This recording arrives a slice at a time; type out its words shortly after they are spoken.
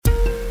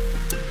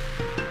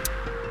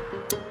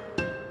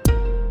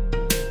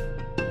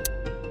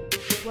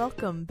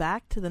Welcome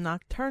back to the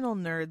Nocturnal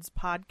Nerds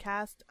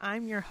podcast.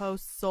 I'm your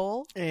host,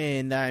 Soul.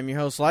 And I'm your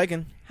host,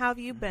 Lycan. How have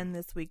you been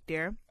this week,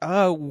 dear?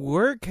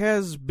 Life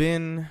has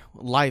been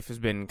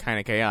kind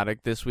of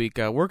chaotic this week.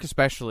 Work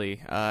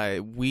especially.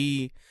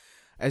 We,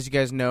 as you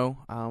guys know,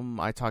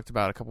 I talked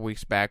about a couple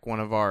weeks back, one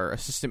of our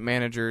assistant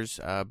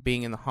managers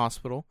being in the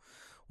hospital.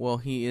 Well,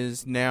 he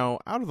is now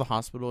out of the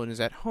hospital and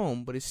is at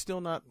home, but he's still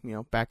not,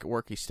 back at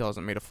work. He still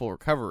hasn't made a full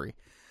recovery.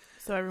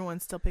 So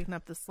everyone's still picking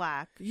up the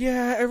slack.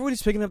 Yeah,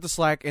 everybody's picking up the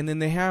slack, and then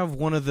they have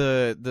one of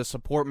the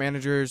support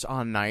managers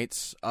on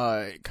nights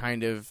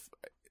kind of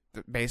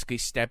basically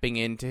stepping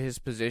into his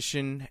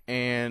position,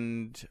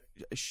 and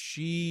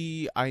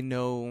she, I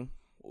know,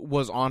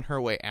 was on her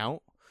way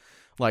out.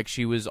 Like,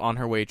 she was on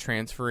her way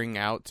transferring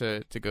out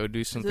to go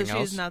do something else. So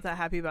she's not that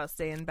happy about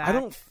staying back? I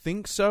don't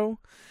think so.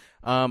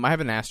 I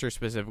haven't asked her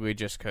specifically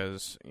just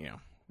because,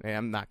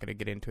 I'm not going to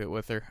get into it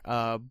with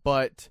her.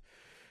 But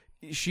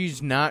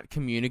she's not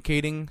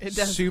communicating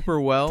super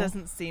well. It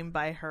doesn't seem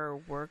by her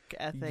work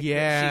ethic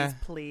that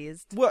she's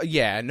pleased. Well,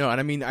 yeah, no, and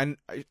I mean,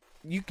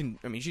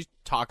 she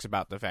talks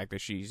about the fact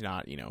that she's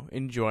not,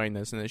 enjoying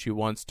this and that she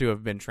wants to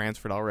have been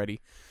transferred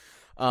already.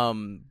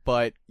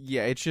 But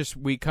yeah, it's just,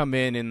 we come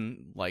in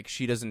and, like,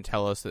 she doesn't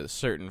tell us that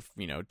certain,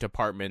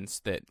 departments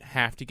that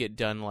have to get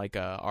done, like,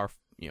 our,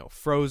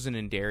 frozen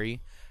and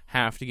dairy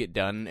have to get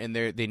done, and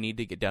they need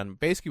to get done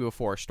basically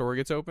before our store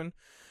gets open.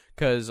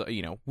 Because,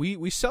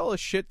 we sell a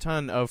shit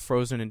ton of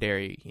frozen and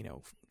dairy,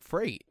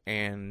 freight.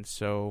 And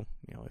so,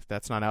 if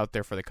that's not out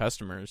there for the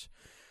customers,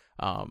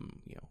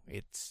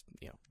 it's,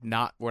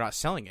 we're not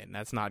selling it, and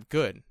that's not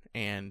good.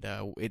 And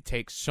it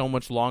takes so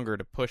much longer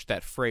to push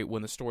that freight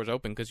when the store's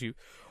open because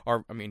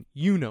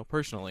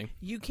personally.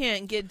 You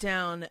can't get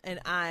down an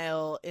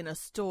aisle in a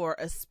store,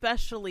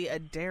 especially a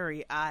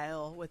dairy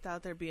aisle,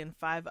 without there being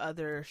 5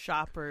 other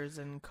shoppers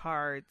and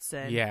carts.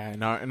 And yeah,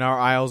 and our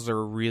aisles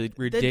are really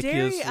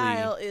ridiculously... The dairy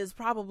aisle is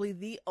probably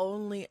the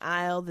only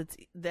aisle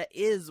that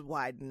is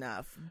wide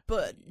enough,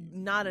 but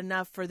not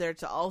enough for there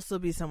to also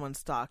be someone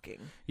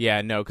stocking.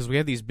 Yeah, no, because we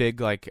have these big,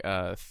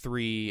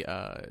 3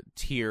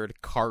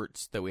 tiered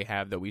carts that we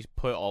have that we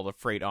put all the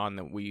freight on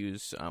that we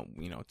use,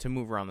 to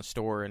move around the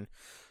store and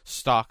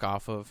stock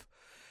off of.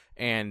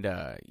 And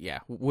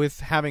with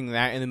having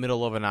that in the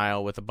middle of an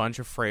aisle with a bunch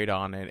of freight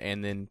on it,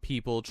 and then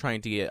people trying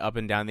to get up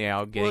and down the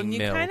aisle getting milk.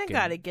 Well, you kind of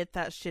got to get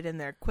that shit in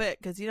there quick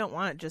because you don't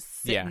want it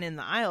just sitting in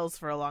the aisles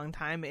for a long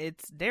time.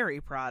 It's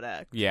dairy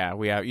product. Yeah,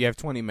 you have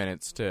 20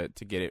 minutes to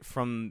get it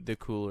from the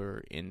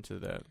cooler into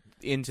the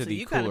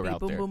cooler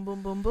out there. Boom, boom,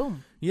 boom, boom,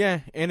 boom.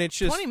 Yeah, and it's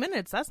just 20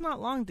 minutes. That's not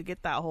long to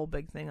get that whole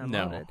big thing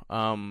unloaded.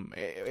 No,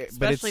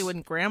 especially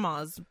when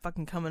grandma's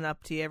fucking coming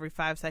up to you every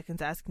 5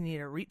 seconds asking you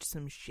to reach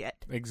some shit.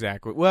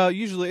 Exactly. Well,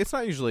 it's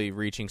not usually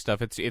reaching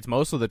stuff. It's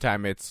most of the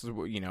time it's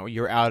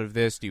you're out of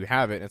this. Do you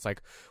have it? And it's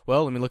like,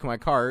 well, let me look at my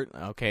cart.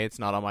 Okay, it's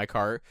not on my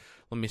cart.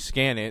 Let me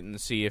scan it and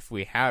see if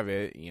we have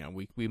it.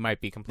 We might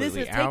be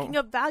completely out. This is taking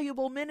up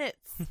valuable minutes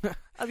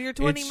of your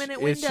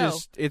 20-minute window.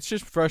 It's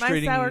just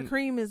frustrating. My sour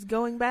cream is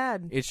going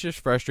bad. It's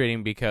just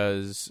frustrating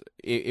because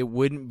it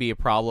wouldn't be a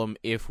problem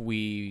if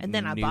we and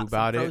then knew I bought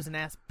about some frozen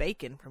ass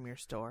bacon from your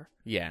store.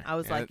 Yeah, I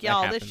was like,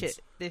 y'all, this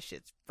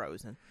shit's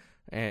frozen.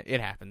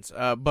 It happens,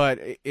 but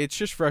it's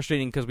just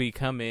frustrating because we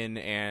come in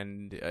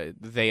and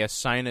they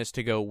assign us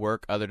to go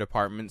work other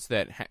departments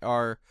that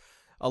are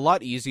a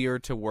lot easier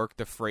to work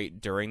the freight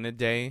during the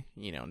day,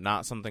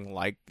 not something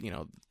like,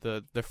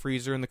 the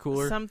freezer and the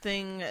cooler.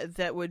 Something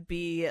that would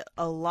be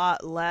a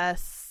lot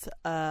less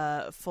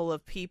full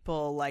of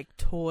people, like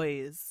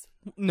toys.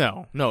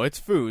 No, it's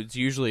foods.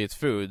 Usually it's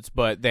foods,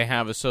 but they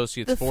have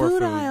associates for foods. The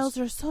food aisles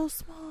are so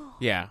small.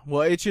 Yeah,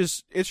 well, it's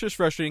just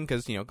frustrating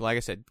because, like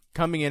I said,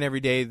 coming in every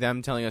day,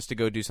 them telling us to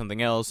go do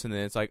something else, and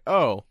then it's like,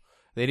 oh,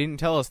 they didn't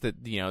tell us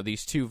that,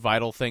 these 2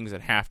 vital things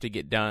that have to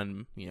get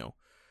done,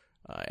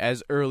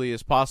 as early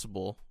as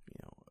possible,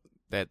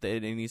 that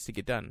it needs to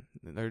get done.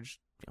 They're just,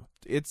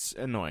 it's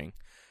annoying.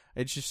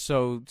 It's just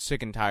so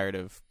sick and tired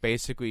of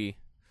basically,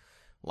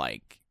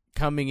 like,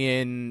 coming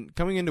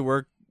into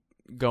work,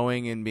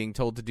 going and being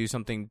told to do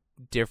something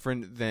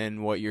different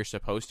than what you're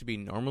supposed to be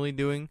normally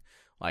doing,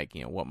 like,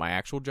 what my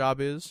actual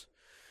job is.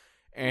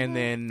 And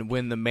then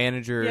when the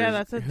manager... Yeah,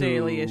 that's a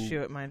daily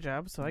issue at my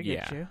job, so I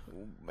get you.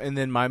 And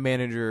then my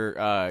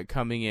manager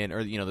coming in,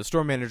 or, the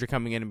store manager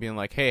coming in and being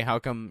like, hey, how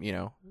come,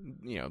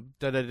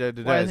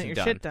 da-da-da-da-da why isn't your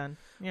shit done?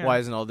 Yeah. Why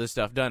isn't all this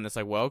stuff done? It's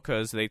like, well,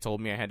 because they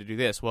told me I had to do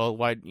this. Well,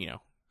 why,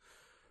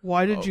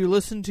 Why did you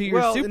listen to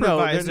your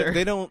supervisor?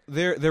 No,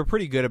 they're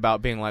pretty good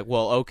about being like,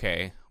 well,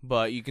 okay,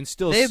 but you can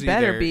still see they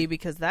better be,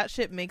 because that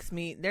shit makes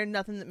me, there's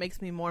nothing that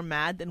makes me more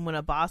mad than when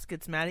a boss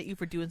gets mad at you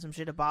for doing some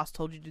shit a boss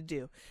told you to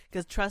do.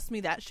 Because trust me,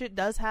 that shit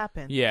does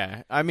happen.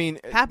 Yeah, I mean...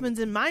 It happens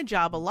in my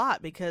job a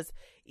lot because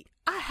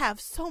I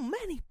have so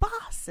many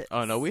bosses.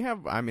 Oh, no,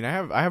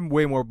 I have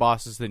way more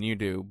bosses than you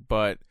do,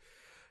 but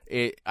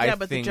the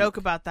joke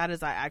about that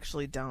is I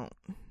actually don't.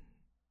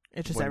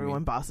 It's just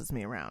everyone bosses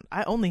me around.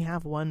 I only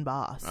have one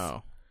boss.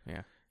 Oh,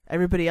 yeah.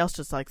 Everybody else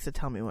just likes to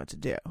tell me what to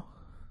do.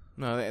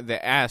 No, they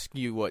ask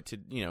you what to,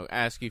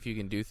 ask you if you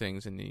can do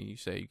things, and you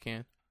say you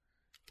can.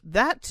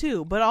 That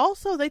too, but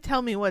also they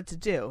tell me what to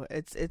do.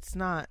 It's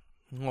not.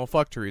 Well,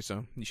 fuck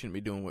Teresa. You shouldn't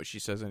be doing what she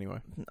says anyway.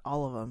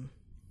 All of them.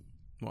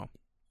 Well,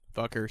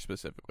 fuck her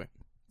specifically.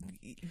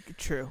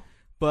 True.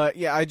 But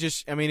yeah,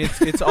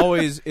 it's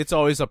always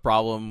a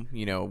problem,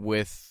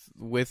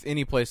 with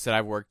any place that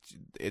I've worked.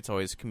 It's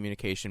always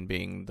communication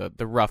being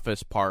the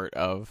roughest part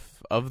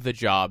of the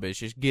job. Is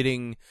just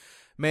getting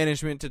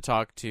management to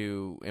talk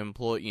to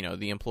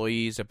the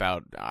employees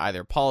about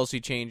either policy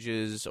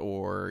changes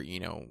or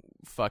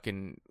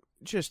fucking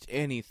just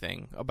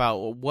anything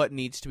about what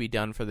needs to be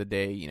done for the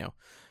day.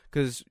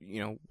 Because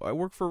I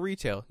work for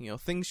retail.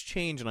 Things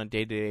change on a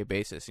day-to-day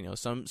basis.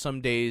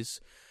 Some days.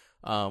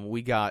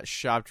 We got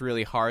shopped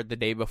really hard the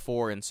day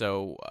before, and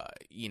so,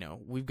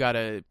 we've got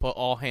to put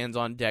all hands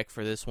on deck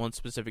for this one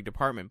specific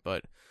department,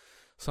 but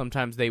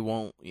sometimes they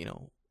won't,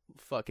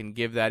 fucking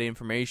give that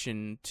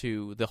information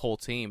to the whole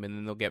team, and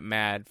then they'll get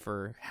mad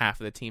for half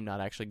of the team not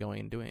actually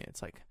going and doing it.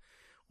 It's like,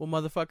 well,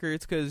 motherfucker,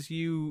 it's because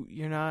you're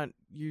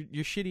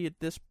shitty at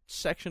this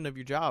section of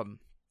your job,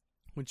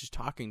 which is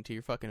talking to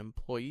your fucking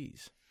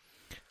employees.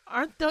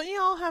 Don't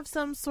you all have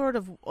some sort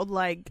of,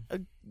 like,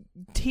 a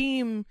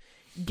team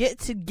get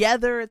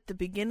together at the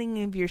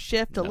beginning of your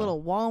shift, a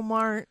little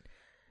Walmart?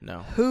 No.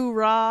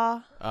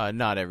 Hoorah.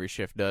 Not every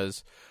shift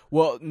does.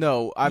 Well,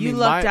 no. You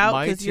lucked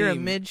out because you're a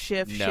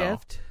mid-shift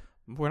shift?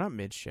 We're not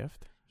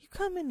mid-shift. You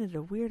come in at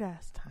a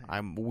weird-ass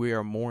time. We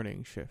are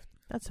morning shift.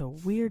 That's a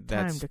weird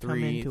time to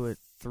come into it.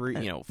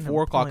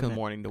 4 o'clock in the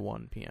morning to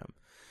 1 p.m.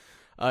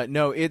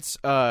 No, it's,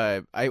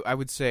 I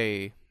would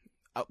say,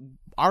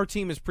 our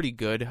team is pretty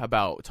good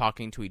about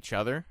talking to each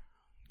other.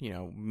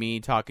 Me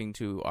talking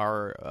to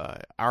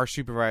our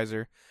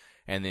supervisor,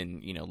 and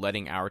then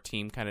letting our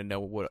team kind of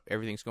know what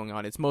everything's going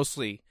on. It's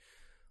mostly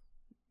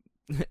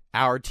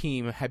our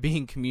team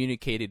being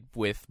communicated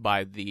with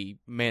by the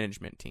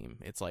management team.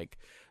 It's like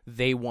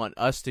they want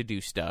us to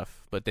do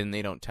stuff, but then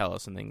they don't tell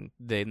us, and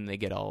then they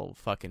get all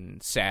fucking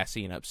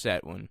sassy and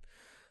upset when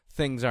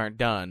things aren't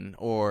done,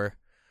 or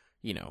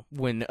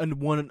when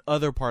one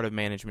other part of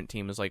management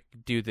team is like,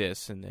 do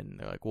this, and then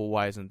they're like, well,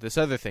 why isn't this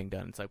other thing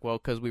done? It's like, well,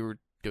 because we were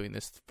doing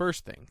this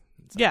first thing.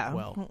 It's like, yeah,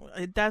 well,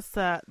 that's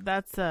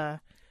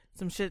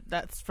some shit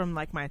that's from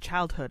like my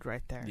childhood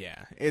right there.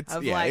 Yeah,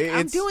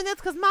 I'm doing this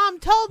because mom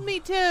told me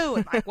to.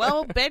 And like,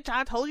 well, bitch,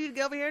 I told you to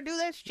go over here and do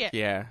that shit.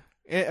 Yeah,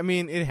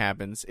 it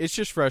happens. It's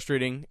just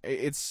frustrating.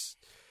 It's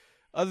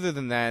other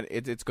than that,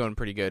 it's going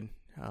pretty good.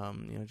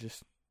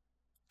 Just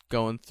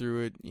going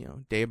through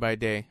it, day by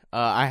day.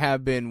 I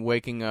have been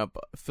waking up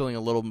feeling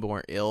a little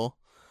more ill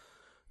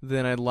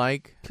than I'd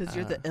like. Because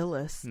you're the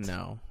illest.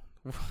 No,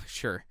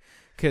 sure.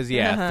 Because,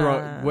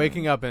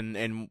 waking up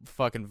and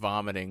fucking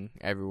vomiting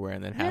everywhere,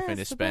 and then having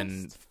to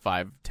spend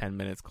 5-10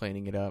 minutes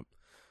cleaning it up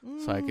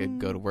so I could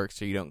go to work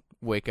so you don't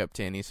wake up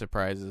to any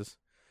surprises.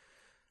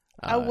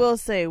 I will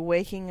say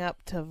waking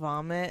up to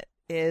vomit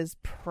is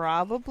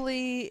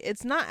probably,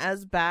 it's not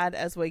as bad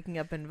as waking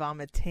up and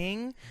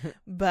vomiting,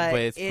 but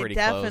it's it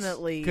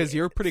definitely because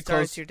you're pretty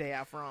starts close. Your day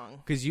off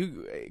wrong. Because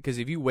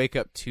if you wake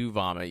up to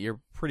vomit, you're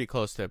pretty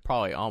close to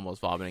probably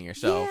almost vomiting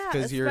yourself.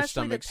 Because your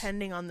stomach's,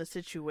 depending on the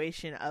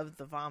situation of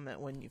the vomit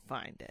when you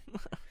find it.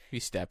 You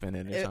step in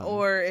it or something.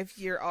 Or if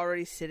you're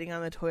already sitting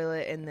on the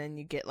toilet and then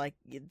you get like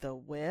the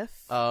whiff.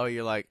 Oh,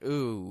 you're like,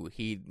 ooh,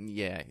 he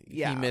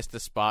missed the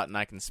spot, and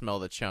I can smell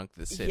the chunk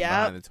that's sitting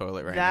behind the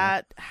toilet right now.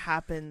 That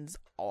happens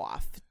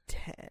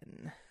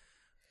often.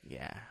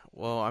 Yeah.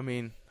 Well,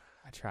 I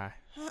try.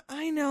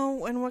 I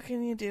know, and what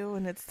can you do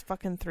when it's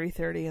fucking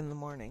 3:30 in the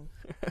morning?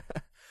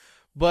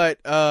 But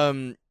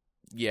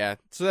yeah,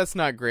 so that's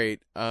not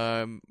great.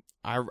 I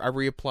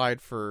reapplied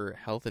for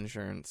health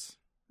insurance,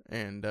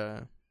 and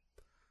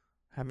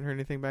haven't heard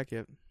anything back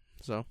yet.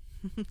 So,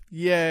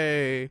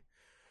 yay!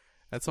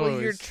 That's always.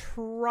 Well, you're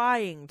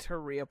trying to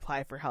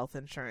reapply for health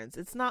insurance.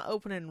 It's not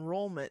open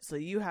enrollment, so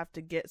you have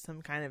to get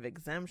some kind of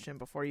exemption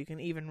before you can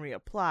even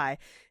reapply.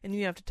 And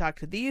you have to talk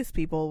to these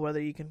people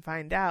whether you can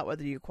find out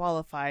whether you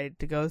qualified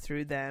to go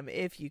through them,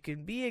 if you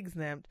can be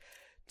exempt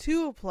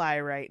to apply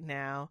right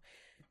now.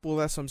 Well,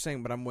 that's what I'm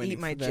saying, but I'm waiting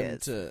for them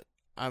to.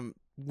 I'm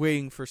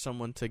waiting for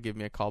someone to give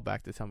me a call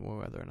back to tell me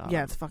whether or not.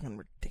 Yeah, it's fucking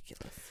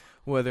ridiculous.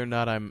 Whether or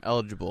not I'm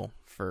eligible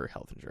for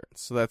health insurance.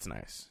 So that's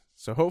nice.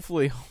 So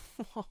hopefully,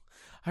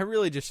 I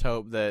really just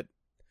hope that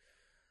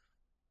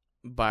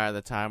by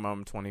the time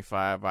I'm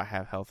 25, I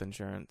have health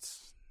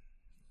insurance.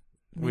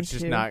 Which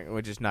is not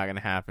going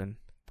to happen.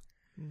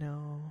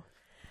 No.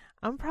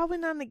 I'm probably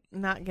not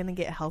going to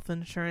get health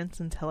insurance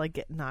until I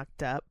get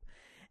knocked up.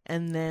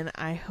 And then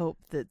I hope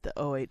that the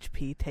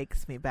OHP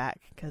takes me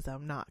back because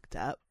I'm knocked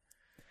up.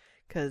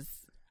 Because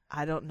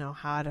I don't know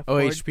how to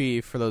afford...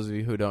 OHP, for those of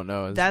you who don't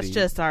know, is that's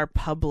just our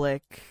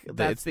public...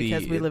 That's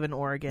because we live in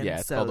Oregon. Yeah,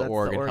 it's so called that's the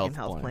Oregon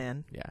Health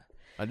Plan. Yeah.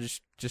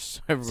 Just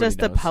so everybody it's just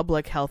knows. the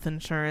public health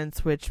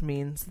insurance, which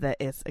means that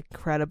it's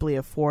incredibly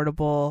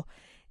affordable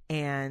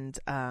and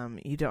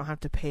you don't have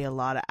to pay a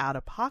lot of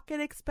out-of-pocket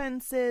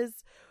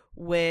expenses,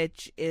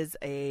 which is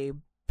a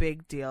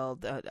big deal.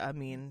 I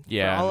mean,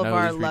 Yeah, for all of no,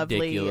 our these lovely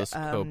ridiculous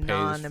co-pays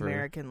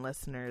non-American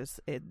listeners,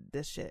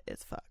 this shit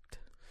is fucked.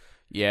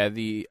 Yeah,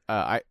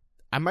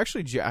 I'm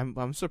actually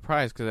I'm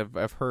surprised because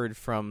I've heard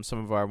from some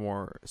of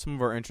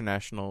our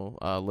international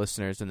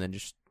listeners, and then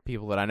just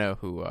people that I know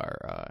who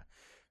are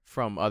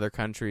from other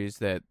countries,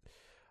 that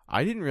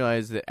I didn't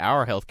realize that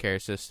our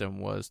healthcare system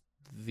was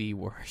the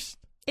worst.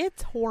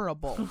 It's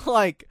horrible.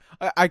 Like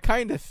I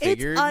kind of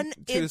figured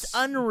it's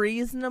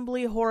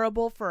unreasonably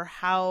horrible for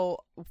how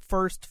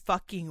first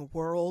fucking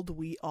world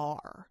we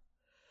are.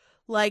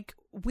 Like,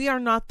 we are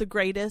not the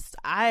greatest.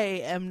 I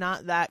am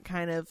not that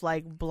kind of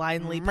like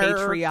blindly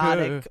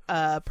patriotic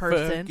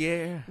person.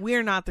 Yeah. We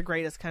are not the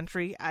greatest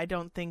country. I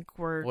don't think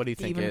we're What do you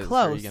think even is?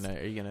 close.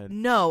 Are you gonna?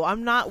 No,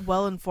 I'm not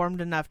well informed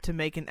enough to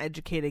make an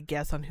educated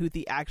guess on who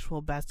the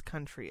actual best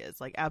country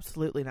is. Like,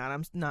 absolutely not.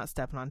 I'm not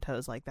stepping on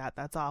toes like that.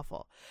 That's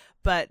awful.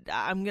 But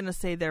I'm gonna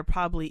say they're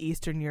probably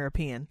Eastern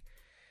European.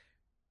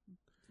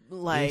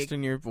 Like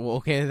Eastern Europe. Well,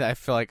 okay, I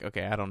feel like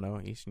I don't know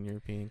Eastern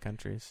European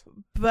countries.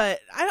 But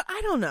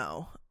I don't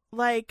know.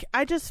 Like,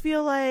 I just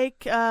feel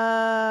like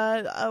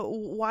why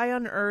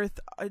on earth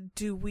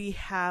do we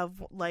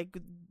have like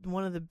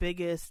one of the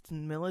biggest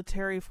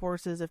military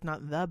forces, if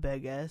not the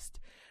biggest,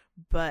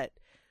 but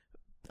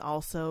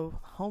also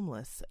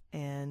homeless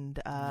and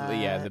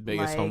the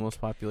biggest homeless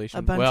population.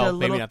 A bunch of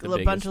maybe little, not the a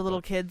biggest, bunch of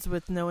little kids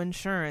with no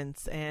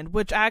insurance, and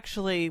which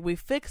actually we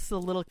fixed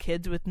the little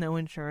kids with no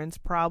insurance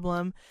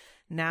problem.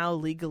 Now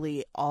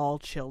legally all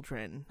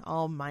children,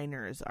 all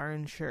minors are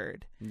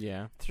insured.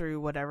 Yeah. Through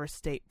whatever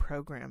state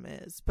program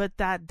is. But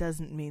that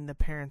doesn't mean the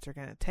parents are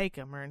going to take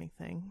them or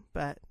anything.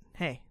 But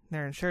hey,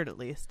 they're insured at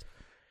least.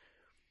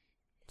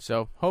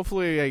 So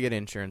hopefully I get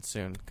insurance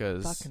soon,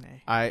 because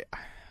Fucking A.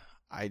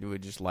 I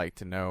would just like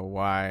to know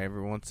why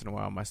every once in a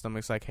while my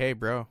stomach's like, hey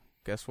bro,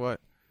 guess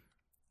what?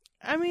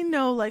 I mean,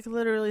 no, like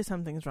literally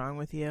something's wrong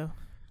with you.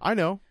 I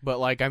know, but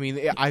like, I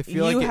mean, I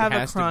feel like it has to be. You have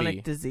a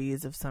chronic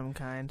disease of some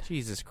kind.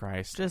 Jesus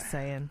Christ. Just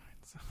saying.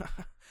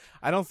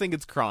 I don't think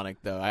it's chronic,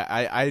 though.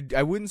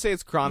 I wouldn't say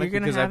it's chronic. You're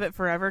going to have it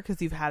forever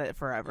because you've had it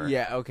forever.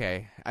 Yeah,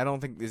 okay. I don't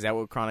think... Is that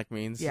what chronic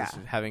means? Yeah. Just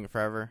having it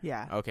forever?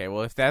 Yeah. Okay,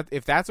 well, if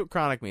that's what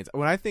chronic means...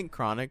 When I think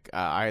chronic,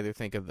 I either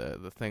think of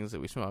the things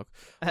that we smoke,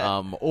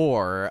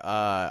 or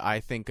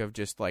I think of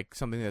just, like,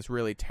 something that's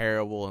really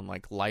terrible and,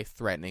 like,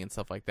 life-threatening and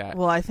stuff like that.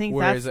 Well, I think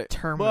that's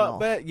terminal.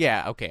 But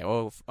yeah, okay.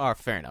 Well,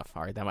 fair enough.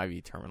 All right, that might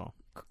be terminal.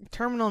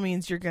 Terminal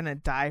means you're gonna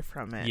die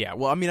from it. Yeah,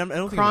 well, I mean, I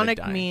don't think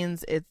chronic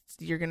means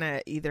you're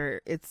gonna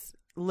it's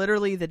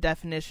literally the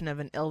definition of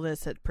an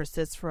illness that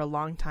persists for a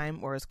long time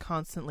or is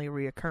constantly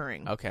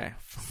reoccurring. Okay,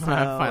 so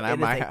fine. It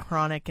is a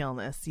chronic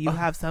illness. You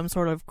have some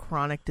sort of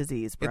chronic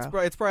disease, bro.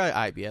 It's probably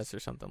IBS or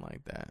something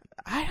like that.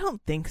 I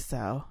don't think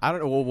so. I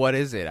don't know. Well, what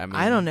is it? I mean,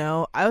 I don't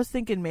know. I was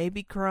thinking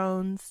maybe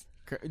Crohn's.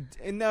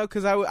 No,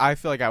 because I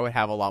feel like I would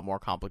have a lot more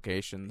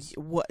complications.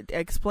 What?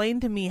 Explain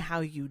to me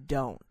how you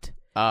don't.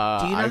 Do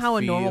you know how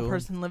a normal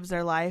person lives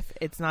their life?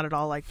 It's not at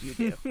all like you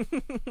do.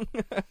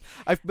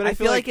 I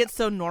feel like it's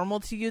so normal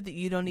to you that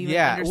you don't even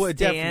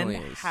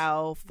understand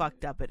how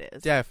fucked up it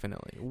is.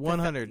 Definitely.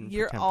 100%.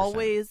 You're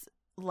always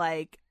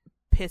like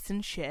piss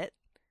and shit.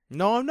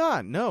 No, I'm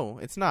not. No,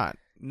 it's not.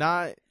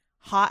 Not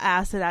hot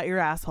acid out your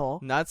asshole.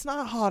 No, it's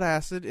not hot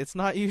acid. It's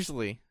not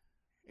usually.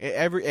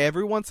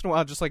 Every once in a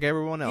while, just like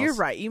everyone else. You're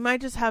right. You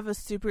might just have a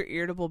super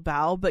irritable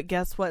bowel, but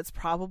guess what? It's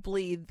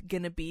probably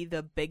going to be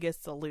the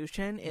biggest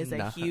solution is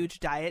a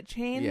huge diet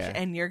change,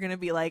 and you're going to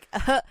be like,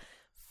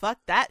 fuck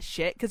that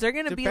shit, because they're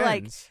going to be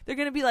like,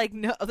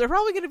 no, they're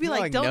probably going to be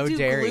like, don't do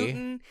dairy.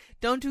 Gluten,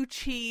 don't do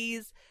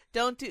cheese,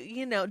 don't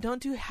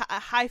do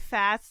high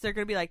fats. They're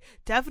going to be like,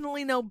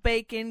 definitely no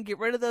bacon, get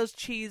rid of those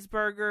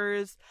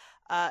cheeseburgers.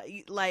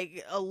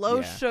 Like a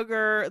low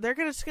sugar. They're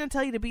just gonna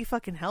tell you to be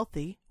fucking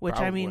healthy, which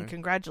probably. I mean,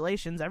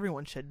 congratulations,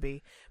 everyone should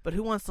be. But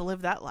who wants to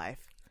live that life?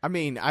 I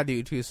mean, I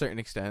do to a certain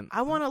extent.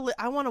 I want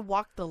to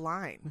walk the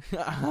line.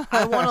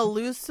 I want to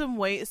lose some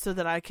weight so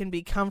that I can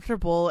be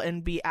comfortable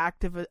and be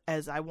active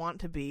as I want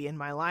to be in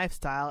my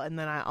lifestyle, and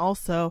then I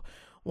also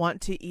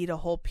want to eat a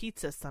whole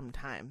pizza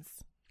sometimes.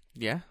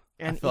 Yeah.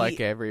 And I feel like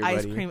everybody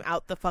ice cream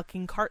out the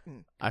fucking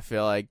carton. I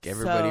feel like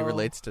everybody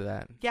relates to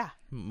that. Yeah,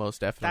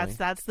 most definitely.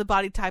 That's the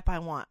body type I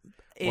want.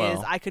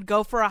 I could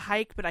go for a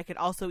hike, but I could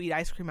also eat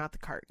ice cream out the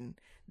carton.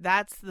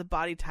 That's the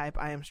body type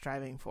I am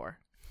striving for.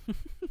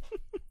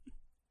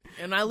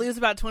 And I lose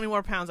about 20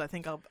 more pounds. I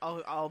think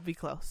I'll be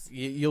close.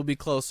 You'll be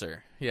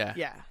closer. Yeah.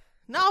 Yeah.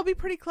 No, I'll be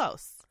pretty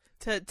close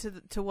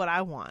to what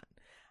I want.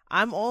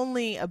 I'm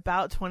only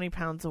about 20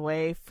 pounds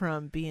away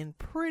from being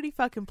pretty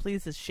fucking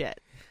pleased as shit.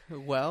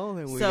 Well,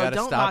 then we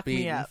gotta stop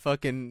eating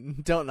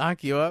fucking don't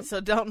knock you up. So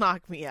don't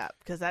knock me up,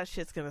 because that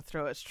shit's gonna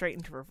throw it straight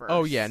into reverse.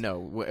 Oh yeah,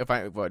 no. If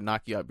I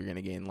knock you up, you're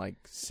gonna gain like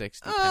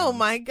 60 pounds. Oh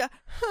my god.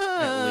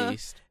 At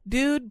least.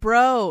 Dude,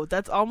 bro,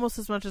 that's almost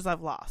as much as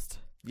I've lost.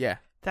 Yeah.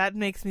 That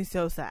makes me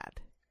so sad.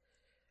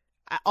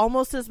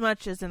 Almost as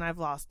much as, and I've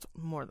lost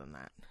more than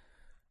that.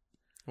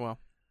 Well,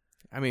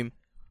 I mean,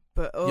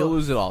 but you'll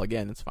lose it all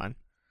again. It's fine.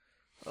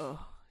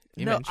 Oh,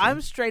 No,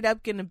 I'm straight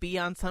up going to be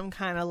on some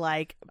kind of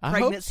like I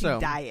pregnancy hope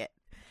so. diet.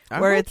 I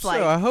where hope it's so.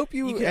 like, I hope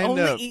you can end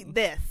only up eat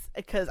this.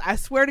 Because I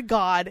swear to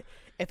God,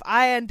 if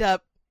I end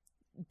up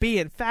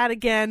being fat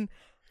again,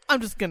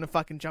 I'm just going to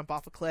fucking jump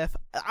off a cliff.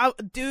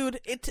 Dude,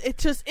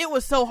 it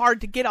was so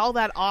hard to get all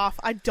that off.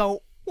 I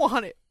don't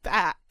want it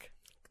back.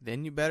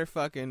 Then you better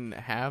fucking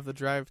have the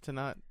drive to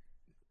not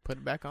put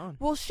it back on.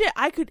 Well, shit,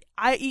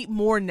 I eat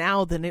more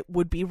now than it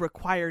would be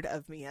required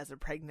of me as a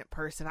pregnant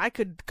person. I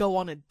could go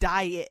on a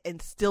diet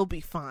and still be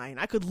fine.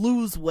 I could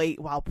lose weight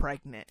while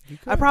pregnant.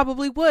 I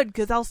probably would,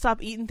 because I'll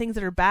stop eating things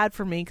that are bad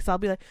for me, because I'll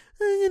be like,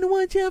 I'm going to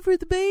watch out for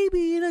the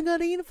baby, and I got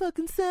to eat a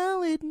fucking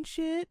salad and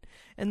shit.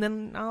 And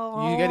then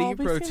I'll You got to eat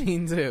be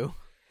protein, skinny. too.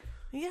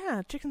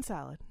 Yeah, chicken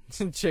salad.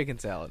 Chicken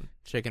salad.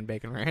 Chicken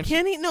bacon ranch.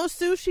 Can't eat no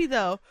sushi,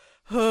 though.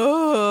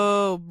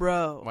 Oh,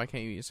 bro. Why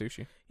can't you eat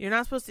sushi? You're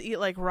not supposed to eat,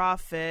 like, raw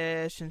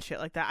fish and shit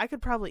like that. I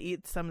could probably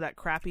eat some of that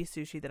crappy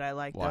sushi that I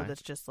like, Why? though,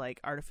 that's just, like,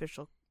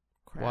 artificial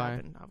crab. Why?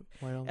 And,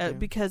 Why don't you?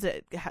 because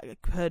it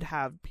could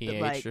have,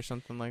 pH like, or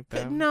something like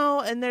that? no,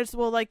 and there's,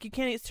 well, like, you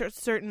can't eat a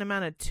certain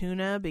amount of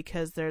tuna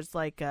because there's,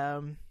 like,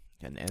 An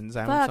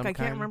enzyme of fuck, some I can't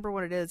kind? remember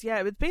what it is.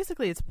 Yeah,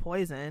 it's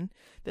poison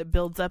that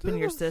builds up in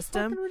your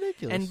system. Fucking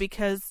ridiculous. And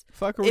because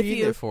fuck are we if eating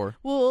you- it for?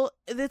 well,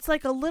 it's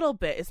like a little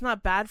bit. It's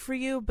not bad for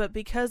you, but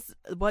because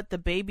what the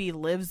baby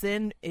lives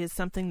in is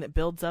something that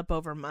builds up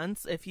over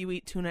months, if you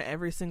eat tuna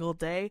every single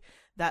day,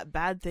 that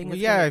bad thing Well,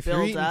 is yeah, going if to you're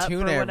build eating up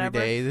tuna or every whatever.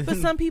 day, But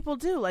then- some people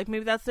do. Like,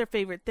 maybe that's their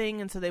favorite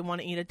thing, and so they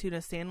want to eat a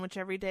tuna sandwich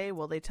every day.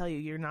 Well, they tell you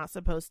you're not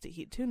supposed to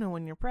eat tuna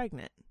when you're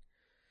pregnant.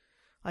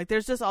 Like,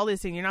 there's just all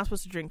these things. You're not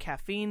supposed to drink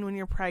caffeine when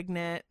you're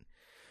pregnant.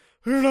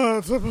 You're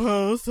not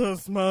supposed to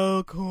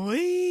smoke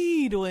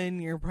weed when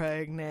you're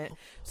pregnant.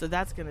 So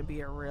that's going to be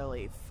a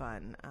really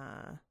fun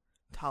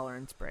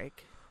tolerance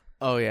break.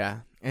 Oh, yeah.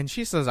 And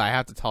she says I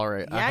have to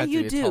tolerate. I Yeah, have to you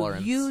be a do.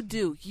 tolerance. You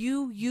do.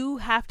 You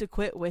have to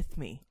quit with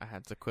me. I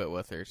have to quit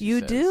with her. She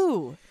You says.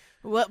 do.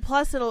 Well,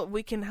 plus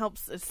we can help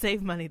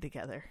save money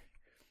together.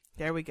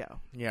 There we go.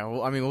 Yeah,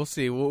 well, I mean, we'll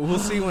see. We'll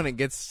see when it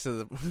gets to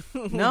the.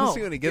 No, we'll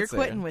see when it gets you're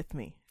quitting there. with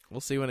me. We'll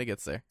see when it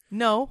gets there.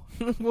 No.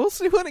 We'll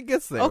see when it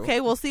gets there.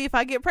 Okay, we'll see if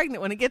I get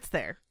pregnant when it gets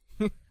there.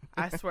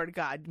 I swear to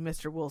God,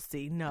 Mr. We'll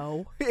see.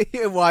 No.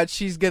 Watch,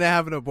 she's gonna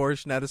have an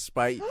abortion out of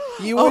spite.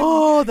 You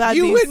that'd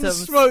you be wouldn't some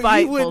smoke.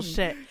 spiteful You wouldn't,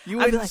 shit. You I'd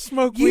be wouldn't like,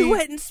 smoke you weed.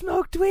 went and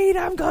smoked weed.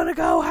 I'm gonna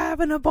go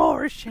have an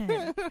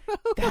abortion.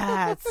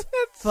 That's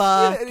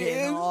fucking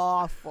is.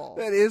 awful.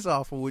 That is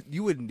awful.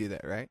 You wouldn't do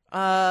that, right?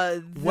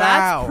 That's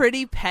Wow.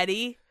 pretty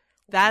petty.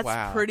 That's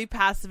Wow. pretty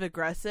passive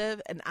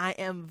aggressive, and I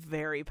am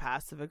very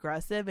passive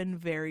aggressive and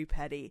very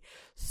petty.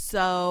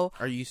 So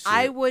Are you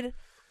serious?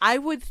 I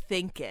would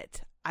think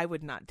it. I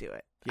would not do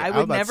it. Yeah, I I was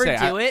would about to never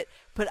say, do it,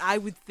 but I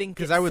would think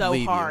it I would so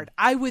leave you. hard.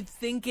 I would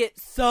think it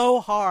so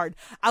hard.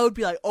 I would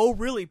be like, "Oh,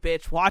 really,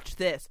 bitch? Watch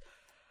this."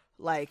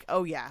 Like,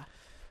 "Oh yeah."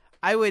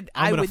 I would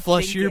I'm gonna would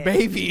flush think your it.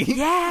 baby.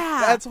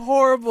 Yeah. That's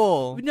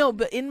horrible. No,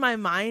 but in my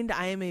mind,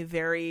 I am a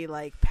very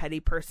like petty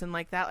person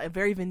like that. Like,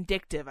 very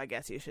vindictive, I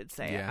guess you should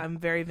say. Yeah. I'm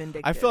very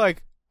vindictive. I feel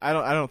like I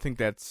don't think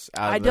that's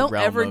out of I the don't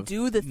realm ever of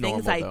do the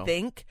things normal, I though.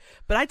 think,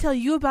 but I tell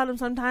you about them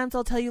sometimes.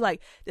 I'll tell you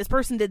like this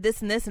person did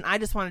this and this, and I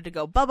just wanted to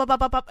go blah blah blah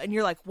blah blah, and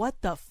you're like,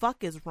 "What the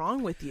fuck is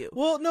wrong with you?"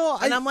 Well, no,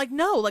 And I'm like,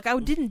 "No, like I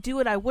didn't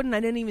do it. I wouldn't. I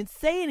didn't even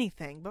say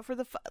anything." But for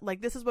the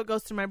like, this is what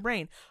goes through my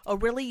brain. Oh,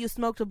 really? You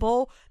smoked a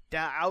bowl?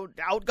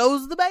 Out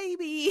goes the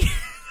baby.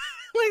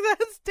 Like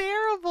that's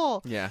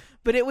terrible. yeah.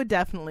 But it would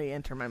definitely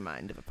enter my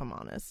mind if I'm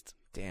honest.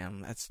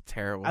 Damn, that's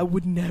terrible. I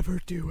would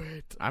never do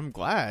it. I'm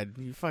glad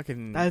you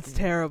fucking. That's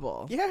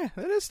terrible. Yeah,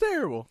 that is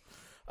terrible.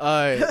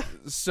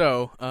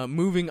 So,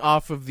 moving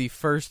off of the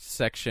first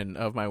section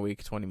of my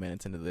week, 20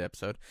 minutes into the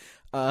episode,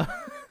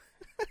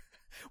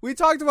 we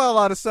talked about a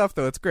lot of stuff,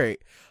 though. It's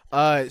great.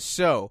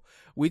 So,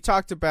 we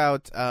talked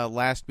about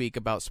last week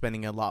about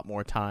spending a lot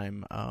more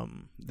time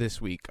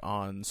this week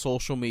on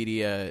social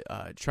media,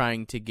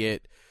 trying to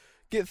get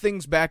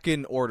things back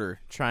in order,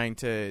 trying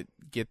to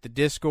get the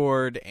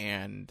Discord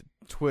and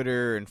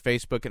Twitter and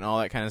Facebook and all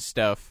that kind of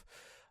stuff,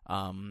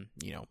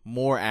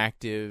 more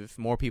active,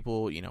 more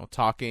people,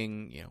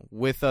 talking,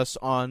 with us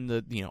on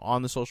the,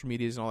 on the social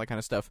medias and all that kind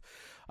of stuff.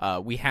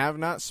 We have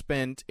not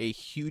spent a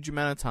huge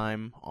amount of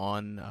time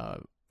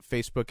on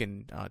Facebook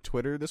and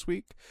Twitter this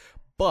week,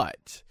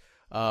 but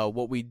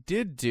what we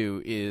did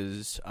do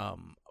is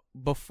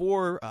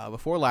before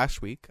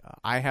last week,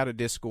 I had a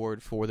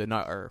Discord for the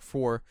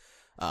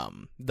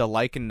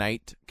Like and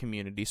Night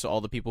community, so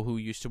all the people who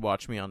used to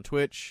watch me on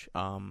Twitch,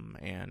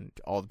 and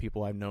all the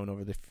people I've known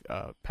over the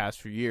past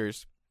few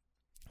years.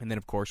 And then,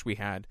 of course, we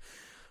had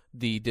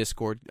the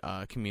Discord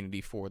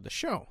community for the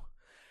show.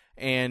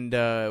 And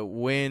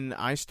when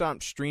I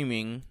stopped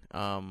streaming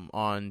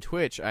on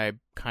Twitch, I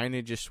kind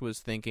of just was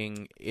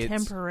thinking it's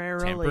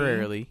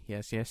temporarily.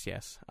 Yes.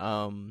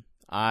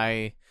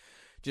 I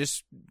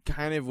just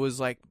kind of was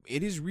like,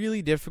 it is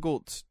really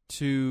difficult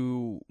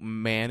to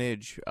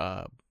manage,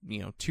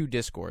 two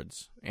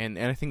Discords. And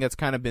I think that's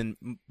kind of been,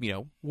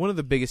 one of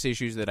the biggest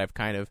issues that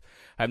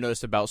I've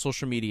noticed about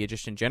social media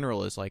just in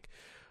general is like,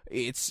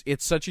 it's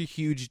such a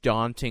huge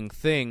daunting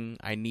thing.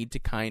 I need to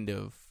kind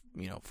of,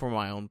 for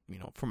my own,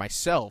 for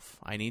myself,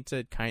 I need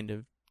to kind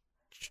of,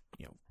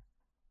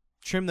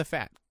 trim the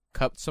fat,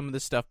 cut some of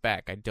this stuff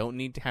back. I don't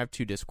need to have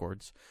 2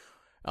 Discords.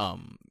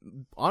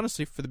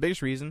 Honestly, for the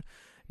biggest reason,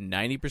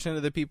 90%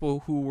 of the people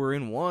who were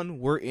in one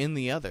were in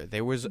the other.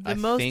 There was the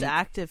most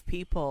active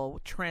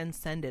people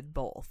transcended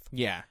both.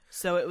 Yeah.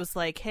 So it was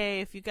like,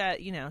 hey, if you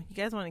got, you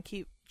guys want to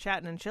keep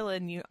chatting and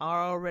chilling, you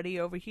are already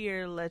over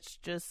here. Let's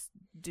just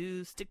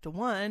stick to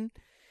one.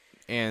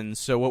 And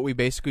so what we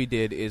basically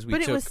did is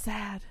But it was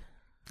sad.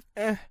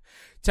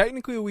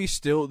 Technically,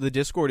 the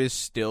Discord is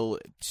still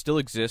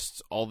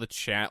exists. All the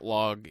chat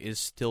log is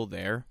still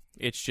there.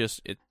 It's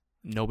just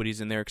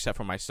nobody's in there except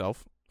for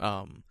myself.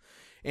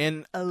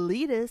 And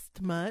elitist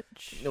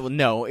much?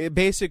 No.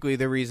 Basically,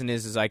 the reason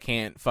is I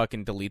can't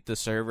fucking delete the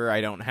server. I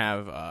don't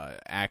have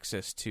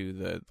access to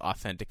the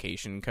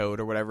authentication code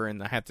or whatever,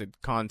 and I have to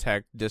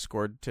contact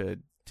Discord to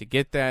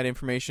get that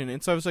information.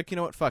 And so I was like, you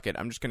know what, fuck it.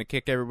 I'm just gonna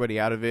kick everybody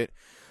out of it.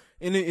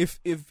 And if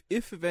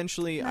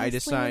eventually nicely I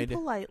decide, and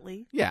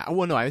politely, yeah,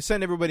 well, no, I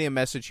sent everybody a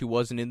message who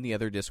wasn't in the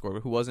other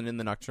Discord, who wasn't in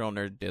the Nocturnal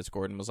Nerd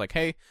Discord, and was like,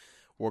 hey,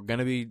 we're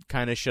gonna be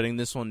kind of shutting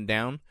this one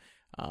down.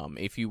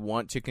 If you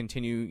want to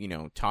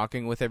continue,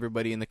 talking with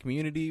everybody in the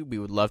community, we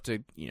would love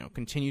to,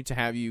 continue to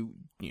have you,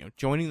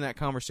 joining that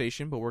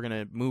conversation. But we're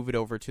gonna move it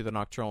over to the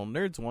Nocturnal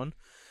Nerds one.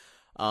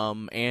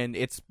 And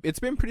it's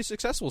been pretty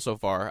successful so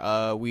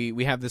far.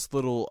 We have this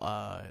little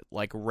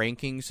like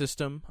ranking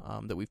system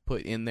that we've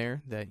put in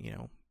there that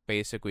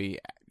basically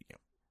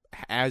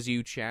as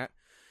you chat,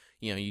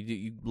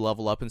 you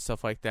level up and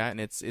stuff like that,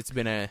 and it's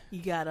been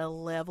you gotta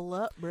level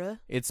up, bruh.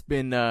 It's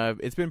been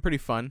pretty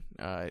fun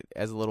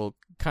as a little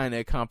kind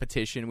of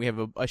competition. We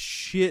have a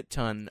shit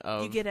ton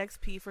of. You get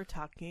XP for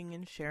talking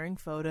and sharing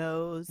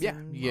photos. Yeah,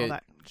 and you all get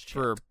that shit.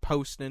 for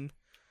posting.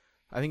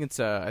 I think it's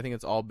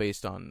all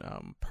based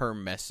on per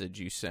message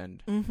you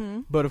send.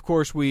 Mm-hmm. But of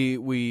course we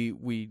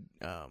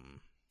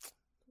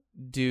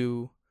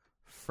do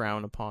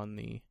frown upon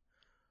the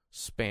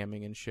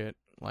spamming and shit.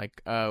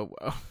 Like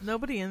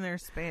nobody in there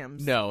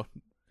spams. No.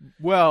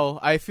 Well,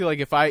 I feel like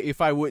if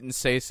I wouldn't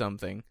say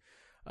something,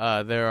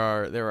 there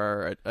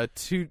are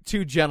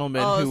two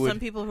gentlemen who would, some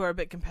people who are a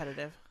bit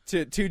competitive.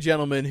 Two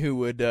gentlemen who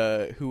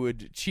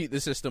would cheat the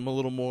system a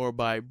little more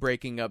by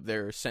breaking up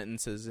their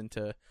sentences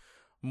into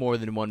more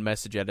than one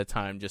message at a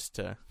time, just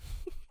to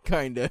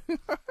kind of.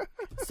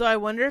 So I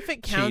wonder if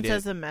it counts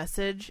as a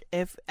message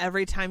if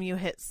every time you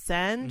hit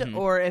send, Mhm.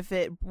 or if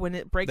when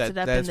it breaks it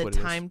up in the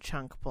time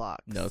chunk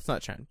blocks. No, it's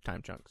not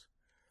time chunks.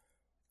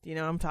 Do you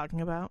know what I'm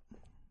talking about?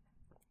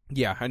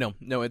 Yeah, I know.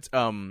 No,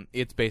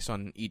 it's based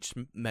on each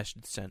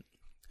message sent.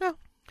 Oh.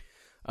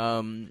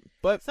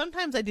 But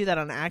sometimes I do that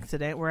on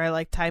accident, where I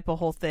like type a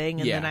whole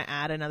thing and Yeah. then I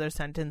add another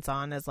sentence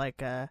on as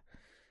like a.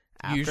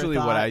 Usually,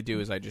 afterthought. what I do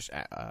is I just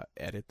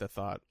edit the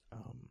thought.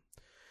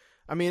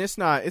 I mean, it's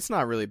not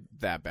really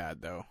that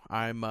bad though.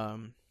 I'm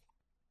I'm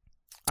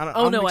I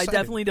excited.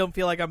 definitely don't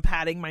feel like I'm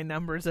padding my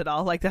numbers at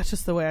all. Like that's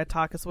just the way I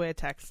talk. It's the way I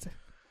text.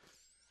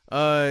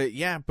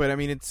 Yeah, but I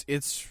mean,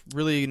 it's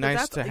really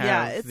nice to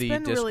have it's the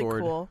been Discord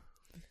really cool.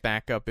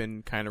 back up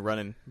and kind of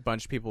running. A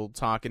bunch of people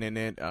talking in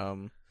it.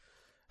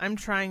 I'm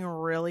trying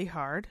really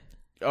hard.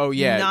 Oh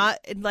yeah, Not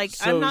like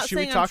So I'm not should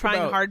we saying I'm talk trying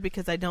about- hard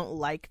because I don't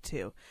like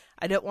to.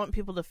 I don't want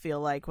people to feel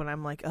like when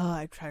I'm like, oh,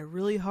 I try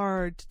really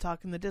hard to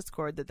talk in the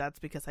Discord, that's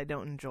because I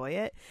don't enjoy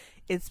it.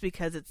 It's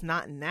because it's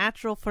not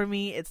natural for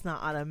me. It's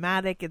not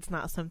automatic. It's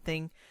not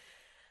something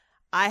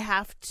I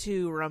have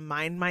to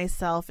remind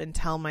myself and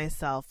tell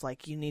myself,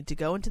 like, you need to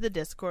go into the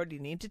Discord, you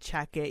need to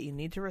check it, you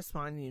need to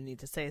respond, you need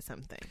to say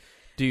something.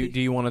 Do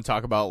you want to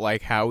talk about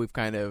like how we've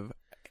kind of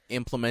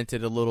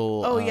implemented a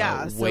little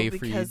way for you?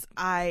 Because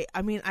I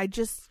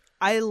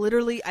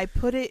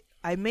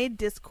made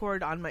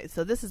Discord on my,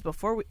 so this is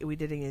before we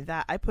did any of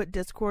that. I put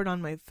Discord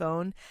on my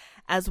phone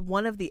as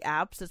one of the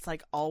apps. It's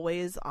like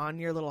always on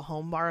your little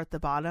home bar at the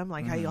bottom,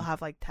 like how you'll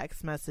have like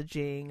text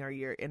messaging or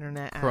your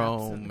internet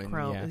Chrome apps and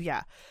Chrome.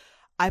 Yeah.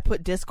 I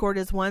put Discord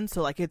as one,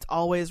 so like it's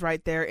always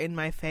right there in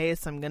my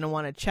face. I'm going to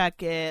want to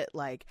check it.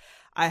 Like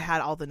I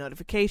had all the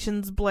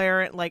notifications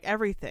blaring, like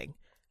everything.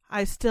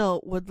 I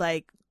still would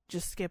like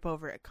just skip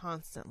over it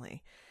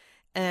constantly.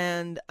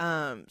 And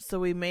so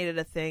we made it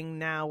a thing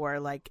now where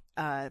like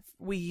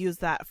we use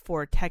that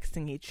for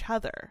texting each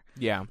other.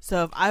 Yeah.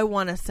 So if I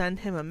want to send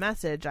him a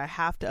message, I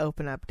have to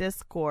open up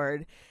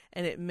Discord,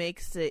 and it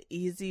makes it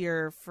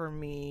easier for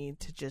me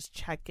to just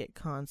check it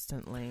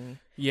constantly.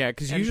 Yeah,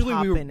 because usually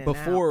we were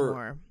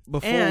before we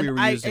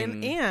were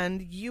using and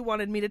you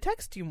wanted me to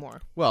text you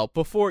more. Well,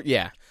 before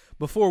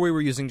we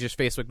were using just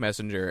Facebook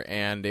Messenger,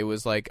 and it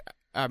was like,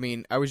 I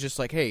mean, I was just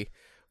like, hey.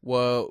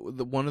 Well,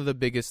 one of the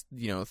biggest,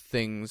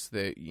 things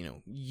that,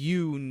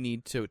 you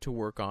need to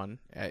work on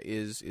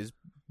is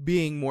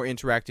being more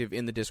interactive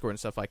in the Discord and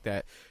stuff like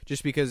that.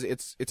 Just because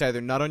it's either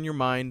not on your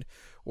mind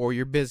or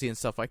you're busy and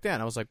stuff like that.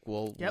 And I was like,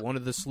 well, One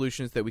of the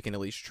solutions that we can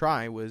at least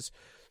try was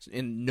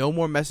no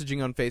more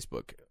messaging on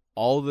Facebook.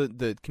 All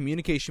the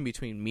communication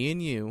between me and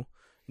you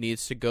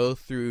needs to go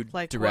through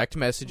direct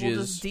messages.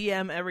 We'll just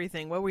DM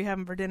everything. What are we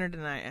having for dinner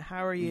tonight?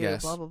 How are you?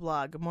 Yes. Blah, blah,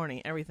 blah. Good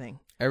morning. Everything.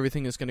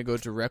 Everything is going to go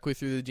directly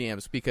through the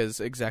DMs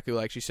because exactly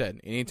like she said,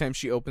 anytime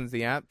she opens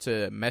the app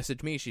to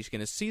message me, she's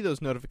going to see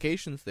those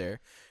notifications there,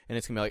 and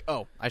it's going to be like,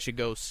 oh, I should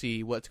go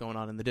see what's going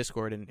on in the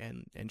Discord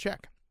and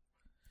check.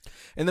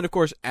 And then, of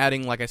course,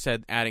 adding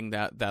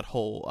that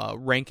whole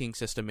ranking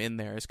system in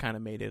there has kind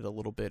of made it a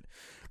little bit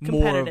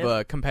more of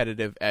a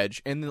competitive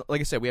edge. And like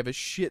I said, we have a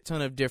shit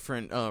ton of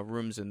different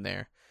rooms in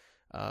there.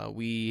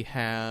 We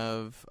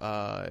have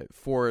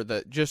for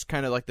the just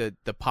kind of like the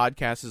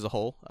podcast as a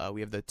whole.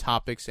 We have the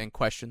topics and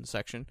questions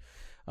section.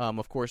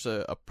 Of course,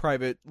 a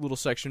private little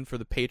section for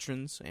the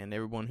patrons and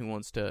everyone who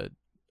wants to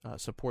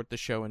support the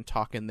show and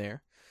talk in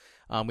there.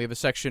 We have a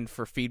section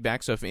for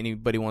feedback, so if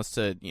anybody wants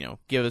to,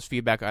 give us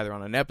feedback either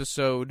on an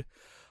episode,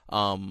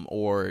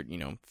 or,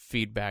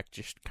 feedback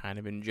just kind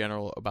of in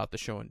general about the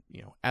show and,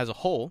 as a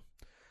whole.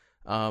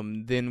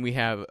 Then we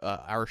have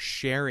our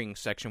sharing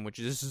section,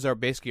 this is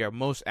basically our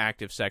most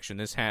active section.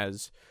 This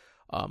has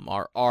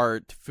our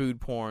art,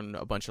 food porn,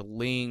 a bunch of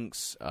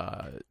links,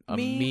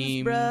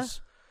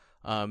 memes,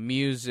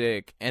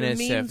 music,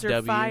 NSFW. Memes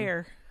are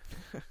fire.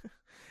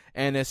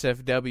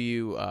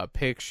 NSFW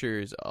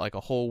pictures, like a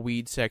whole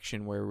weed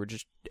section where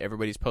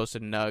everybody's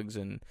posting nugs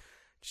and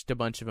just a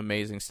bunch of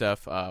amazing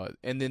stuff.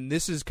 And then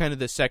this is kind of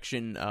the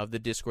section of the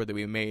Discord that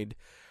we made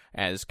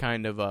as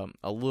kind of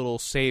a little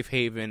safe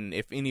haven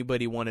if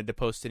anybody wanted to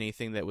post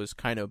anything that was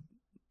kind of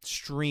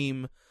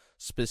stream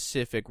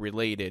specific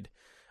related.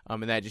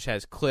 And that just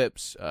has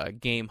clips,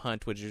 game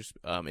hunt, which is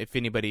if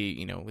anybody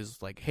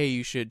is like, hey,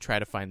 you should try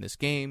to find this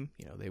game,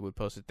 they would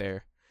post it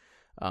there.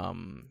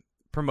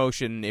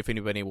 Promotion, if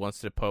anybody wants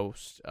to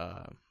post,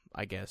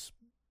 I guess,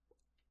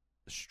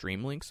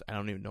 stream links. I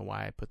don't even know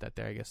why I put that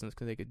there. I guess it's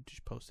because they could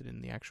just post it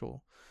in the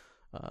actual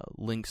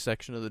links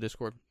section of the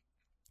Discord.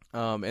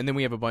 And then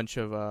we have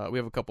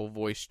a couple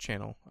voice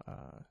channels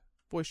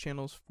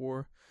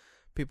for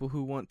people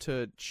who want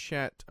to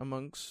chat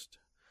amongst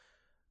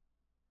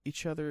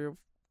each other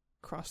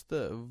across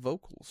the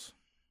vocals.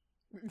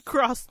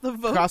 Cross the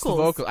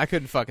vocals. I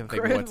couldn't fucking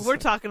think of what to We're say.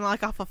 talking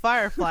like off a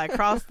Firefly.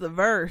 Cross the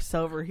verse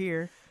over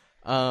here.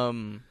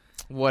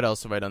 What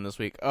else have I done this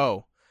week?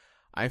 Oh,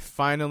 I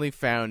finally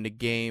found a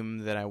game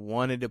that I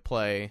wanted to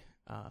play,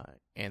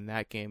 and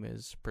that game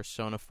is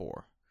Persona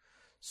 4.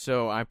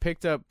 So I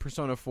picked up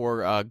Persona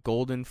 4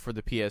 Golden for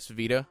the PS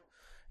Vita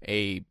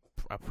a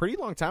pretty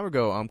long time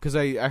ago, because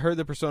I heard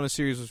the Persona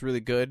series was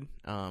really good.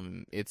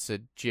 It's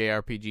a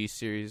JRPG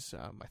series.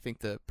 I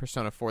think the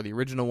Persona 4, the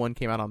original one,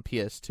 came out on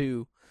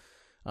PS2.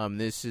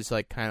 This is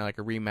kind of like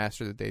a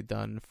remaster that they've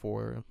done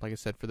for, like I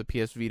said, for the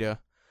PS Vita.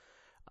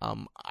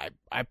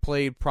 I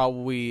played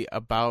probably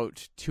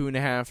about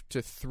 2.5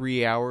 to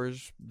 3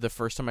 hours the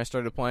first time I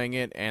started playing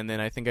it, and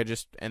then I think I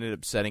just ended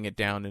up setting it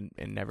down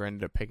and never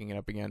ended up picking it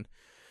up again.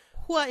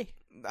 Why?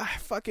 I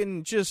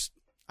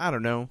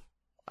don't know.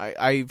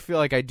 I feel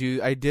like I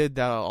did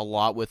that a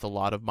lot with a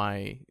lot of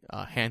my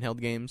handheld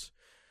games,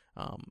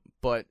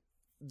 but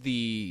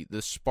the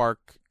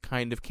spark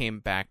kind of came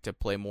back to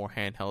play more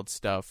handheld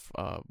stuff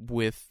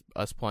with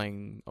us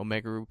playing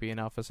Omega Ruby and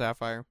Alpha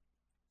Sapphire.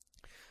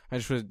 I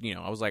just was,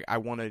 I was like, I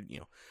wanted,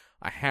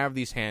 I have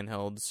these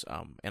handhelds,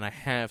 and I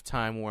have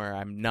time where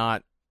I'm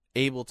not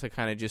able to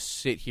kind of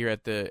just sit here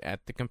at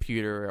the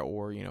computer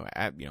or,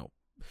 at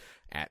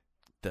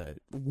the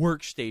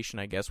workstation,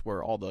 I guess,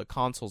 where all the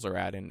consoles are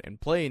at and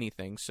play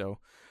anything. So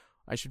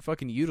I should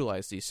fucking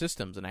utilize these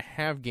systems, and I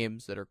have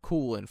games that are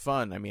cool and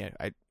fun. I mean,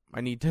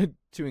 I need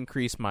to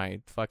increase my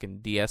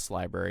fucking DS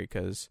library,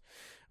 because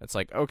it's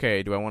like,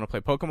 okay, do I want to play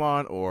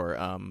Pokemon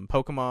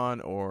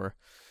or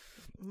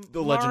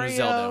The Legend of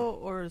Zelda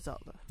or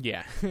Zelda?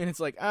 Yeah, and it's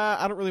like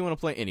I don't really want to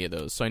play any of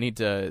those, so we need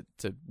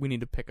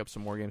to pick up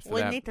some more games for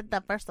that. We need to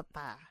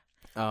diversify.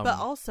 But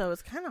also,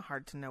 it's kind of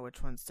hard to know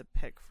which ones to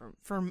pick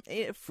for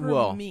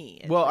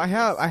me. Well, I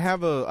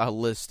have a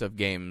list of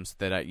games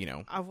that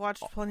I've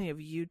watched plenty of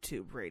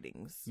YouTube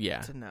ratings.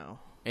 Yeah. To know.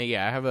 And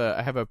yeah,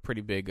 I have a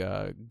pretty big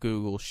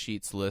Google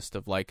Sheets list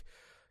of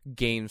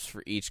games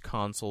for each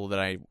console that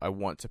I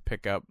want to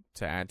pick up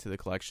to add to the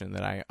collection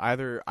that I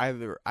either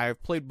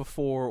I've played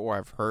before or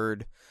I've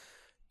heard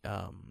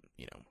are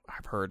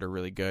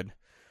really good.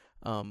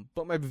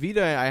 But my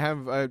Vita, I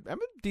have a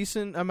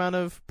decent amount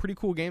of pretty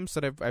cool games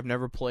that I've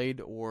never played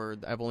or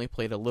I've only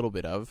played a little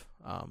bit of.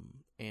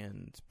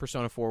 And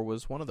Persona 4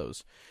 was one of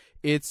those.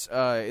 It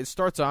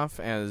starts off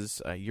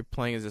as you're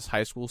playing as this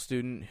high school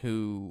student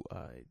who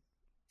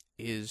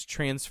is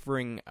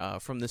transferring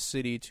from the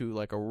city to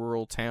a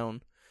rural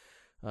town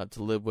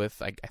to live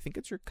with. I think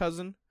it's your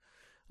cousin.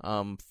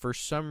 For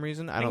some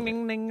reason, I don't.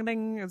 Ding ding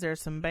ding. Is there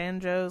some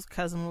banjos,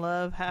 cousin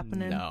love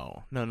happening?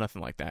 No,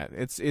 nothing like that.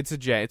 It's a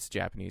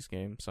Japanese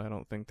game, so I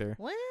don't think they're.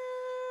 Well,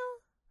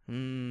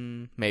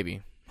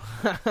 maybe.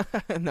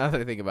 Now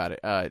that I think about it,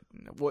 I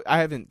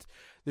haven't.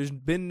 There's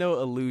been no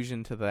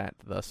allusion to that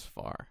thus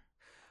far.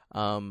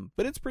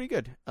 But it's pretty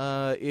good.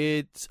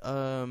 It's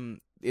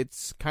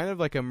kind of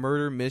like a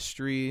murder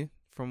mystery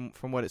from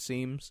what it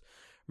seems.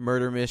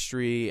 murder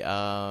mystery.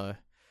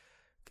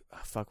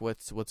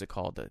 What's it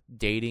called? A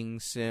dating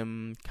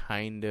sim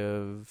kind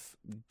of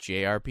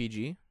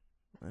JRPG.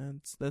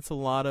 That's a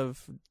lot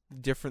of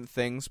different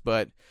things,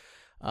 but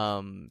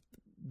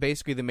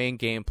basically the main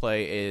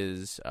gameplay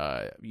is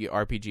you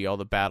RPG, all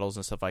the battles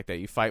and stuff like that.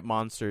 You fight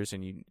monsters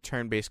and you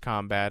turn-based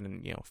combat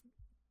and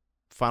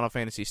Final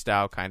Fantasy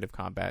style kind of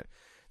combat.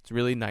 It's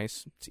really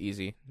nice. It's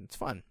easy. It's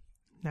fun.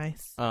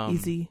 Nice,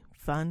 easy,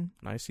 fun.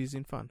 Nice, easy,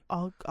 and fun.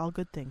 All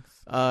good things.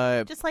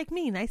 Just like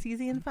me, nice,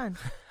 easy, and fun.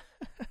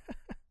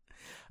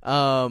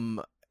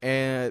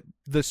 And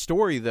the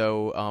story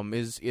though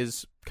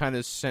is kind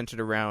of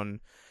centered around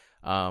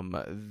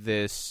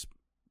this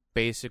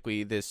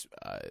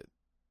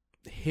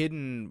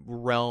hidden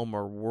realm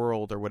or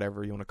world or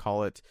whatever you want to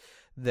call it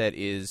that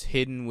is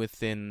hidden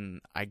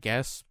within, I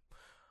guess.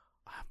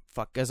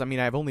 Because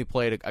I've only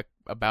played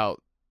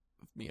about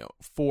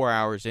 4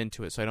 hours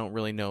into it, so I don't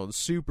really know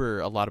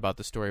a lot about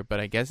the story. But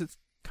I guess it's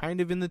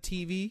kind of in the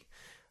TV.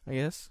 I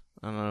guess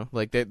I don't know.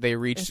 Like they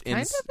reached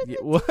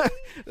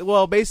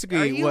well, basically,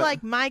 are you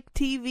like Mike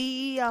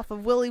TV off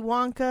of Willy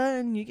Wonka,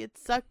 and you get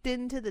sucked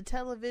into the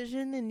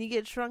television and you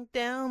get shrunk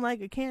down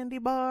like a candy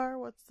bar?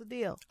 What's the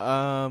deal?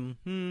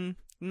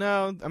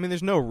 No,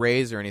 there's no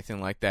rays or anything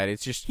like that.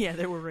 It's just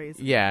there were rays.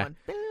 Yeah.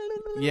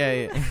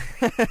 Yeah.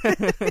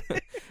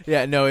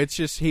 Yeah, no, it's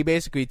just he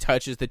basically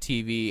touches the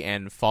TV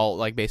and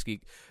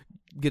basically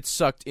gets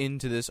sucked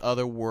into this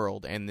other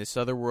world, and this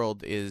other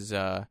world is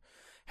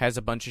has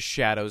a bunch of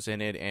shadows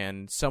in it,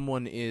 and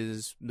someone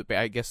is,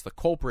 I guess the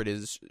culprit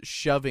is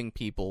shoving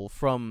people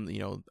from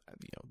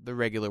the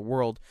regular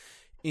world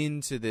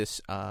into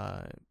this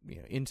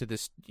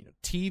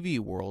TV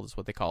world is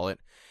what they call it,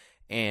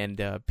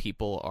 and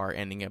people are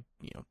ending up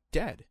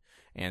dead.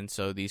 And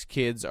so these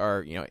kids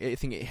are, I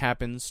think it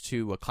happens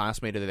to a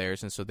classmate of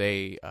theirs, and so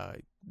they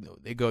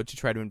go to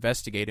try to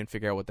investigate and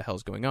figure out what the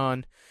hell's going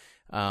on.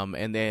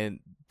 And then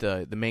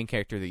the main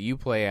character that you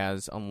play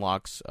as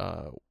unlocks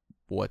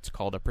what's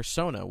called a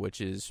persona,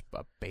 which is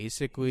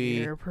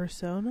basically your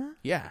persona.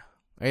 Yeah,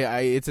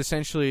 it's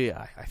essentially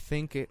I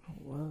think it.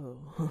 Whoa.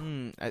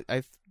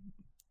 I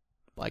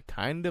like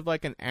kind of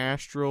like an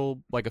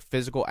astral, like a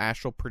physical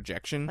astral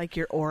projection, like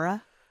your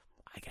aura,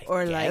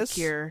 or like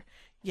your.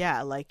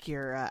 Yeah, like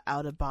your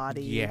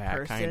out-of-body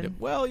person. Kind of.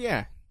 Well,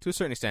 yeah, to a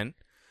certain extent.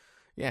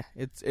 Yeah,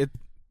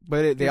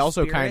 but they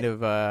also spirit? Kind of.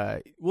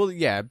 The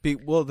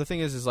thing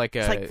is like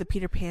it's like the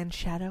Peter Pan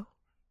shadow.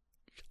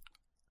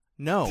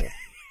 No,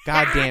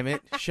 God damn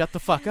it! Shut the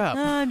fuck up.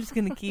 I'm just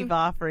gonna keep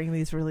offering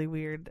these really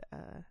weird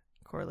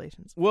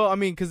correlations. Well,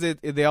 because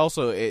they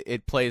also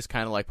it plays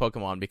kind of like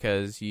Pokemon,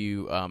 because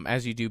you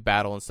as you do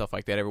battle and stuff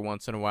like that, every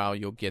once in a while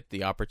you'll get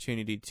the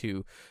opportunity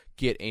to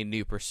get a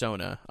new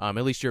persona. At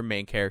least your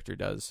main character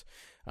does,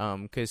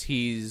 because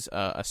he's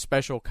a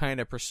special kind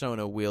of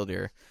persona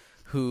wielder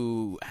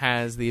who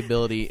has the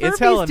ability. Furbies it's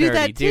hella nerdy, do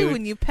that too. dude.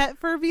 When you pet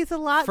Furbies a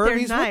lot,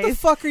 Furbies, they're nice. What the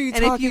fuck are you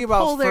and talking about? And if you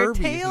pull their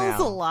Furbies tails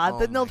now? a lot,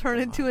 then they'll turn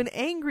God. into an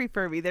angry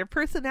Furby. Their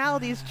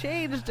personalities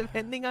change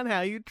depending on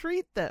how you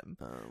treat them.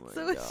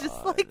 So it's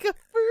just like a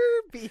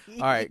Furby.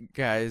 All right,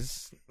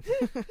 guys.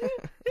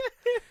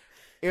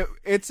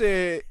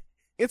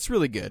 It's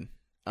really good.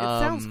 It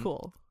sounds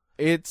cool.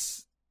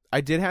 I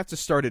did have to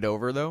start it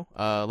over though.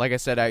 Like I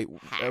said,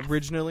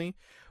 originally.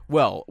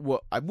 Well,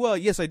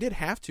 yes, I did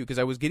have to, because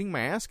I was getting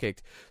my ass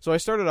kicked. So I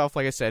started off,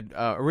 like I said,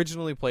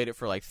 originally played it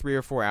for like 3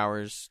 or 4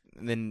 hours,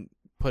 and then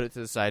put it to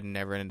the side and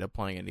never ended up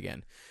playing it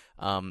again.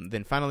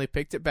 Then finally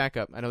picked it back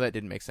up. I know that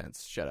didn't make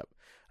sense. Shut up.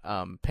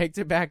 Picked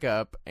it back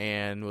up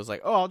and was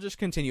like, I'll just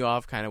continue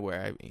off kind of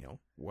where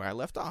I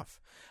left off.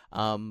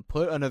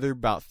 Put another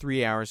about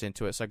 3 hours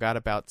into it, so I got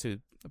about the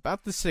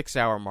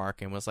 6-hour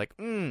mark and was like,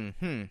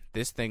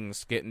 this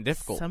thing's getting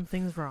difficult.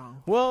 Something's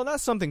wrong. Well, not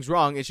something's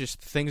wrong. It's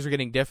just things are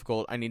getting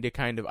difficult. I need to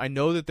I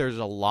know that there's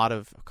a lot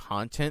of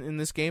content in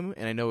this game,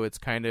 and I know it's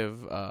kind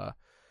of,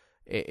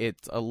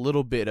 it's a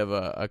little bit of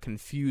a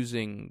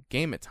confusing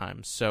game at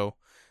times. So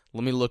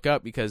let me look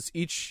up, because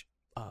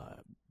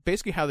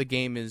basically how the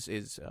game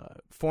is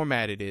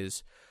formatted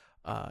is,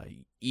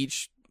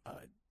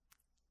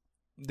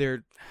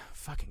 they're,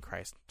 fucking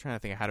Christ, I'm trying to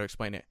think of how to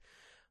explain it.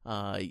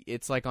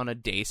 It's like on a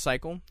day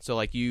cycle. So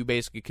like you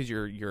basically, because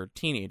you're a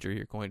teenager,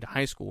 you're going to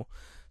high school.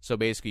 So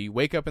basically you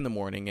wake up in the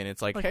morning and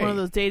it's like hey, one of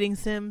those dating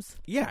sims.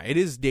 Yeah, it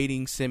is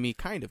dating simmy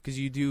kind of, because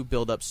you do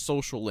build up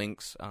social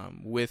links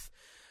with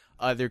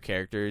other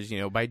characters,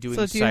 by doing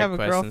so side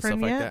quests and stuff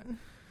yet? like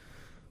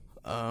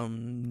that.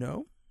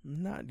 No,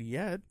 not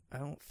yet. I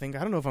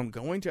don't know if I'm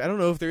going to. I don't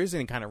know if there is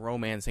any kind of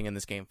romancing in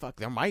this game. Fuck,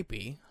 there might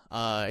be.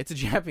 It's a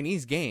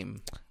Japanese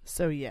game.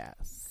 So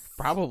yes.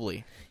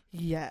 Probably.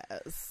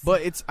 Yes.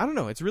 But I don't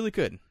know, it's really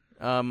good.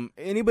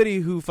 Anybody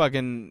who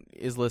fucking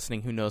is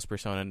listening who knows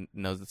Persona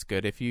knows it's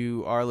good. If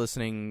you are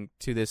listening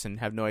to this and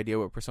have no idea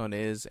what Persona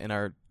is and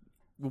are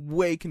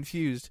way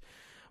confused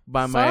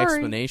by my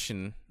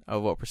explanation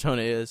of what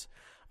Persona is,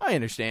 I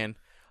understand.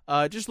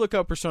 Just look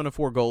up Persona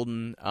 4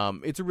 Golden.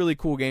 It's a really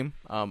cool game.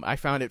 I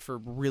found it for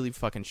really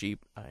fucking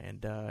cheap,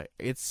 and I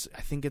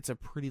think it's a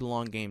pretty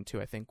long game too.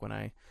 I think when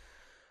I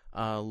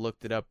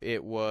Looked it up.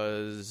 It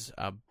was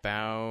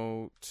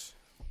about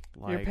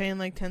You're paying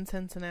like 10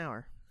 cents an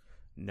hour.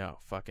 No,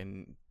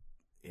 fucking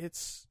I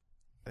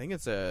think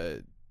it's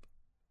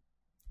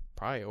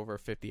probably over a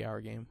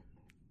 50-hour game.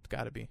 It's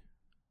got to be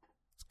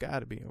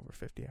over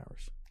 50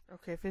 hours.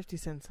 Okay, 50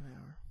 cents an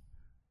hour.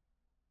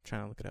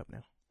 Trying to look it up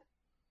now.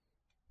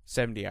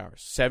 70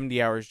 hours.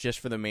 70 hours just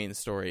for the main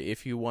story.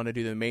 If you want to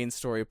do the main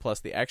story plus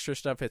the extra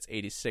stuff, it's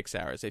 86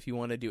 hours. If you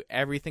want to do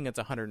everything, it's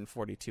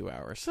 142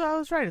 hours. So I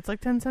was right. It's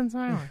like 10 cents an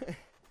hour.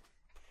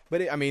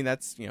 But,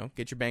 that's,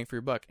 get your bang for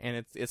your buck.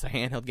 And it's a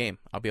handheld game.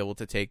 I'll be able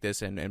to take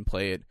this and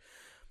play it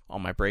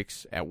on my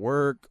breaks at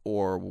work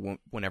or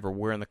whenever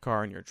we're in the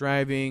car and you're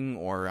driving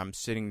or I'm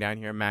sitting down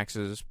here at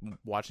Max's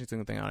watching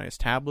something on his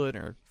tablet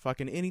or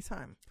fucking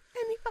anytime.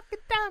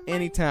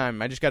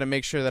 Anytime. I just got to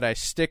make sure that I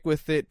stick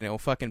with it,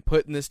 fucking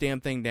putting this damn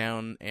thing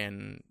down,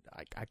 and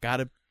I got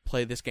to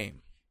play this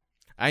game.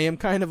 I am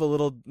kind of a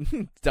little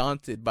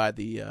daunted by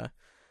the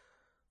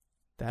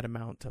that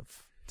amount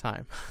of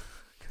time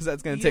because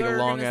that's going to take a long ass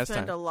time. You're going to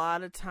spend a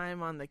lot of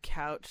time on the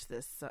couch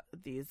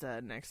these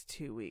next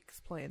 2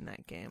 weeks playing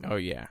that game. Oh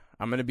yeah,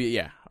 I'm going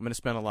to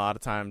spend a lot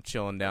of time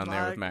chilling down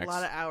there with Max. A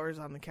lot of hours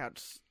on the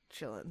couch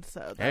chilling,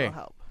 so that'll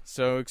help.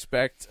 So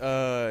expect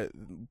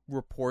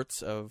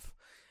reports of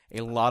a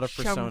lot of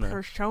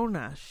Persona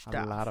stuff.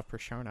 A lot of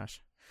Personas.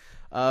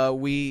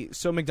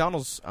 So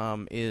McDonald's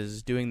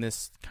is doing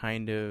this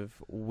kind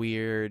of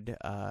weird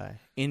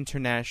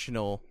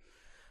international,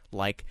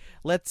 like,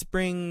 let's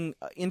bring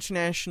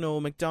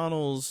international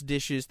McDonald's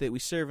dishes that we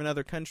serve in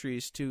other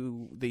countries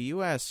to the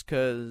U.S.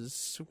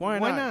 because why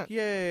not?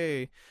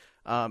 Yay!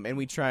 And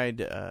we tried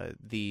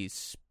the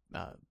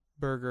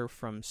burger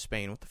from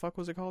Spain. What the fuck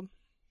was it called?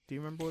 Do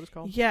you remember what it's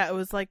called? Yeah, it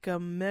was like a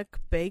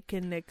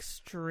McBacon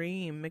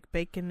Extreme.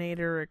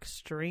 McBaconator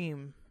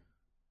Extreme.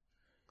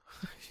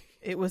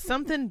 It was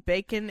something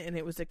bacon, and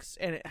it was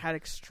and it had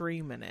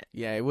extreme in it.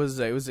 Yeah, it was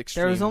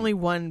extreme. There was only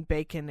one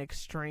bacon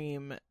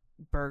extreme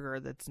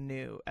burger that's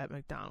new at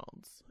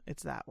McDonald's.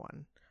 It's that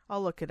one.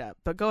 I'll look it up.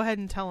 But go ahead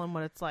and tell them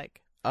what it's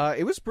like.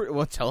 It was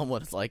tell them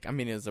what it's like. I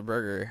mean, it's a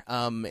burger.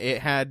 It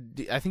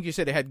had, I think you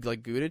said it had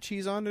like Gouda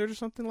cheese on it or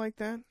something like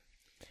that.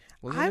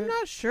 I'm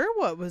not sure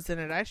what was in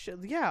it.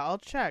 I'll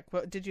check.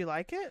 But did you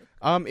like it?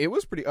 It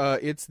was pretty.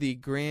 It's the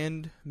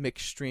Grand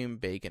McStream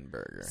Bacon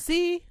Burger.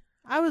 See,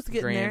 I was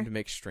getting Grand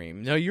McStream.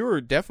 No, you were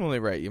definitely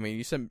right. I mean,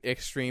 you said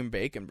Extreme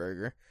Bacon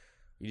Burger.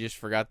 You just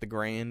forgot the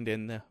Grand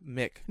and the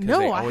Mick.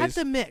 No, I had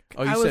the Mick.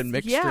 Oh, you said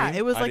McStream? Yeah,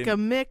 it was like a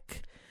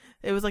Mick.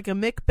 It was like a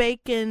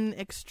McBacon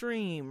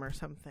Extreme or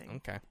something.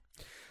 Okay.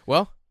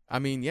 Well, I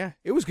mean, yeah,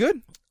 it was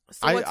good.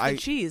 So what's the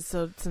cheese?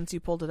 So since you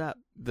pulled it up,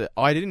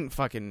 I didn't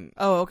fucking.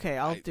 Oh, okay.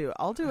 I'll do it.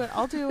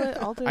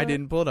 I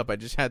didn't pull it up. I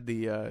just had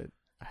I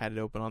had it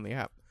open on the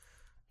app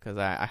because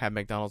I have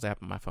McDonald's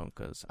app on my phone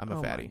because I'm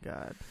a fatty. Oh my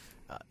god.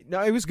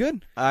 No, it was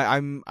good.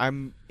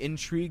 I'm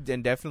intrigued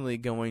and definitely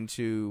going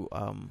to.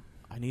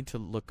 I need to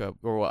look up,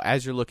 or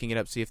as you're looking it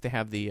up, see if they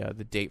have the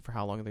date for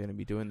how long they're going to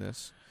be doing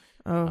this.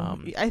 Oh,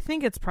 I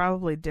think it's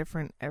probably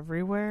different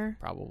everywhere.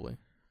 Probably,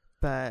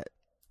 but.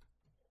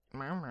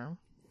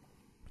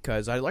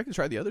 Because I'd like to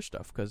try the other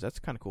stuff because that's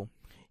kind of cool.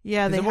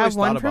 Yeah, they have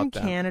one from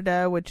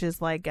Canada, which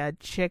is like a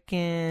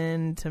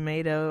chicken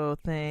tomato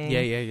thing. Yeah.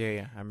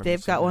 I remember.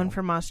 They've got one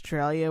from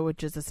Australia,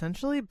 which is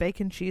essentially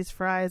bacon cheese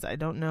fries. I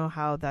don't know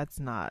how that's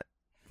not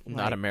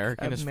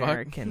American as fuck.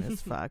 American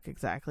as fuck,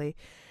 exactly.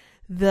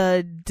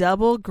 The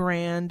Double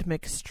Grand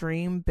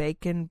McStream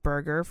Bacon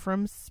Burger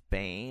from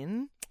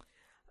Spain.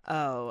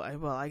 Oh,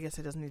 I guess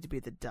it doesn't need to be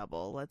the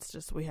double.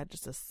 We had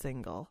just a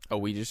single. Oh,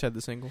 we just had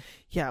the single?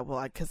 Yeah,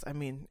 well, because,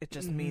 it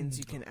just means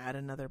you can add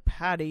another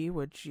patty,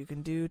 which you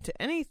can do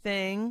to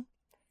anything.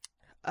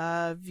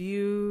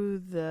 View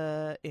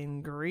the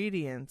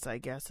ingredients, I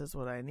guess, is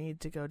what I need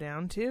to go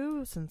down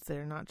to, since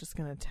they're not just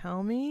going to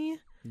tell me.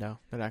 No,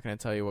 they're not going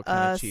to tell you what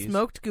kind of cheese.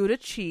 Smoked Gouda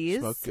cheese.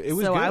 It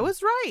was so good. I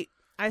was right.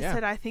 I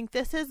said, I think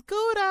this is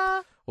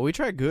Gouda. Well, we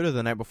tried Gouda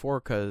the night before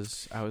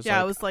because I was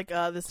I was like,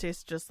 this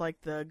tastes just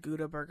like the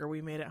Gouda burger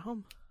we made at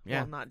home.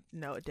 Yeah. Well,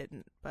 no, it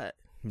didn't, but.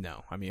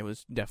 No, it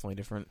was definitely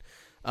different.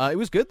 It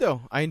was good,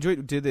 though. I enjoyed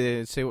it. Did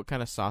they say what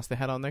kind of sauce they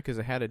had on there? Because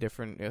it had a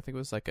different, I think it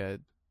was like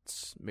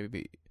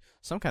maybe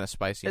some kind of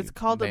spicy It's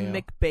called mayo.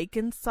 a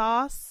McBacon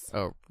sauce.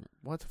 Oh,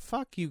 what the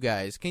fuck, you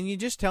guys? Can you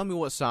just tell me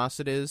what sauce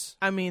it is?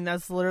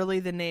 That's literally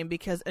the name,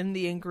 because in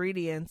the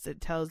ingredients, it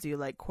tells you,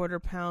 like,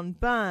 1/4 pound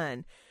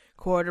bun,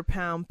 1/4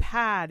 pound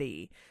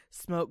patty,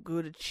 smoked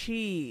Gouda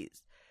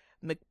cheese,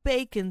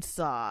 McBacon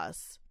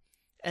sauce,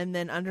 and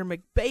then under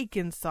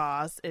McBacon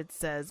sauce it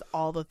says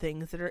all the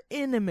things that are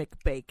in a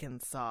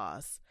McBacon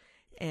sauce,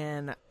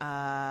 and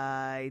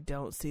I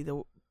don't see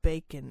the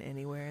bacon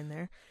anywhere in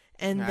there.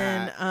 And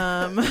then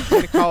I'm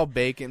gonna call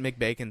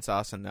McBacon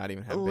sauce and not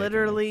even have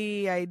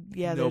literally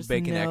bacon. No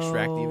bacon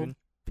extract even.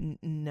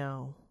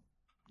 No.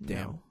 Damn.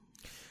 No.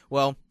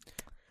 Well,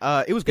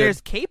 it was good.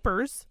 There's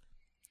capers.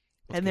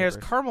 There's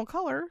caramel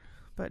color,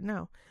 but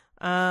no.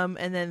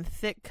 And then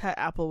thick cut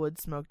applewood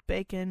smoked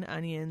bacon,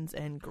 onions,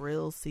 and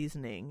grill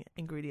seasoning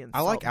ingredients.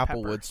 I like salt,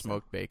 applewood pepper,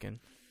 smoked bacon.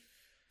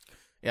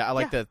 Yeah, I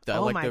like the I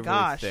oh like my the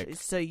gosh! really thick.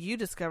 So you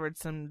discovered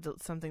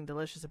something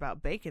delicious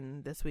about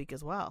bacon this week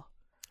as well.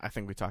 I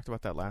think we talked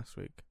about that last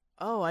week.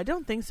 Oh, I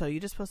don't think so. You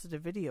just posted a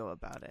video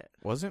about it.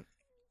 Was it?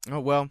 Oh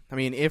well, I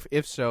mean,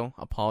 if so,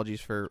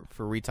 apologies for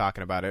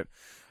re-talking about it.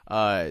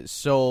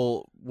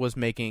 Sol was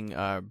making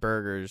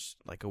burgers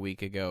like a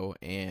week ago,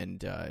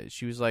 and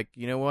she was like,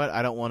 you know what?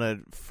 I don't want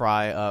to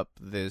fry up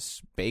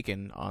this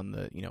bacon on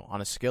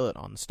a skillet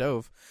on the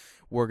stove.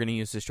 We're gonna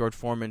use this George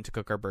Foreman to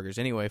cook our burgers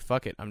anyway.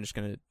 Fuck it, I'm just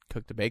gonna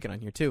cook the bacon on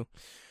here too.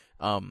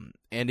 And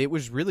it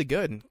was really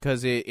good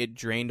because it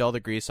drained all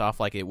the grease off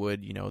like it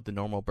would, the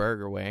normal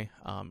burger way,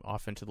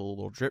 off into the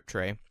little drip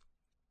tray,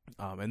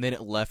 and then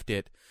it left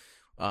it,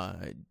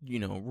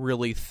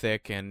 really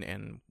thick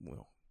and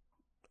well,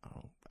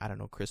 I don't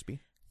know,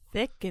 crispy.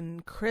 Thick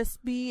and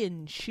crispy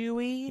and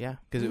chewy. Yeah,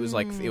 because it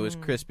was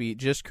crispy,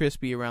 just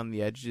crispy around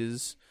the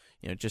edges,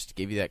 just to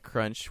give you that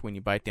crunch when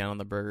you bite down on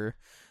the burger.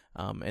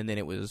 And then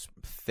it was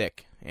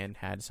thick and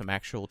had some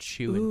actual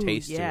chew and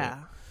taste to it.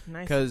 Yeah,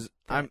 nice. Because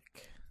I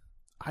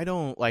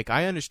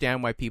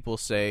understand why people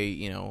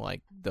say,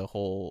 like the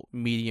whole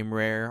medium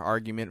rare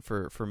argument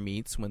for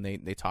meats when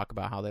they talk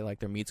about how they like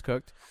their meats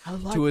cooked. I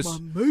like my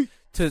meat.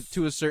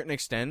 To a certain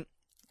extent,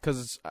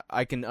 because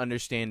I can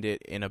understand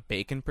it in a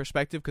bacon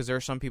perspective, because there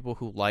are some people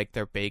who like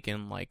their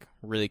bacon like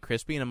really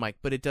crispy, and I'm like,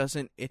 but it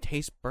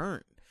tastes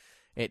burnt.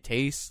 It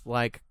tastes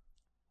like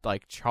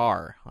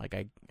char. Like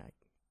I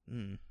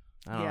don't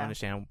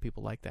understand why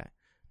people like that.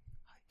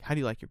 How do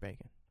you like your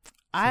bacon?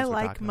 I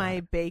like my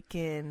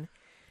bacon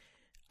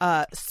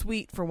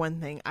sweet, for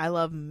one thing. I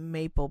love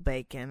maple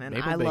bacon, and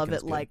I love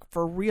it like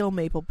for real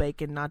maple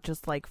bacon, not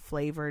just like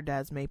flavored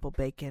as maple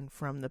bacon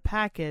from the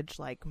package.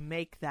 Like,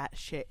 make that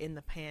shit in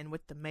the pan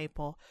with the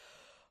maple.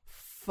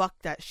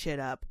 Fuck that shit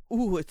up.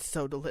 Ooh, it's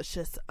so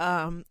delicious.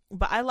 But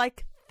I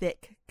like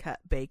thick cut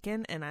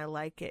bacon, and I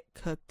like it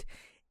cooked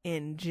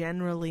in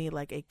generally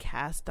like a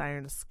cast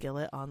iron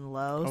skillet on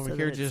low. Over so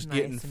here that just it's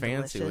getting nice and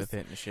fancy delicious. with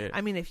it and shit. I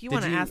mean, if you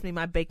want to ask me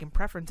my bacon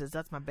preferences,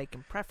 that's my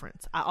bacon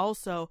preference. I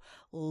also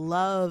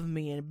love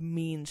me a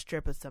mean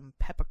strip of some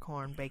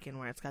peppercorn bacon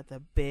where it's got the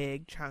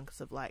big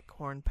chunks of like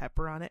corn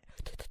pepper on it.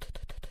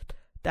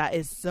 That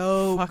is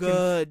so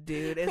good,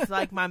 dude. It's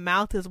like my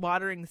mouth is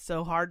watering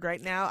so hard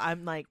right now.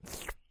 I'm like,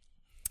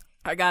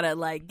 I gotta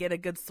like get a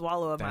good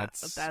swallow of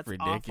that's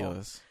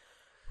ridiculous.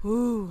 Awful.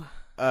 Whew.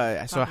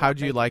 So how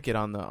do you like it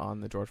on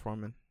the George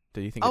Foreman?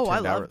 Do you think? I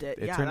loved it.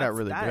 It turned out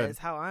really good. That is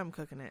how I'm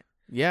cooking it.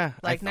 Yeah,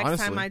 like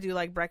next time I do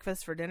like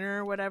breakfast for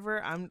dinner or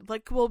whatever, I'm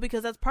like, well,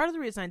 because that's part of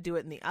the reason I do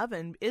it in the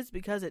oven is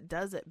because it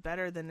does it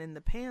better than in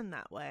the pan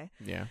that way.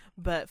 Yeah.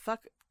 But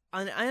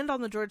and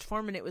on the George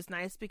Foreman, it was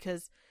nice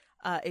because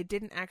it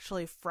didn't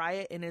actually fry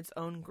it in its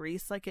own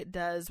grease like it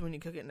does when you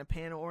cook it in a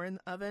pan or in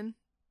the oven,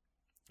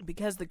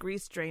 because the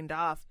grease drained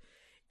off.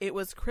 It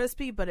was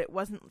crispy, but it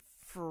wasn't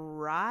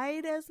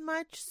fried as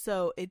much,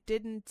 so it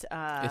didn't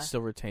it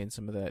still retained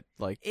some of that,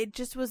 like, it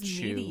just was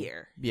chew.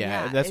 meatier.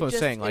 Yeah, that's what I'm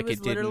saying. Like, it was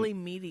it didn't literally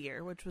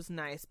meatier, which was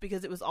nice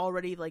because it was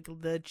already like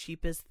the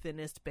cheapest,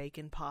 thinnest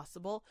bacon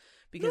possible,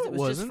 because it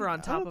was just for on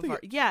top of our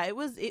it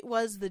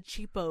was the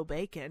cheapo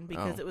bacon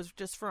because it was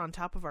just for on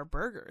top of our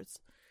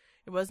burgers.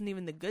 It wasn't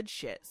even the good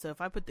shit. So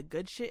if I put the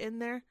good shit in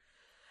there,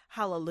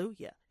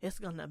 hallelujah, it's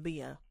gonna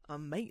be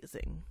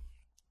amazing.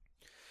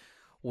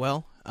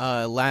 Well,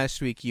 last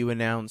week you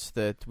announced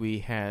that we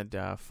had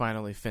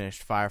finally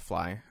finished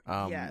Firefly.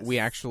 Yes. We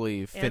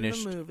actually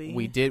finished. And the movie.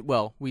 We did.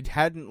 Well, we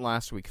hadn't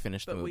last week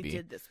finished the movie. We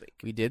did this week.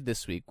 We did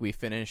this week. We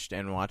finished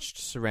and watched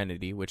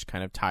Serenity, which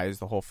kind of ties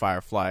the whole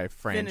Firefly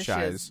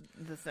franchise. Finishes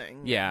the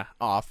thing. Yeah,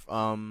 off.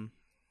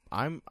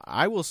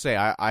 I will say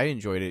I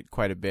enjoyed it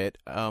quite a bit.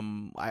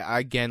 Like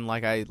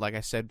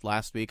I said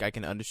last week, I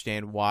can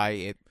understand why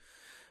it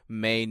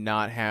may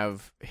not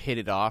have hit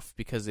it off,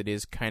 because it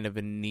is kind of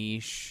a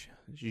niche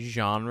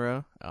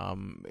genre.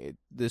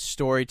 The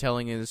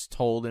storytelling is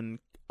told in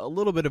a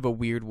little bit of a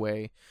weird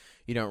way.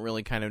 You don't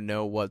really kind of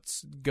know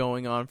what's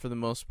going on for the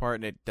most part,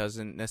 and it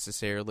doesn't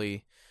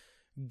necessarily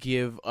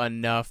give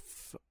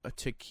enough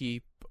to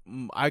keep.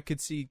 I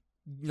could see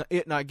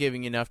it not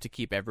giving enough to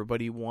keep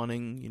everybody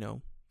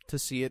wanting, to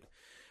see it.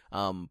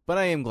 But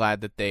I am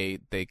glad that they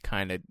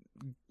kind of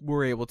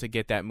were able to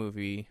get that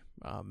movie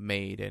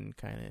made and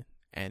kind of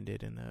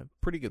ended in a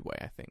pretty good way,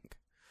 I think.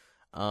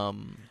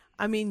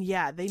 I mean,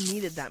 yeah, they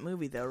needed that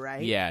movie though,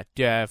 right? Yeah,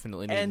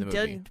 definitely needed the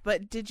movie.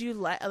 But did you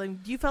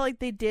do you feel like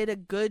they did a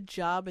good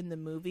job in the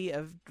movie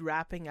of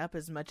wrapping up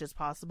as much as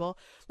possible?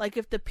 Like,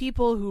 if the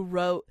people who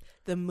wrote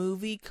the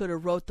movie could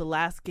have wrote the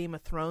last Game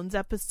of Thrones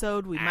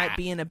episode, we might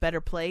be in a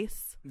better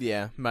place.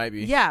 Yeah, might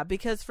be. Yeah,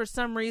 because for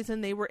some reason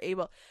they were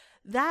able.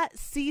 That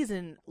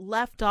season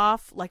left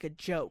off like a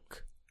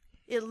joke.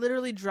 It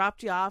literally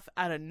dropped you off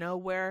out of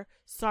nowhere.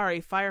 Sorry,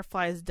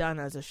 Firefly is done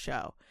as a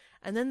show.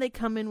 And then they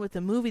come in with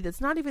a movie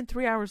that's not even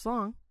 3 hours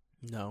long.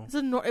 No.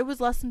 It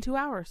was less than 2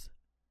 hours.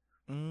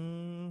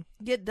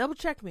 Double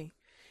check me.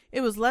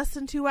 It was less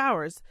than 2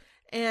 hours.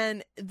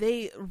 And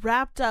they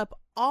wrapped up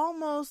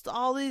almost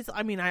all these.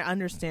 I mean, I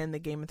understand that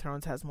Game of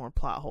Thrones has more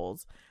plot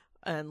holes.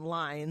 and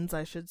lines,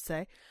 I should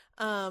say.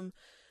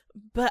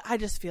 But I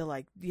just feel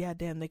like, yeah,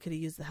 damn, they could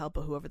have used the help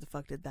of whoever the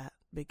fuck did that,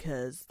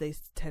 because they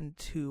tend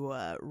to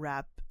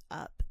wrap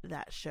up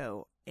that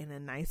show in a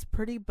nice,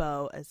 pretty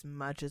bow as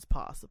much as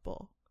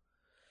possible.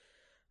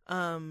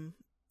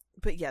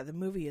 But yeah, the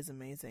movie is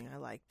amazing. I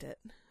liked it.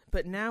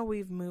 But now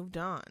we've moved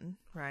on,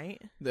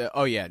 right?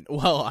 Oh yeah.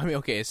 Well, I mean,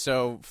 okay.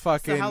 So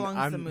fucking. So how long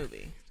is the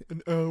movie?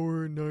 An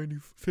hour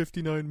and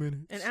 59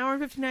 minutes. An hour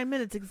and 59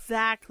 minutes,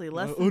 exactly.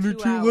 Less than under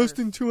 2 hours. Less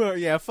than 2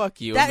 hours. Yeah, fuck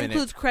you. That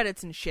includes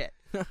credits and shit.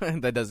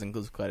 That does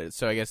include credits.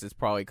 So I guess it's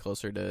probably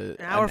closer to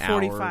an hour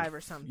 45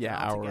 or something.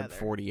 Yeah, altogether. hour and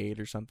 48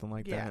 or something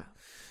like that.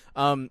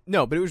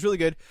 No, but it was really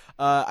good.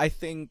 I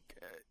think.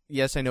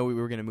 Yes, I know we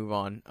were going to move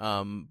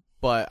on.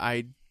 But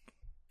I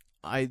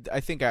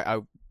think I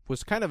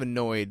was kind of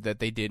annoyed that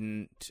they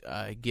didn't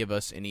give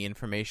us any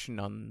information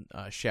on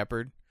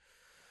Shepard.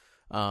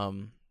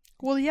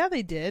 Well, yeah,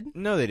 they did.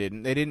 No, they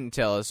didn't. They didn't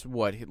tell us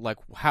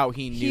how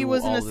he knew he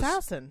was all an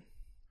assassin.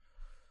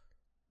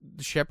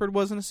 Shepard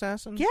was an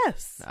assassin?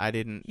 Yes. I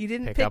didn't. You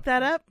didn't pick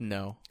that up?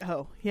 No.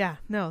 Oh, yeah.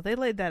 No, they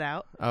laid that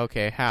out.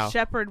 Okay, how?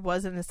 Shepard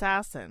was an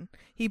assassin.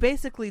 He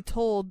basically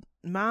told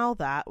Mal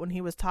that when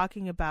he was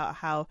talking about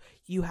how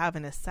you have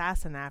an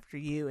assassin after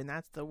you, and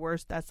that's the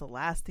worst, that's the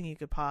last thing you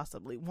could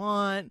possibly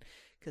want,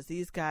 because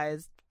these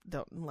guys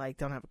don't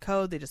have a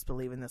code, they just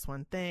believe in this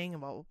one thing,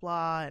 and blah, blah,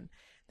 blah, and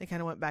they kind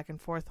of went back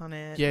and forth on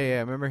it. Yeah, I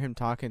remember him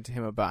talking to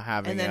him about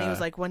having. And then he was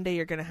like, "One day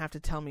you're gonna have to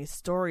tell me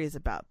stories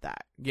about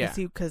that." Yeah,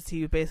 because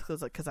he basically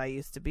was like, "Because I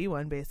used to be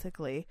one,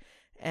 basically,"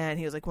 and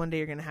he was like, "One day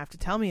you're gonna have to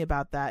tell me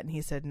about that," and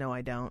he said, "No,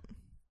 I don't."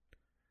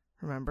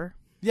 Remember?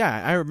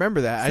 Yeah, I remember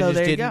that. So I just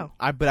there you didn't.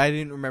 go. But I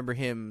didn't remember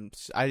him.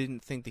 I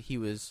didn't think that he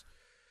was.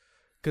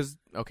 Because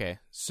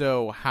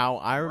so how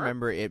I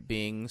remember it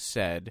being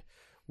said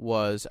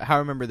was how I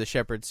remember the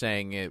Shepherd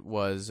saying it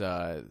was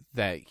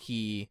that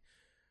he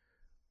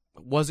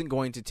wasn't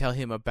going to tell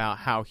him about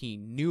how he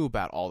knew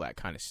about all that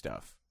kind of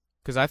stuff.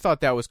 Because I thought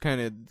that was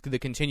kind of the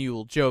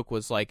continual joke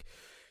was like,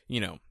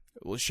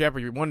 well,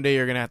 Shepard, one day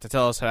you're going to have to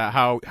tell us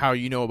how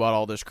you know about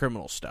all this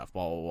criminal stuff,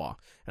 blah, blah, blah.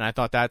 And I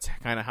thought that's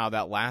kind of how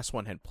that last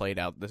one had played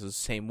out. This is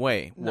the same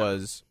way.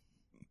 Was,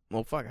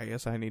 well, fuck, I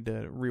guess I need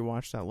to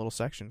rewatch that little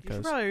section. You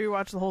should probably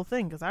rewatch the whole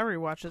thing, because I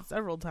rewatched it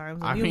several times,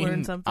 and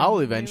learn something. I'll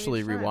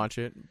eventually rewatch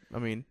it. I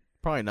mean,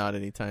 probably not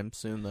anytime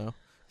soon, though.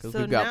 Because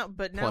we've got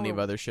plenty of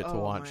other shit to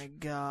watch. Oh my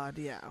god,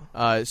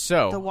 yeah.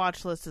 So the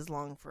watch list is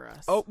long for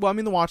us. Oh well, I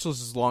mean the watch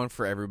list is long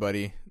for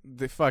everybody.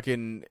 The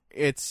fucking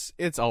it's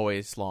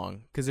always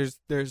long because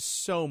there's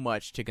so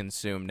much to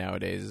consume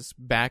nowadays.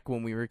 Back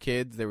when we were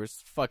kids, there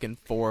was fucking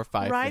 4 or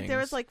 5. Right, things. there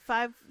was like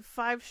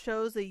five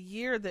shows a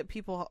year that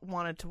people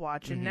wanted to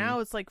watch, and now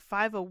it's like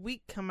 5 a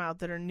week come out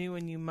that are new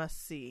and you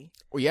must see.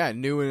 Well, yeah,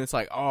 new, and it's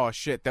like, oh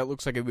shit, that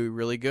looks like it would be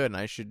really good, and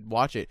I should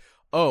watch it.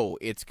 Oh,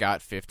 it's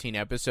got 15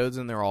 episodes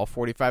and they're all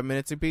 45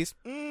 minutes apiece?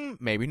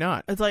 Maybe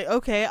not. It's like,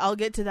 okay, I'll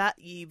get to that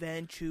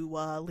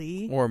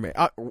eventually. Or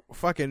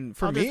fucking,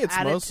 for I'll me, just it's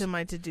add most... it to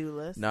my to-do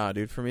list. Nah,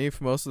 dude, for me,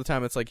 for most of the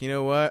time, it's like, you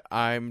know what?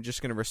 I'm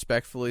just going to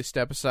respectfully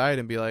step aside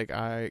and be like,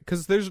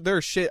 because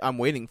there's shit I'm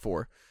waiting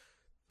for.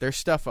 There's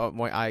stuff,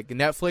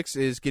 Netflix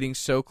is getting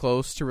so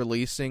close to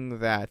releasing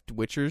that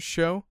Witcher's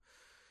show.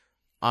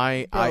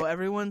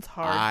 Everyone's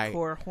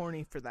hardcore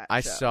horny for that show. I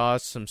saw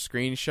some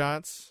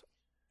screenshots.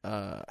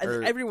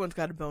 Everyone's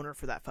got a boner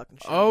for that fucking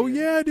show. Oh, dude.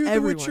 yeah, dude.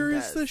 Everyone The Witcher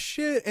does. is the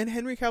shit. And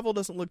Henry Cavill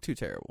doesn't look too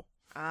terrible.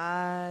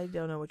 I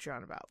don't know what you're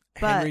on about.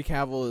 Henry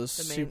Cavill is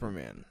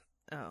Superman.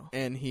 Oh.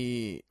 And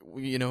you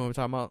know who I'm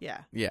talking about?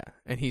 Yeah. Yeah.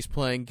 And he's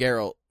playing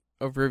Geralt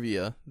of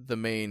Rivia, the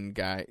main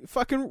guy.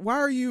 Fucking, why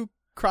are you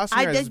crossing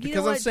your eyes?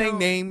 Because I'm saying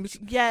names?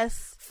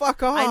 Yes.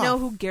 Fuck off. I know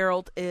who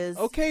Geralt is.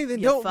 Okay,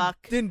 then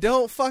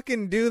don't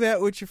fucking do that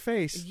with your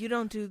face. You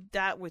don't do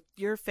that with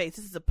your face.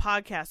 This is a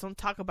podcast. Don't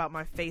talk about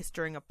my face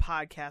during a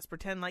podcast.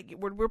 Pretend like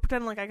we're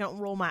pretending like I don't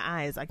roll my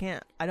eyes. I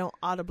can't. I don't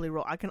audibly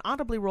roll. I can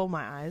audibly roll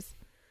my eyes.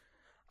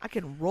 I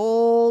can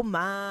roll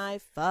my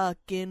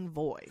fucking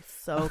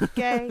voice.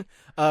 Okay.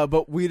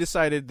 But we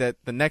decided that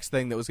the next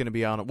thing that was going to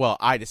be on. Well,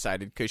 I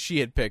decided because she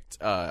had picked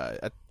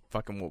what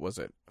was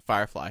it?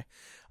 Firefly.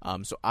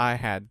 So I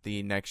had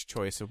the next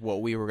choice of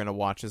what we were going to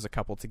watch as a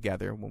couple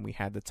together when we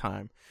had the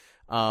time.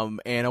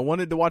 And I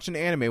wanted to watch an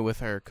anime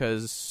with her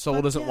because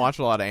Soul doesn't watch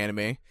a lot of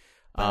anime.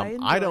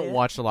 I don't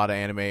watch a lot of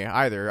anime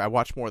either. I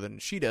watch more than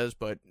she does,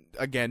 but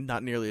again,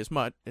 not nearly as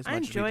much as I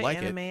much as we'd like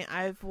enjoy anime. it.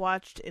 I've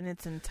watched in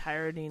its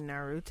entirety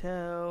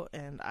Naruto,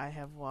 and I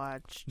have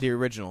watched the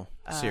original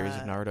series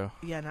of Naruto.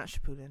 Yeah, not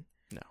Shippuden.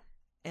 No.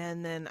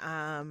 And then,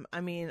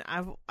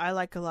 I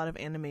like a lot of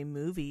anime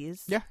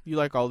movies. Yeah, you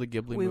like all the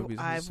Ghibli movies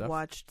and I've stuff.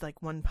 watched,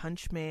 like, One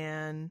Punch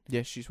Man.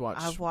 Yeah, she's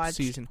watched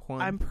season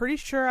 1. I'm pretty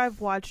sure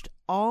I've watched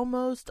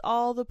almost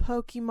all the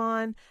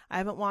Pokemon. I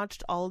haven't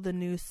watched all the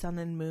new Sun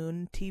and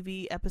Moon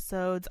TV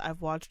episodes.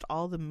 I've watched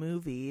all the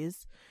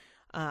movies.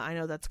 I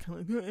know that's kind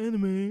of like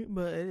anime,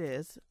 but it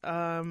is.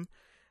 I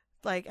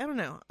don't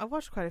know. I've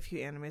watched quite a few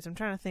animes. I'm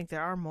trying to think.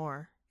 There are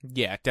more.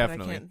 Yeah, But I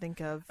definitely. can't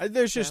think of.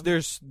 There's just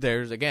them.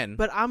 there's again.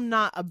 But I'm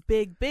not a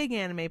big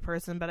anime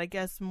person. But I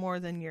guess more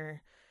than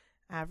your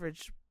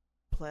average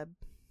pleb.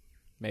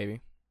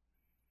 Maybe.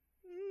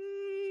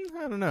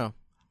 I don't know.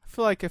 I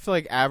feel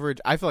like average.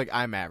 I feel like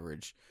I'm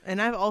average.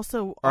 And I've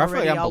also Or I feel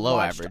like already I'm below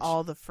watched average.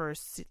 all the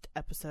first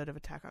episode of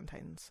Attack on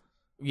Titans.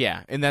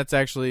 Yeah, and that's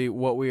actually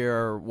what we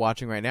are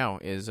watching right now.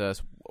 Is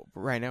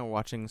right now we're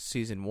watching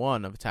season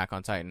 1 of Attack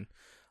on Titan.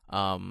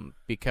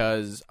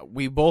 Because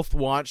we both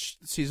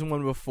watched season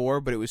 1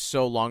 before, but it was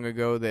so long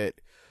ago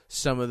that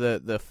some of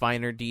the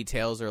finer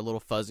details are a little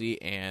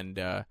fuzzy. And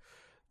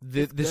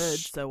It's good,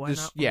 so why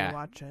not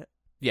watch it?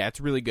 Yeah,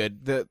 it's really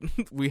good.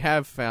 We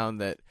have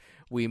found that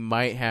we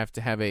might have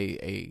to have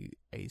a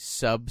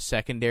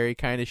sub-secondary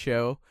kind of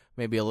show,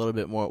 maybe a little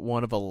bit more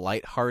one of a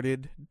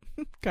lighthearted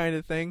kind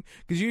of thing.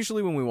 Because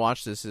usually when we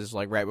watch this is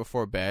like right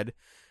before bed,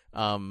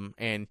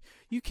 and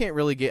you can't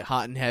really get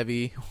hot and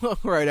heavy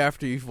right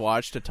after you've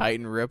watched a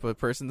Titan rip a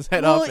person's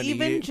head off. Well,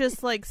 even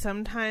just like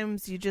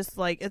sometimes you just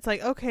like it's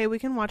like okay, we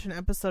can watch an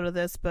episode of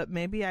this, but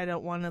maybe I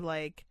don't want to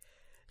like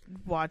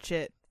watch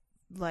it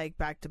like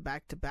back to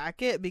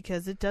back it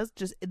because it does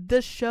just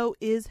the show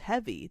is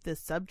heavy. The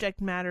subject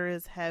matter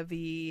is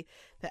heavy.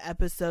 The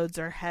episodes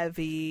are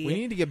heavy. We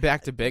need to get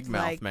back to Big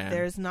Mouth, like, man.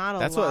 There's not a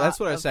that's lot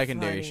what our of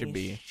secondary funny should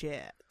be.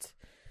 Shit.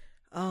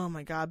 Oh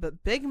my god,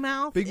 but Big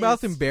Mouth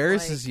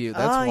embarrasses you.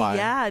 That's why.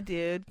 Yeah,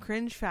 dude.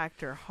 Cringe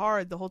factor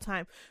hard the whole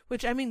time.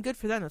 Which I mean, good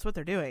for them. That's what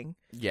they're doing.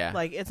 Yeah.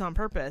 Like it's on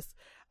purpose.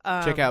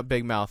 Check out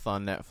Big Mouth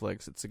on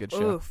Netflix. It's a good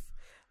show. Oof.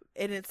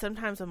 And it's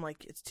sometimes I'm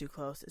like, it's too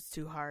close, it's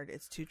too hard,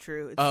 it's too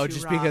true. It's too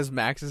just raw. because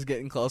Max is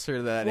getting closer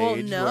to that well,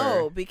 age.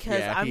 no,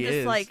 because I'm just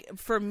is. like,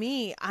 for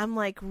me, I'm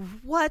like,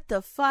 what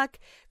the fuck?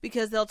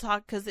 Because they'll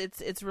talk, because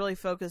it's really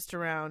focused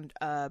around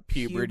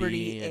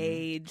puberty and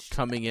age,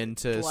 coming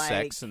into like,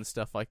 sex and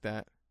stuff like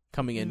that.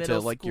 Coming into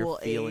middle like your school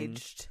feelings.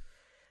 aged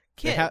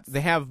kids.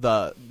 They have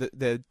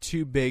the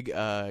two big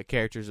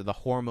characters are the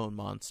hormone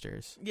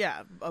monsters.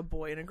 Yeah, a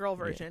boy and a girl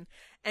version,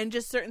 and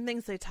just certain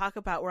things they talk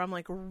about where I'm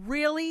like,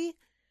 really?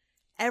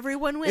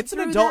 Everyone went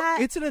through that?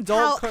 It's an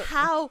adult.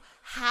 How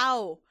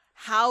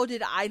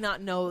did I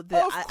not know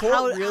that? Of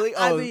course, really?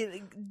 I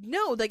mean,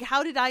 no. Like,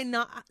 how did I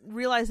not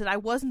realize that I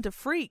wasn't a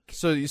freak?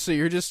 So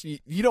you're just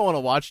you don't want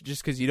to watch it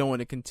just because you don't want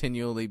to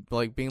continually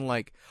like being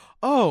like,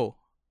 oh,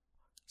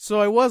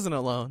 so I wasn't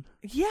alone.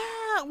 Yeah.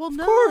 Well,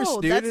 no, course,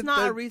 dude. that's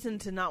not a reason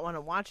to not want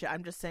to watch it.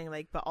 I'm just saying,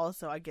 like, but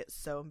also I get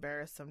so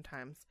embarrassed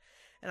sometimes,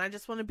 and I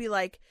just want to be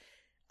like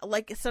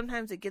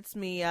sometimes it gets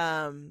me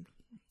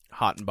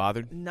hot and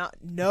bothered.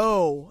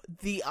 No,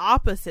 the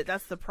opposite.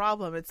 That's the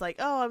problem. It's like,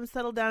 oh, I'm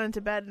settled down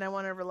into bed and I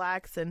want to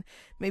relax and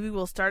maybe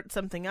we'll start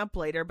something up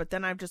later. But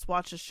then I've just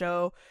watched a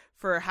show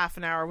for half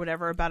an hour or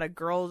whatever about a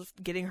girl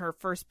getting her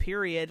first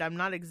period. I'm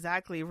not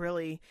exactly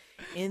really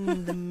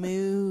in the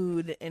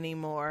mood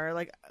anymore.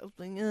 Like,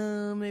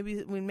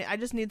 maybe I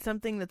just need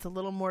something that's a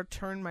little more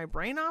turn my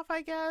brain off,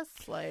 I guess.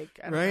 Like,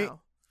 I don't know.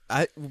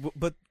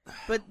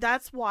 But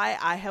that's why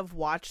I have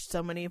watched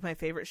so many of my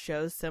favorite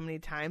shows so many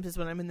times is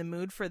when I'm in the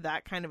mood for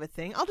that kind of a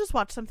thing. I'll just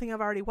watch something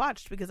I've already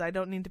watched because I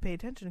don't need to pay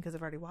attention because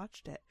I've already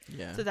watched it.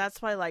 Yeah. So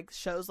that's why like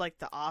shows like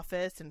The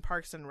Office and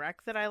Parks and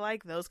Rec that I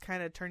like, those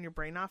kind of turn your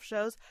brain off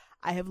shows,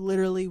 I have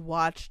literally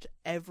watched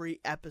every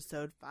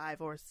episode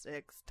 5 or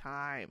 6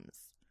 times.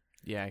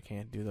 Yeah, I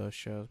can't do those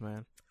shows,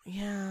 man.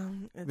 Yeah,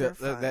 they're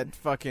fun. That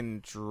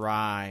fucking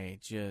dry,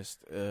 just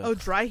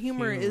dry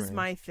humor is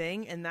my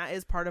thing, and that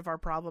is part of our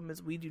problem.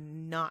 Is we do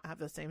not have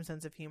the same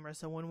sense of humor.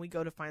 So when we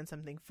go to find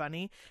something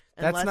funny,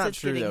 that's not it's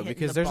true though,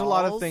 because there's balls, a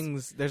lot of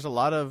things. There's a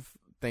lot of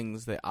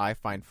things that I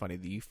find funny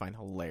that you find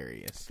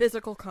hilarious.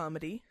 Physical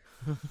comedy,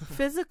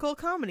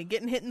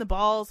 getting hit in the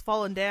balls,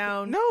 falling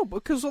down. No,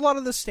 because a lot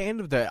of the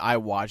stand-up that I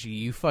watch,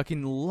 you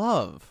fucking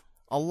love.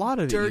 A lot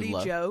of dirty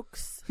it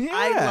jokes. Yeah,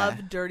 I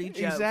love dirty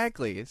jokes.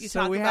 Exactly. You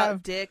so talk we about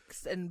have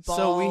dicks and balls.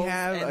 So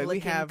and we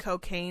have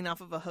cocaine off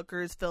of a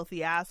hooker's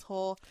filthy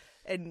asshole,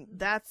 and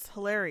that's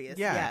hilarious.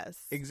 Yeah,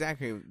 yes,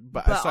 exactly.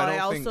 But so I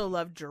also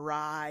love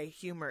dry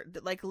humor.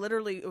 Like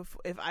literally,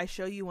 if I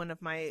show you one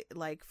of my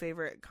like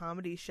favorite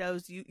comedy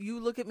shows, you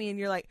look at me and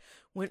you're like,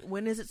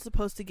 when is it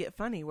supposed to get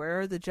funny? Where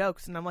are the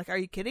jokes? And I'm like, are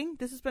you kidding?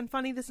 This has been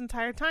funny this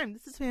entire time.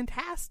 This is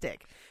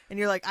fantastic. And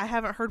you're like, I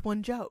haven't heard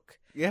one joke.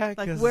 Yeah,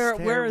 like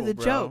where are the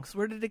jokes?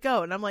 Where did it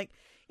go? And I'm like,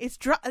 it's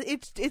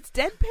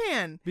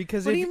deadpan.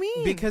 Because what do you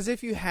mean? Because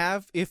if you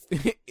have if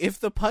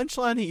the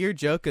punchline of your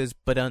joke is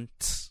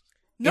 "but-unt,"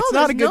 no, it's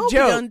not a good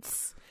joke.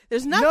 But-unts.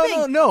 There's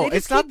nothing. No. They just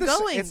it's not keep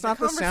going. It's not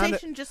the the sound.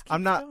 conversation just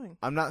keeps going.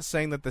 I'm not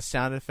saying that the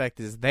sound effect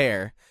is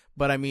there,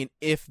 but I mean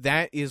if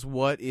that is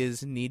what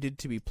is needed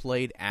to be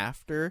played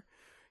after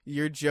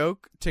your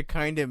joke to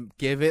kind of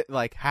give it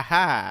like,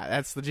 haha,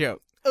 that's the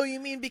joke. Oh, you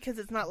mean because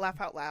it's not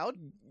laugh out loud?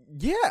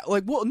 Yeah,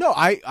 like, well, no,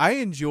 I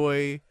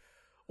enjoy,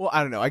 well,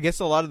 I don't know, I guess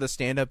a lot of the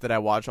stand-up that I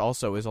watch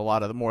also is a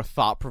lot of the more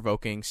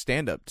thought-provoking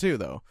stand-up, too,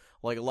 though.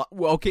 Like, a lot,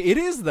 well, okay, it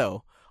is,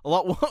 though. A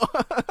lot,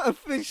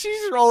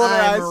 she's rolling her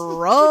eyes. I'm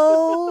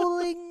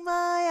rolling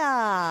my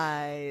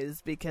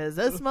eyes, because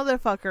this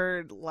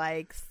motherfucker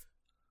likes...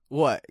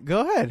 What?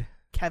 Go ahead.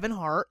 Kevin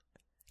Hart.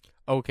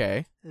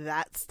 Okay.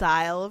 That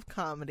style of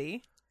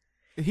comedy.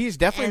 He's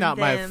definitely And not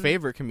my then-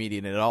 favorite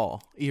comedian at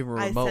all, even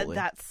remotely.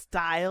 I said that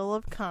style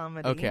of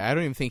comedy. Okay, I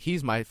don't even think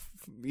he's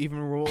even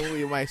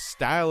remotely my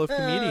style of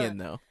comedian,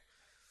 though.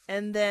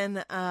 And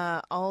then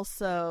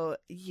also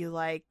you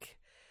like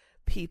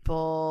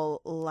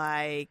people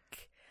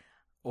like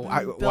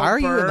Why Bill are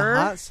you in Burr? the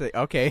hot seat?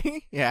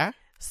 Okay, yeah.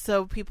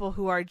 So people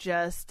who are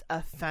just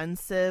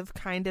offensive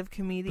kind of But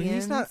comedians.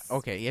 he's not...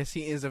 Okay, yes,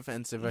 he is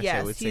offensive, I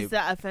Yes, would he's say.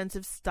 the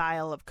offensive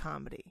style of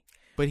comedy.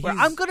 But he's... Where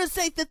I'm going to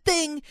say the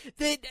thing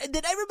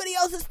that everybody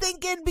else is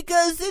thinking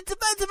because it's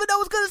offensive and no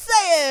one's going to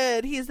say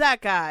it. He's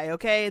that guy,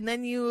 okay? And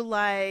then you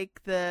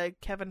like the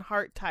Kevin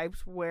Hart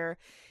types where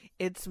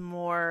it's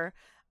more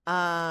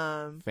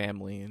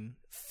family and...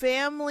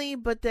 family,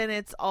 but then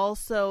it's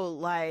also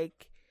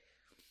like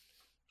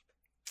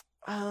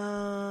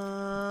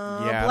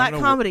I black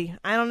don't know comedy.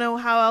 I don't know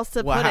how else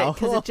to put it Wow.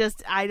 because it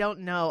just I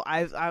don't know.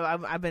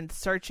 I've been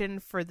searching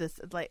for this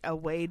like a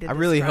way to. I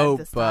really describe hope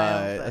the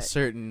style, a but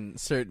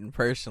certain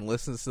person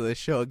listens to this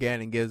show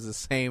again and gives the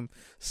same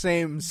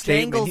statement.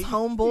 Jangles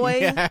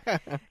homeboy. Yeah.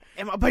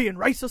 Am I being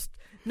racist?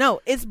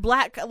 No, it's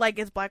black. Like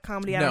it's black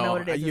comedy. I don't No, know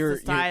what it is. you're-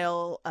 It's a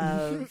style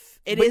of.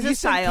 It But is you a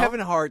said style. Kevin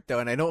Hart though,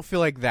 and I don't feel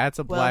like that's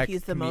a well, black.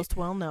 he's the most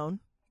well-known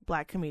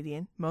black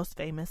comedian, most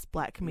famous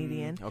black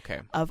comedian. Okay.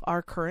 Of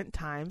our current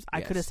times. I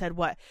Yes. could have said,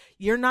 what?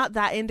 You're not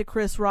that into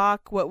Chris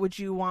Rock. What would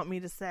you want me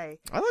to say?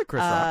 I like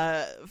Chris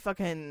Rock.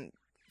 Fucking.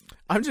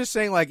 I'm just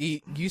saying, like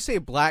you say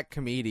black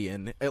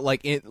comedian,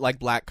 like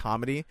black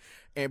comedy,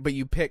 but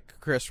you pick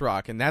Chris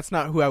Rock, and that's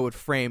not who I would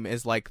frame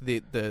as like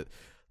the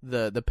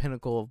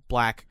pinnacle of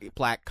black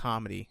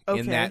comedy in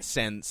Okay. that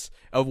sense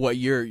of what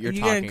you're You're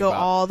talking going to go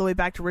about. all the way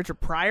back to Richard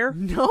Pryor?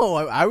 No,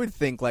 I would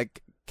think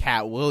like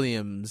Cat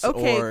Williams.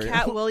 Okay, or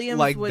Cat Williams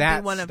like would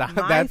that be one of style.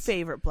 my That's-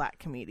 favorite black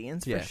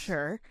comedians Yes. for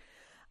sure.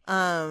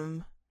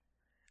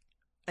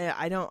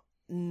 I don't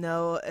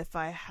know if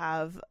I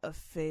have a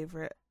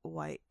favorite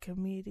white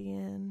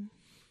comedian.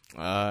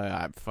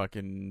 I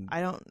fucking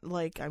I don't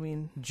like. I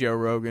mean, Joe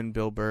Rogan,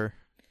 Bill Burr.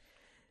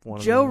 One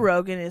of Joe them.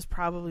 Rogan is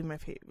probably my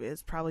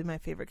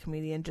favorite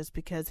comedian just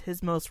because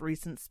his most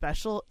recent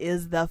special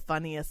is the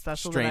funniest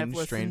special that I've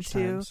listened to.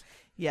 Times.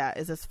 Yeah,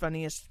 is the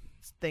funniest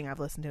thing I've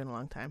listened to in a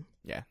long time.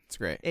 Yeah, it's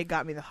great. It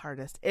got me the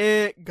hardest.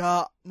 It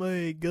got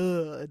me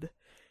good.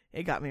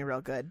 It got me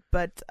real good.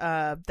 But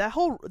the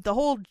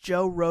whole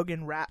Joe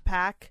Rogan Rat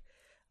Pack,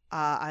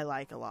 I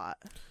like a lot.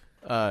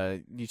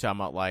 You talking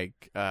about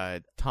like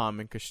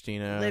Tom and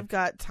Christina? They've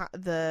got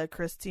the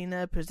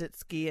Christina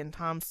Pazitsky and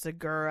Tom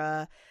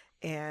Segura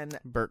and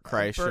Bert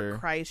Kreischer.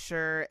 Bert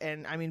Kreischer,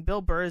 and I mean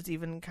Bill Burr's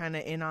even kind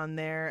of in on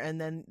there, and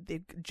then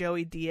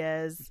Joey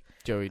Diaz,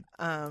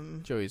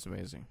 Joey's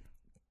amazing.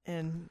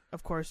 and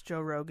of course Joe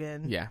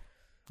Rogan. Yeah,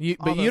 All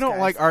but you those don't guys.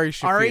 like Ari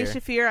Shaffir. Ari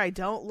Shaffir, I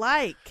don't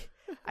like.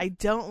 I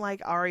don't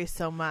like Ari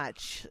so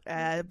much,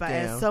 but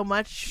Damn. so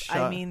much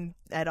I mean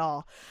at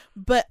all.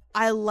 But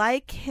I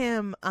like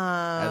him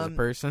as a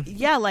person.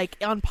 Yeah, like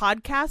on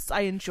podcasts,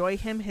 I enjoy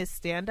him. His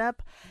stand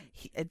up,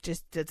 it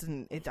just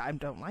doesn't. I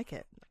don't like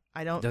it.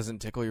 I don't. Doesn't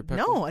tickle your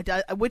pickle. No, it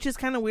does, which is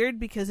kind of weird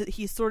because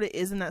he sort of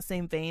is in that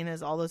same vein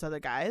as all those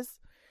other guys,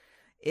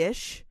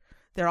 ish.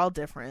 They're all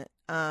different.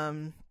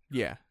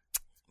 Yeah,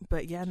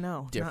 But yeah,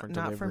 no, different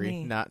not delivery. for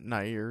me.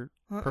 Not your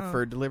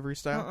preferred delivery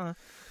style.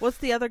 What's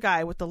the other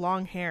guy with the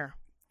long hair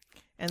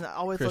and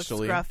always Chris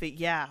looks D'Elia. scruffy?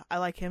 Yeah, I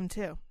like him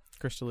too.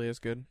 Chris D'Elia is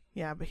good.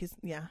 Yeah, but he's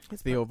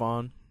Theo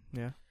Vaughn.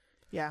 Yeah.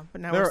 Yeah,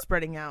 but now There we're are-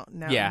 spreading out.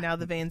 Now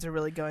the veins are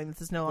really going.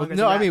 This is no longer.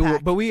 No, the I Rat mean,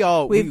 Pack. but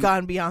we've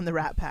gone beyond the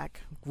Rat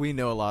Pack. We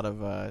know a lot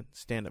of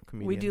stand-up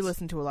comedians. We do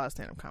listen to a lot of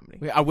stand-up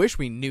comedy. I wish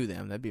we knew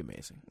them. That'd be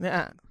amazing.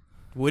 Yeah.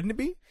 Wouldn't it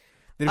be?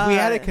 That if we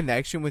had a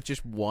connection with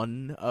just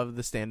one of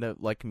the stand-up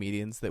like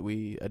comedians that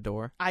we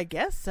adore. I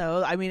guess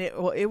so. I mean,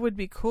 it would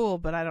be cool,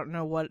 but I don't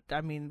know what. I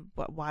mean,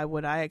 why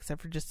would I?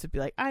 Except for just to be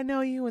like, I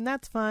know you, and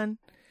that's fun.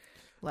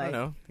 I don't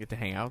know. Get to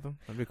hang out with them.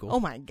 That'd be cool. Oh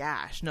my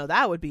gosh, no,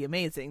 that would be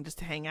amazing. Just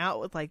to hang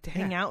out with,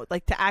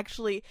 to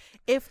actually,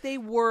 if they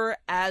were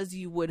as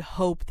you would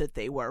hope that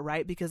they were,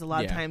 right? Because a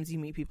lot of times you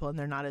meet people and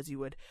they're not as you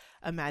would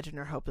imagine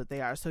or hope that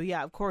they are. So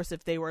yeah, of course,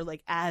 if they were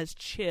like as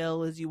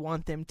chill as you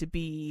want them to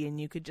be,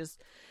 and you could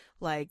just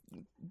like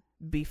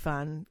be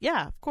fun,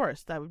 yeah, of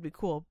course, that would be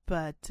cool.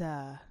 But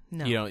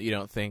no, You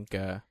don't think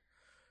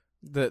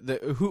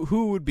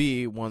who would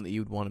be one that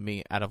you'd want to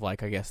meet out of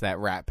like I guess that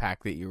Rat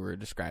Pack that you were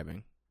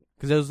describing?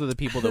 Because those are the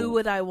people who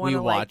would I want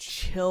to like watch.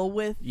 chill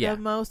with the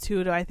most?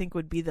 Who do I think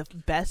would be the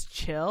best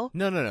chill?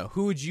 No.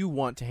 Who would you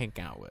want to hang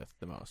out with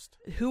the most?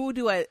 Who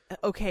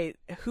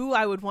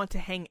I would want to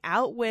hang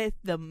out with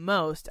the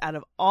most out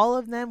of all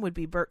of them would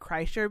be Bert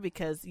Kreischer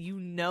because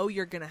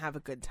you're going to have a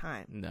good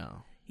time.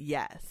 No.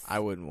 Yes. I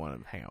wouldn't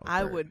want to hang out with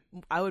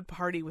Bert. I would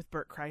party with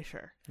Bert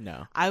Kreischer.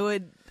 No. I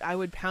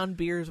would pound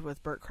beers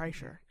with Bert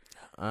Kreischer.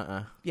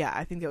 Uh-uh. Yeah,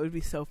 I think that would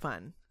be so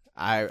fun.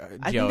 I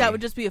think that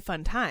would just be a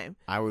fun time.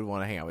 I would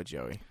want to hang out with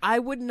Joey. I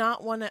would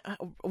not want to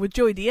with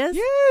Joey Diaz.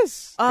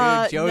 Yes,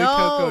 dude, Joey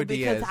Coco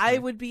because Diaz. I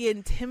would be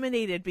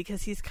intimidated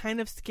because he's kind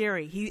of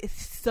scary. He is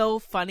so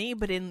funny,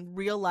 but in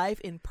real life,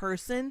 in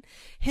person,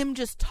 him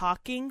just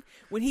talking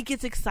when he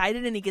gets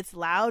excited and he gets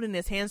loud and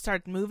his hands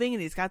start moving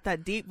and he's got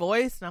that deep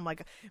voice, and I'm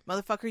like,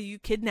 motherfucker, you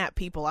kidnap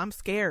people. I'm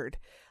scared.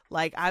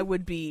 Like I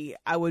would be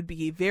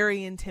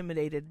very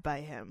intimidated by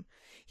him.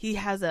 He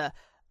has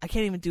I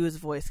can't even do his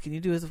voice. Can you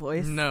do his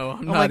voice? No.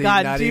 Oh my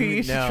god, dude,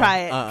 you should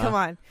try it. Come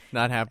on.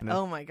 Not happening.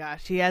 Oh my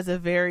gosh. He has a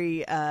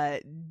very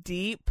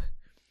deep,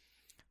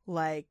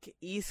 like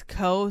East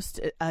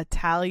Coast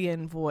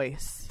Italian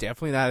voice.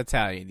 Definitely not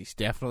Italian. He's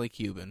definitely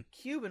Cuban.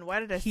 Cuban? Why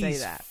did I say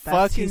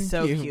that? He's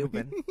so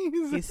Cuban.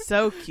 He's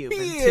so Cuban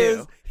he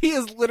too. He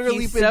has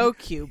literally been so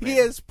Cuban. He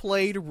has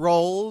played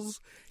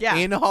roles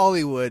in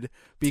Hollywood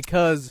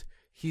because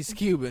he's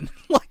Cuban.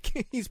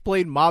 Like he's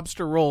played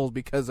mobster roles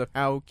because of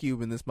how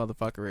Cuban this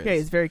motherfucker is. Yeah,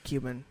 he's very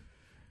Cuban.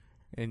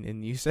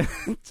 And you said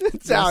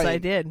yes, I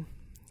did.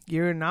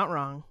 You're not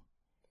wrong.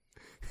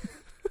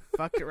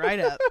 Fucked it right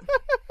up.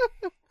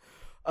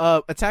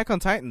 Attack on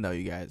Titan, though,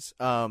 you guys,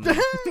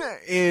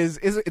 is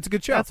it's a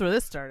good show. That's where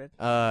this started.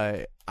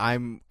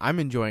 I'm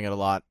enjoying it a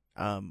lot.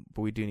 But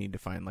we do need to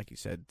find, like you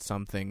said,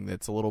 something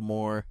that's a little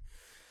more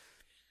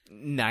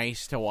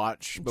nice to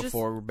watch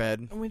before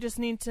bed. We just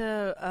need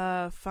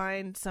to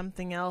find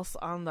something else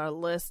on our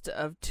list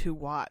of to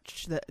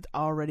watch that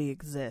already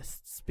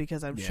exists,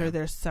 because I'm sure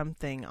there's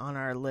something on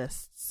our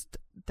lists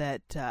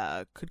that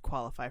could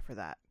qualify for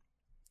that.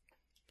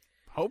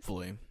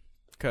 Hopefully,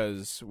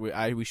 because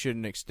we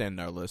shouldn't extend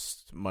our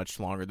list much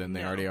longer than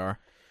they already are.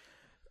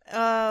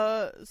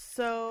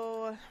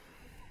 So,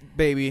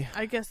 baby,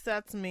 I guess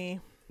that's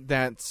me.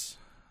 That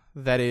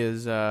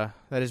is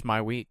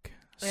my week.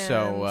 And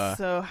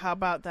so how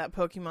about that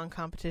Pokemon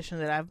competition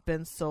that I've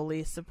been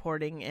solely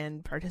supporting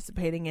and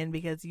participating in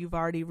because you've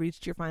already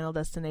reached your final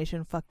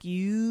destination? Fuck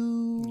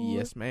you.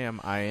 Yes, ma'am.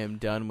 I am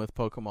done with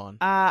Pokemon.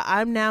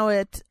 I'm now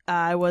at,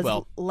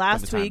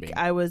 last week being.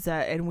 I was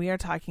at, and we are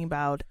talking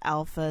about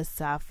Alpha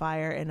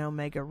Sapphire and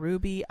Omega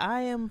Ruby.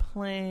 I am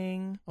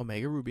playing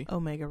Omega Ruby.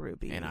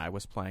 And I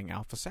was playing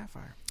Alpha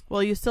Sapphire.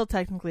 Well, you still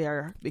technically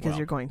are because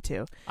you're going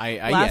to.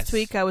 Last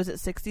week I was at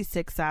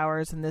 66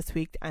 hours, and this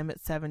week I'm at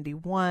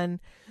 71.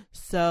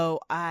 So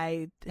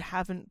I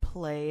haven't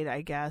played,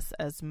 I guess,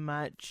 as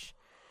much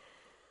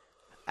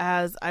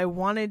as I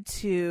wanted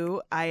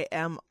to. I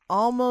am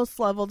almost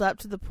leveled up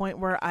to the point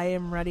where I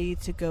am ready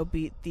to go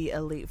beat the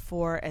Elite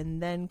Four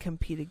and then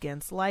compete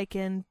against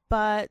Lycan.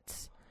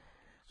 But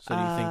so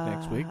do you think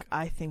next week?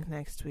 I think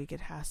next week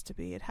it has to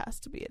be. It has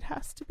to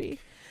be.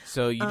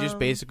 So you just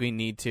basically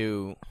need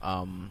to,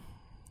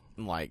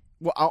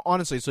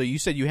 honestly, so you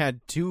said you had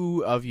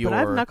two of your... But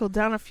I've knuckled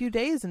down a few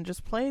days and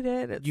just played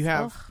it. You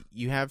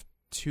have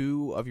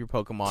two of your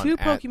Pokemon. Two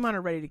Pokemon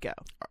are ready to go.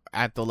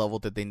 At the level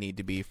that they need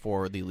to be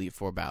for the Elite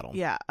Four battle.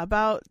 Yeah,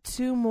 about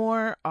two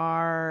more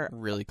are...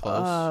 really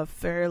close?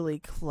 Fairly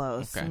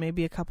close. Okay.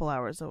 Maybe a couple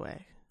hours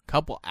away.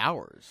 Couple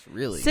hours,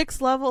 really?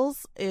 6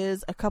 levels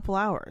is a couple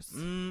hours.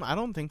 I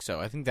don't think so.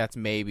 I think that's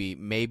maybe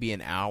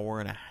an hour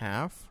and a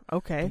half.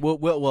 Okay.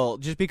 Well,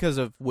 just because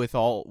of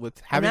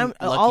having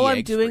all I'm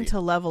eggs doing free. To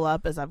level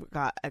up is I've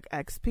got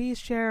XP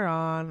share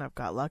on. I've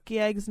got lucky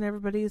eggs in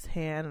everybody's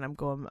hand, and I'm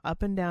going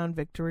up and down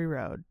Victory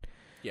Road.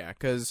 Yeah,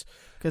 because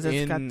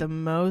it's got the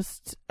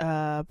most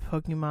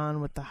Pokemon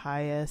with the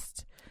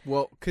highest.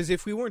 Well, because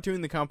if we weren't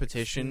doing the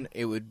competition,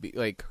 it would be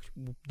like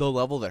the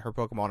level that her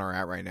Pokemon are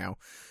at right now.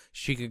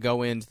 She could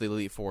go into the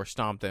Elite Four,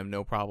 stomp them,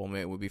 no problem.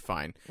 It would be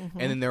fine. Mm-hmm.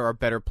 And then there are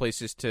better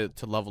places to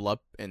level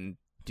up and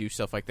do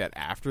stuff like that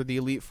after the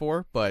Elite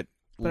Four. But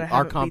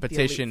our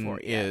competition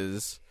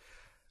is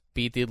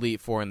beat the Elite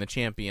Four and the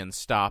champions,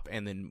 stop,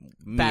 and then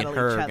me and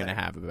her are going to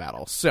have a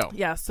battle. So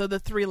the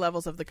 3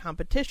 levels of the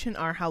competition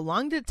are: how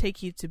long did it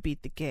take you to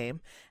beat the game?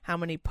 How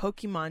many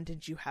Pokemon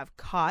did you have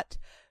caught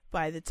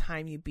by the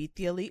time you beat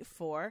the Elite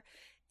Four?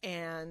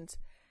 And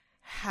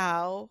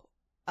how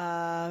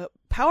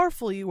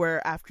powerful you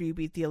were after you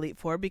beat the Elite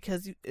Four,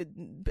 because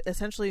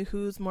essentially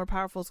who's more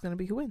powerful is going to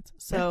be who wins.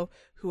 So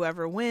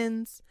whoever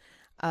wins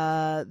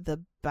the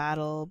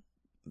battle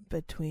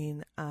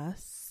between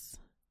us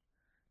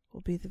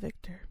will be the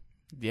victor.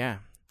 Yeah.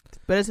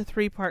 But it's a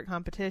 3-part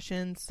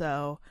competition,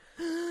 so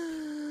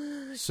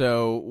we're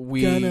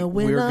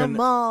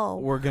them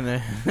all. We're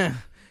gonna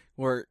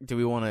do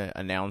we want to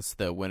announce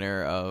the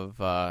winner of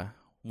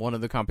one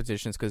of the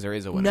competitions, because there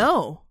is a winner?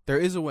 No. There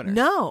is a winner.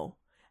 No.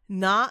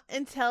 Not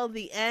until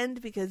the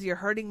end, because you're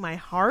hurting my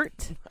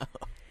heart.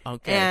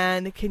 Okay.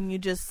 And can you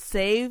just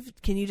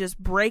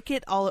break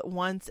it all at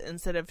once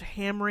instead of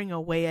hammering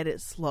away at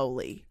it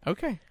slowly?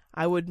 Okay.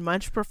 I would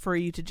much prefer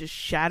you to just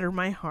shatter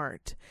my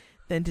heart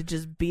than to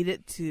just beat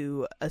it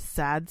to a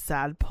sad,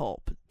 sad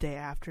pulp day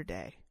after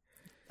day.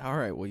 All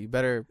right. Well, you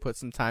better put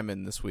some time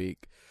in this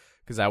week,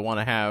 because I want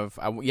to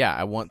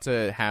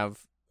have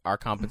our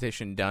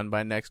competition done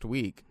by next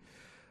week.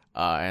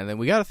 And then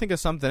we got to think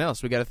of something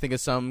else. We got to think of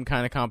some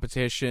kind of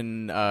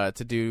competition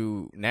to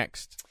do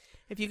next.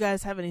 If you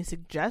guys have any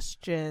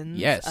suggestions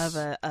Yes. of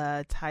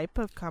a type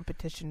of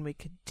competition we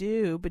could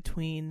do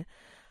between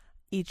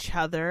each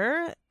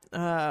other,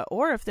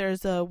 or if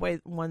there's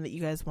one that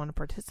you guys want to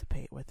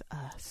participate with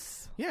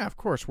us. Yeah, of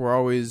course. We're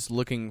always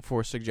looking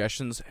for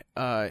suggestions.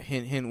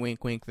 Hint, hint,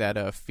 wink, wink,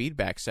 that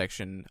feedback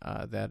section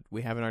that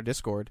we have in our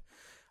Discord.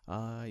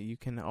 You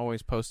can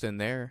always post in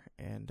there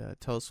and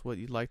tell us what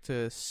you'd like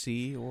to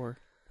see or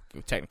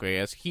technically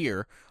as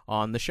hear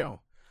on the show.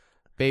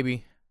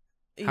 Baby,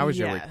 how has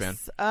your week been?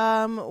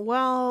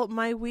 Well,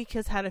 my week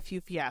has had a few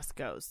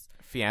fiascos.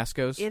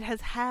 Fiascos? It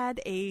has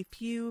had a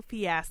few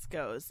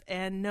fiascos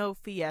and no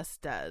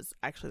fiestas.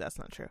 Actually, that's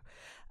not true.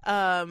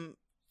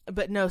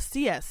 But no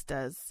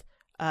siestas.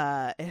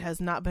 It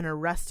has not been a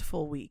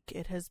restful week.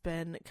 It has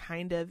been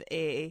kind of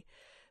a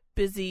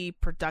busy,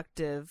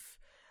 productive.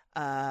 It's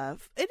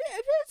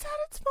had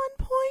its fun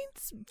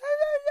points.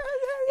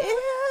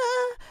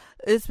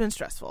 It's been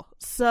stressful.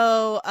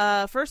 So,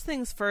 first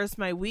things first,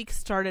 my week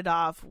started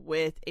off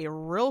with a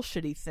real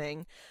shitty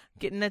thing.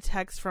 Getting a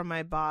text from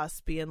my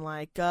boss being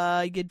like,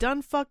 you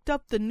done fucked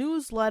up the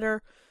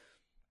newsletter.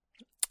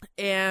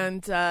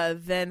 And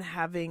then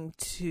having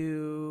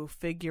to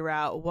figure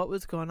out what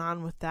was going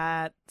on with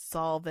that,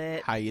 solve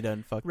it. How you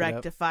done fucked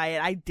rectify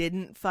it. I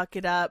didn't fuck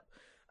it up.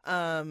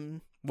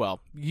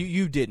 Well,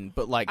 you didn't,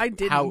 but like I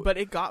didn't, but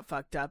it got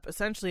fucked up.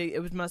 Essentially,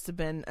 it must have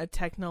been a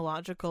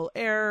technological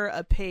error,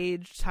 a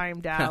page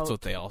timed out. That's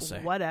what they all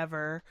say.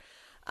 Whatever.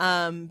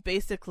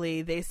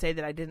 Basically, they say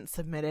that I didn't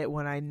submit it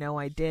when I know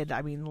I did.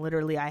 I mean,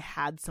 literally, I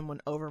had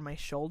someone over my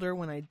shoulder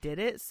when I did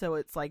it, so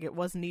it's like it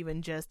wasn't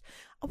even just,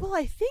 well,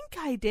 I think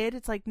I did.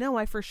 It's like, no,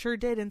 I for sure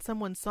did, and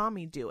someone saw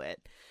me do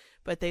it.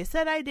 But they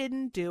said I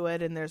didn't do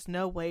it, and there's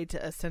no way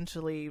to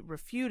essentially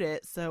refute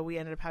it, so we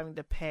ended up having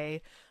to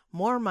pay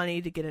more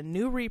money to get a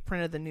new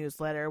reprint of the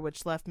newsletter,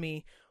 which left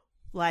me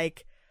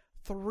like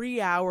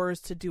 3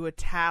 hours to do a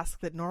task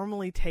that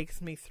normally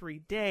takes me 3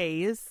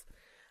 days,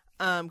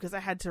 because I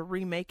had to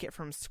remake it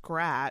from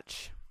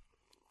scratch,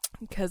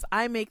 because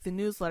I make the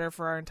newsletter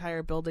for our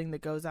entire building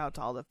that goes out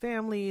to all the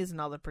families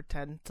and all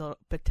the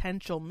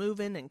potential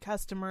move-in and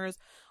customers,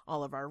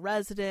 all of our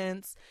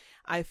residents.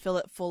 I fill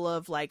it full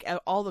of like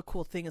all the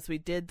cool things we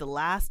did the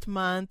last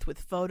month with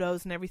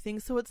photos and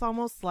everything, so it's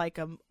almost like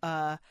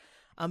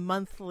a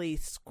monthly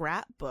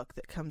scrapbook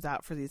that comes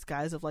out for these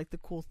guys of like the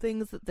cool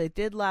things that they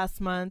did last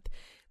month.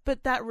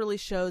 But that really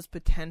shows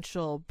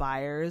potential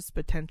buyers,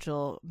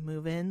 potential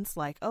move-ins,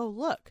 like, oh,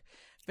 look,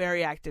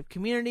 very active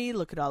community.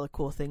 Look at all the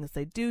cool things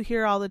they do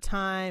here all the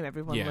time.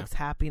 Everyone looks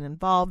happy and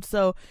involved.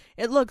 So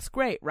it looks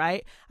great,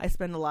 right? I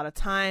spend a lot of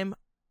time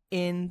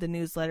in the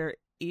newsletter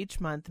each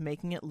month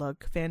making it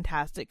look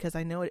fantastic because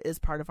I know it is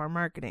part of our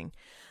marketing.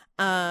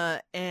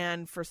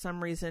 And for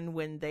some reason,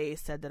 when they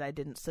said that I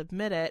didn't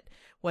submit it,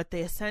 what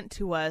they sent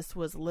to us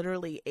was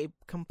literally a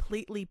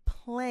completely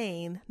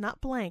plain, not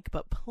blank,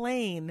 but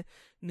plain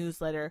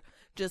newsletter,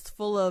 just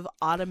full of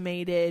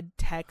automated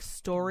text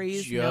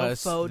stories,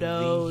 just no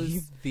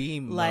photos. The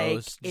like,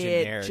 most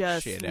generic it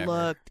just shit ever.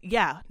 looked,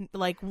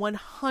 like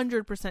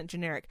 100%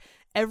 generic.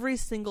 Every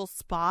single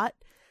spot,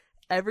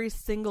 every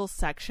single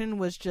section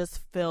was just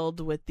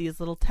filled with these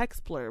little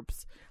text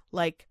blurbs,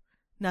 like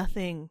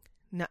nothing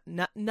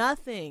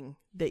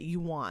that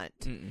you want.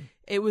 Mm-mm.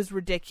 It was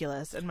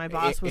ridiculous, and my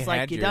boss was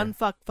like, "You done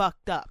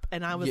fucked up,"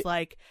 and I was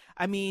like,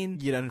 "I mean,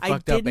 you done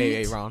fucked up,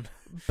 Aaron."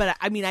 But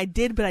I mean, I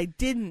did, but I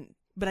didn't.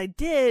 But I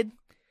did,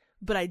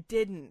 but I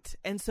didn't.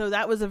 And so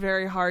that was a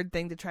very hard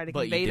thing to try to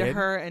convey to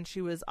her, and she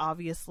was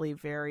obviously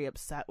very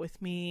upset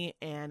with me.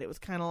 And it was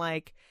kind of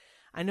like,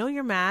 I know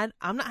you're mad.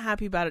 I'm not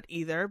happy about it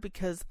either,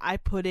 because I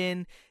put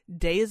in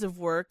days of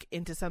work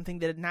into something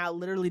that had now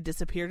literally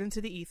disappeared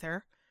into the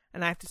ether.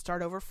 And I have to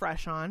start over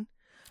fresh on.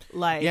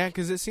 Like, yeah,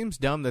 because it seems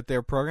dumb that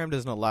their program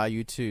doesn't allow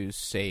you to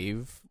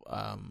save,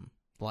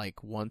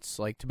 like once,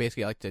 like to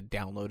basically like to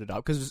download it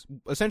up. Because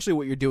essentially,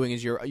 what you're doing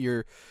is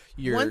you're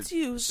once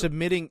you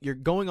submitting, you're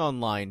going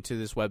online to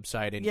this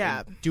website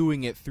and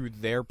doing it through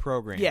their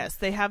program. Yes,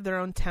 they have their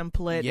own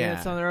template. And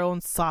it's on their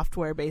own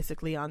software,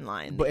 basically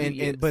online.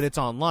 But but it's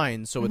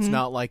online, so it's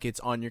not like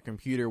it's on your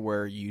computer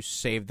where you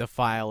save the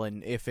file,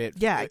 and if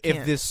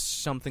this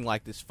something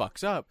like this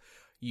fucks up,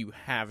 you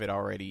have it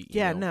already.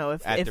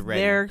 If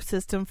their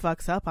system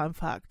fucks up, I'm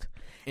fucked.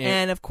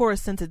 And of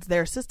course, since it's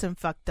their system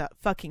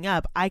fucking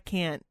up, I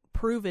can't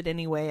prove it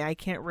anyway. I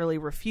can't really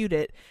refute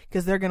it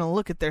because they're gonna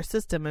look at their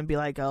system and be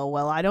like, "Oh,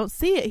 well, I don't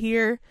see it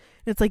here."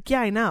 And it's like,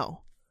 yeah, I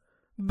know,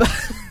 but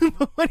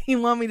what do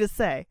you want me to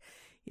say?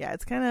 Yeah,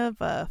 it's kind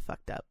of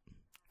fucked up.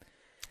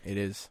 It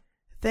is.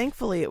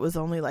 Thankfully, it was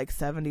only like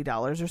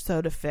 $70 or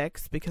so to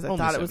fix because I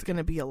thought it was going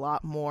to be a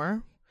lot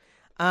more.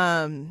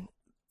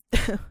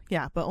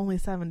 Yeah, but only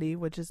 70,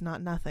 which is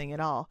not nothing at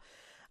all.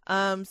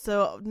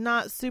 So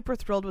not super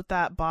thrilled with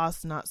that.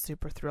 Boss not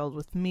super thrilled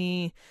with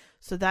me.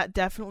 So that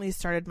definitely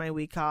started my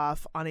week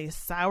off on a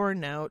sour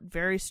note,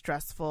 very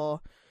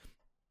stressful.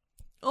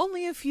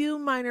 Only a few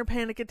minor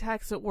panic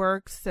attacks at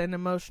work and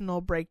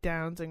emotional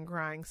breakdowns and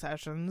crying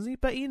sessions,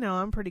 but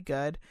I'm pretty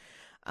good.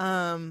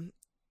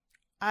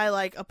 I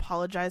like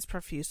apologized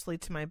profusely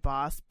to my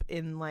boss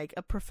in like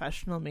a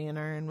professional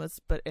manner and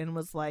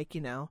was like,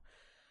 you know,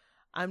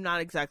 I'm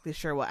not exactly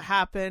sure what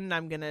happened.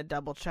 I'm going to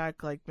double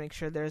check, like make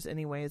sure there's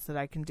any ways that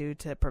I can do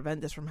to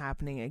prevent this from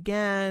happening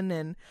again.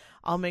 And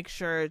I'll make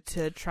sure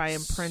to try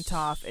and print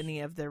off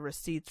any of the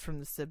receipts from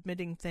the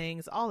submitting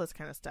things, all this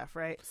kind of stuff.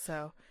 Right.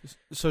 So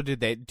do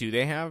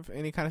they have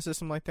any kind of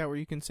system like that where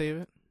you can save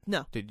it?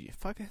 No. Did you?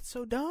 Fuck, that's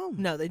so dumb.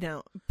 No, they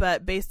don't.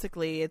 But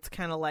basically it's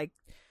kind of like,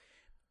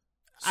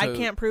 I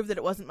can't prove that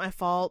it wasn't my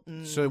fault.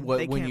 And so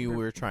when you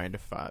were trying to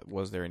fight,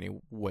 was there any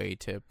way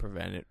to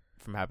prevent it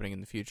from happening in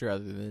the future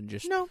other than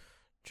just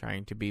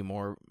trying to be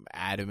more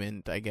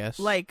adamant, I guess?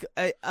 Like,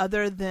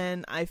 other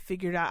than I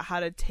figured out how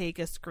to take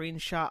a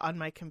screenshot on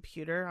my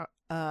computer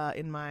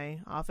in my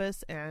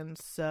office, and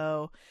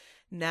so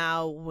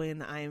now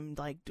when I'm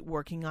like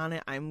working on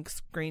it, I'm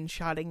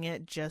screenshotting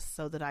it just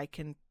so that I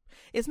can.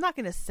 It's not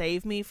going to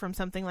save me from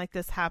something like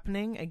this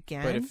happening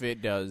again. But if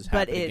it does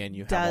happen again,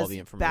 you have all the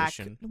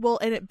information.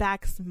 And it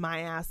backs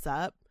my ass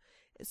up.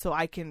 So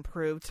I can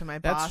prove to my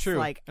boss, That's true.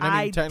 like,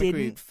 I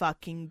didn't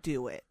fucking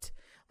do it.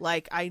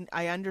 Like,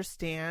 I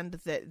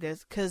understand that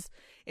this, because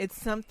it's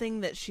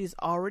something that she's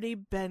already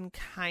been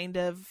kind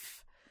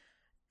of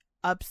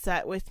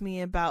upset with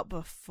me about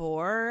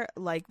before.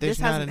 Like, this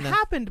hasn't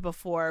happened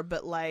before,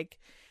 but like,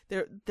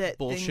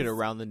 bullshit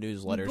around the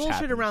newsletters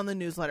bullshit around the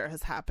newsletter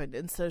has happened.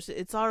 And so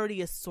it's already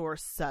a sore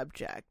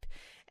subject.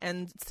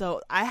 And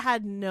so I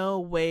had no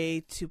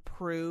way to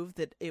prove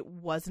that it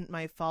wasn't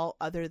my fault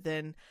other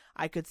than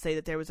I could say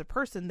that there was a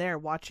person there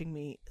watching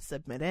me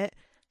submit it.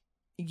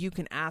 You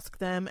can ask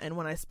them. And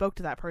when I spoke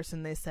to that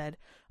person, they said,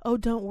 oh,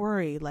 don't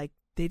worry. Like,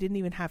 they didn't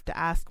even have to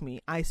ask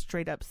me. I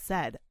straight up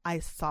said I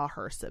saw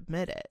her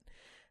submit it.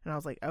 And I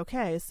was like,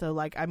 okay, so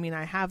like, I mean,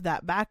 I have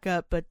that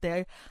backup, but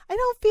I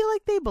don't feel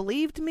like they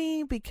believed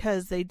me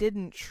because they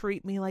didn't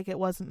treat me like it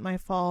wasn't my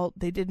fault.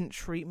 They didn't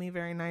treat me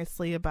very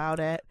nicely about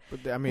it.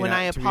 But, I mean, when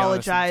I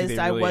apologized,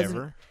 I wasn't.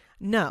 Ever?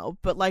 No,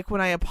 but like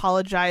when I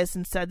apologized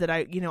and said that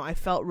I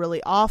felt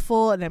really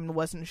awful and I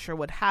wasn't sure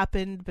what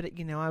happened, but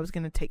I was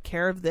going to take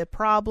care of the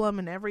problem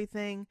and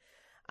everything.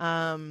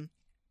 I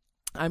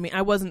mean,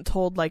 I wasn't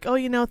told like,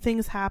 oh,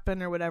 things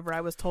happen or whatever.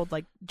 I was told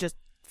like, just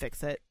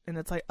fix it. And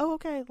it's like, oh,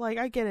 okay, like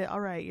I get it. All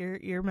right,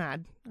 you're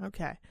mad.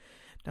 Okay,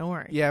 don't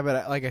worry. Yeah,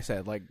 but like I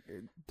said, like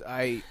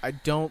I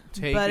don't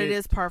take but it. It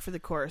is par for the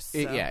course. So.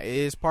 Yeah, it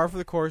is par for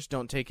the course.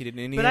 Don't take it in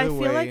any but other way.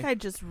 But I feel like I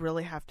just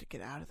really have to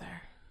get out of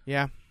there.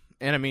 Yeah.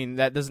 And I mean,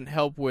 that doesn't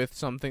help with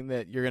something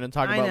that you're going to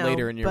talk about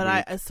later in your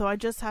week. So I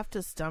just have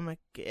to stomach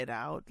it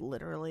out,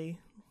 literally.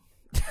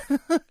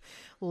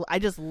 I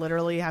just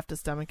literally have to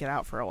stomach it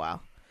out for a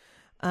while.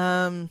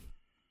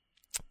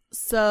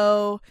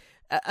 So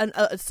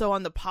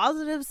on the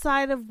positive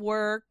side of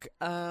work,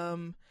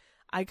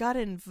 I got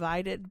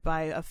invited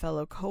by a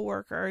fellow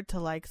coworker to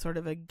like sort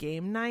of a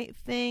game night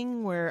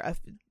thing where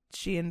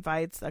she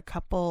invites a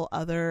couple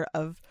other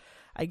of,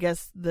 I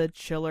guess, the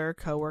chiller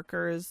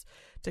coworkers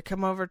to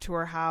come over to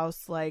her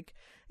house. Like,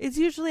 it's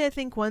usually, I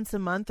think, once a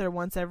month or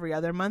once every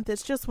other month.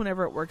 It's just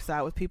whenever it works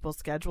out with people's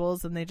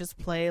schedules, and they just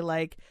play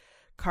like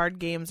card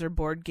games or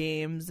board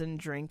games and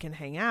drink and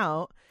hang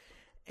out.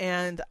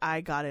 And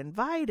I got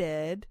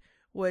invited,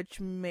 which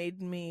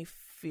made me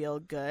feel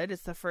good.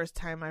 It's the first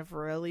time I've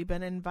really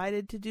been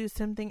invited to do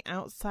something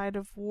outside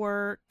of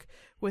work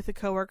with a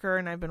coworker,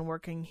 and I've been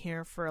working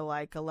here for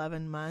like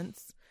 11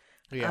 months.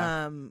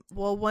 Yeah.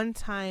 Well, one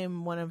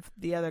time one of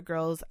the other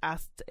girls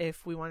asked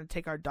if we wanted to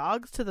take our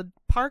dogs to the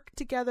park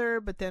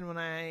together, but then when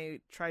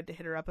I tried to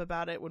hit her up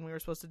about it when we were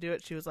supposed to do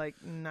it, she was like,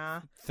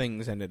 nah.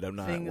 Things ended up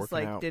not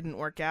working out. Didn't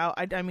work out.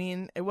 I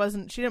mean, it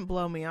wasn't, she didn't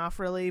blow me off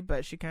really,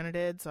 but she kind of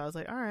did. So I was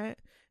like, all right.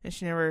 And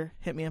she never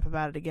hit me up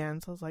about it again.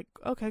 So I was like,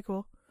 okay,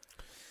 cool.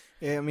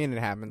 Yeah, I mean, it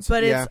happens.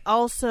 But it's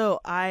also,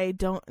 I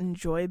don't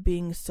enjoy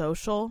being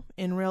social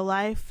in real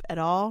life at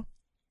all,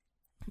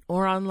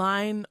 or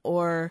online,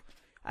 or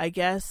I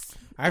guess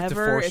I have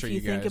ever, to force if you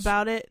you think guys.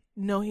 about it.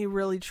 No, he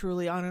really,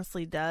 truly,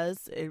 honestly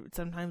does.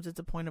 Sometimes it's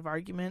a point of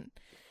argument.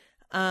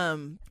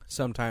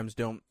 Sometimes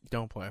don't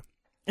play.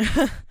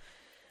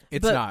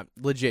 It's not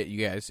legit,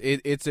 you guys.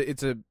 It's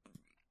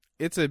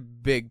a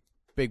big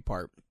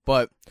part,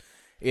 but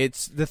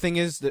it's the thing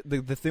is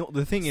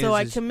the thing is. So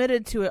I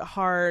committed to it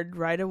hard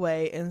right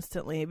away,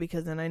 instantly,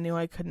 because then I knew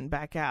I couldn't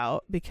back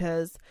out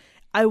because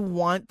I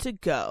want to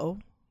go.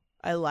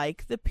 I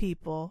like the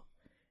people.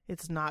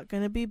 It's not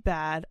going to be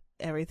bad.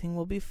 Everything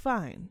will be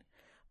fine.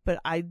 But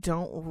I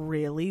don't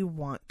really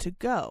want to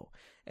go.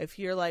 If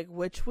you're like,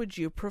 which would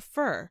you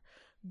prefer?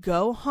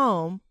 Go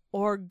home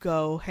or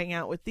go hang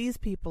out with these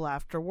people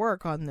after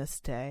work on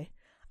this day?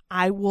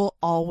 I will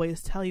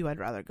always tell you I'd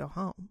rather go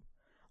home.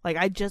 Like,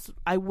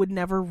 I would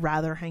never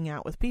rather hang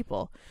out with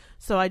people.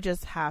 So I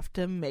just have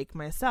to make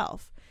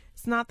myself.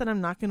 It's not that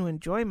I'm not going to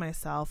enjoy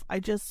myself. I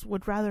just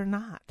would rather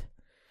not.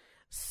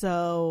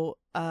 So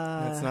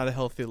that's not a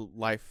healthy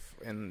life,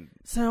 and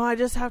so I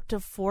just have to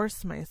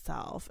force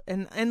myself,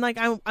 and like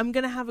I'm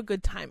gonna have a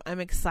good time.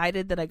 I'm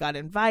excited that I got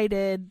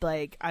invited.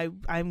 Like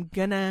I'm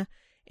gonna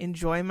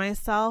enjoy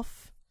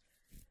myself,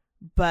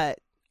 but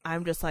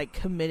I'm just like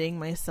committing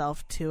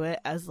myself to it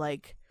as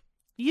like,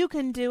 you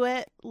can do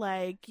it.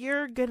 Like,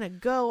 you're gonna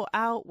go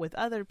out with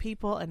other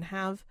people and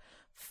have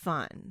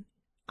fun.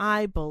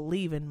 I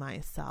believe in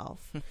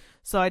myself.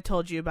 So I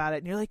told you about it,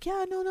 and you're like,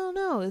 yeah,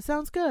 no, it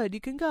sounds good.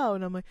 You can go.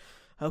 And I'm like,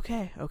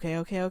 okay.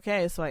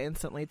 So I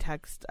instantly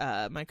text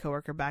my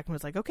coworker back and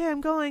was like, okay,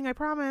 I'm going, I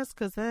promise,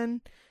 because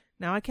then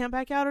now I can't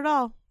back out at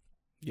all.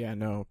 Yeah,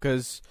 no,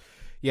 because,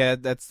 yeah,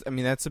 that's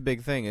a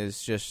big thing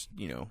is just,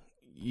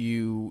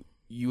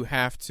 you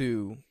have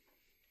to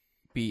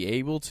be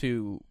able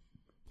to,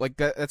 like,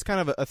 that's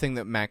kind of a thing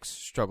that Max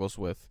struggles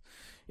with,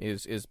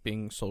 is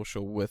being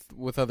social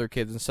with other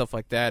kids and stuff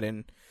like that,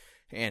 and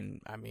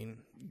I mean,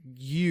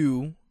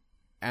 you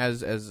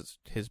as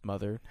his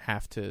mother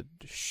have to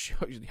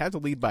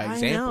lead by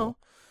example. I know.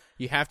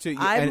 You have to.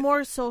 I'm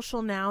more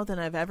social now than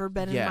I've ever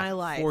been in my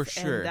life, for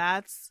sure. And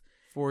that's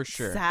for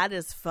sure sad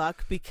as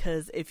fuck,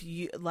 because if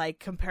you like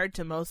compared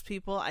to most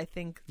people, I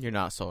think you're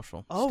not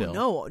social. Oh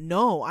still.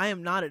 no, I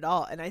am not at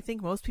all, and I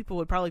think most people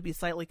would probably be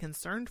slightly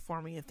concerned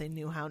for me if they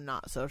knew how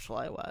not social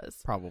I was.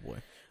 Probably.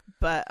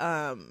 But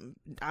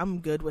I'm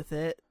good with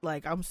it.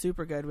 Like, I'm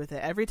super good with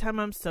it. Every time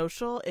I'm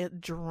social,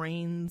 it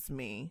drains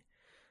me.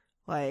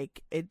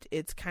 Like,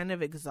 it's kind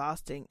of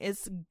exhausting.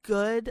 It's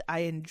good. I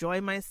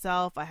enjoy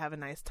myself. I have a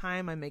nice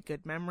time. I make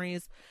good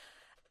memories.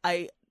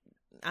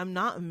 I'm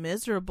not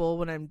miserable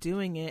when I'm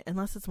doing it,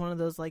 unless it's one of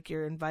those, like,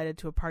 you're invited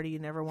to a party you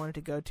never wanted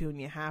to go to and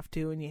you have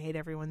to and you hate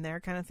everyone there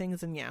kind of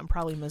things, and yeah, I'm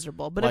probably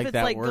miserable. But like if it's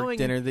that like work going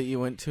dinner that you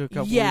went to a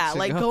couple weeks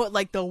ago?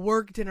 like the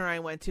work dinner I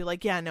went to,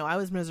 like, yeah, no, I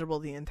was miserable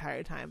the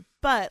entire time.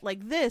 But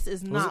like, this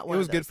is not one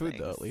of those good food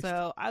things, though, at least.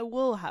 So I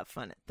will have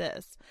fun at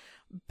this.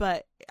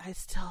 But I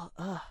still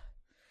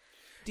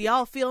do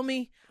y'all feel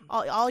me?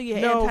 All you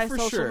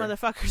antisocial sure.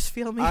 motherfuckers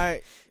feel me?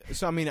 I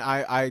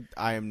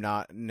am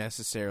not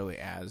necessarily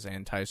as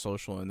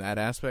antisocial in that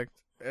aspect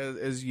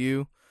as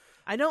you.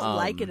 I don't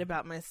like it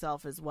about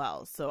myself as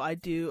well. So I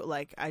do,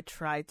 like, I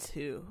try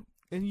to.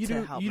 And you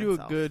do myself.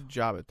 A good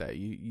job at that.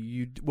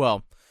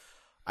 Well,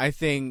 I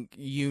think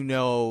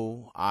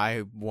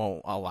I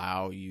won't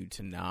allow you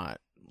to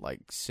not,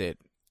 like, sit.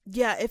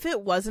 Yeah, if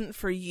it wasn't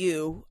for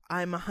you,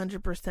 I'm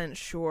 100%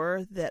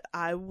 sure that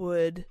I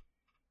would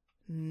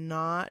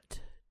not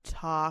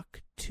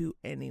talk to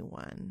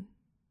anyone.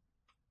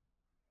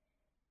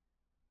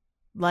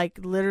 Like,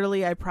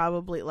 literally, I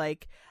probably,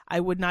 like, I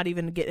would not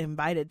even get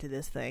invited to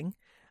this thing.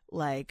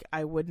 Like,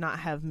 I would not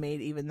have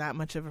made even that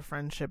much of a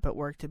friendship at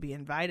work to be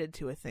invited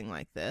to a thing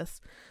like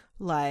this.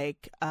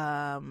 Like,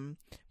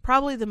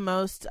 probably the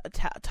most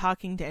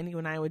talking to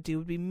anyone I would do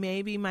would be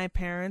maybe my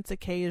parents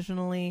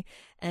occasionally,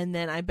 and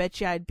then I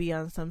bet you I'd be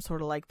on some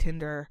sort of, like,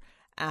 Tinder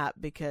app,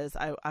 because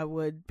I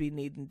would be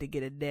needing to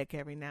get a dick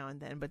every now and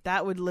then. But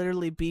that would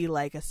literally be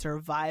like a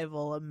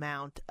survival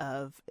amount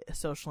of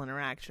social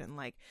interaction.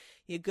 Like,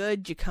 you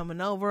good? You coming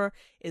over?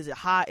 Is it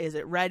hot? Is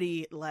it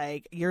ready?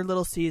 Like, your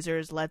Little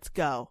Caesars, let's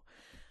go.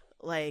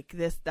 Like,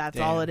 that's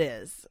all it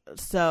is.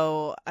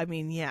 So, I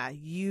mean, yeah,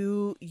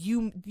 you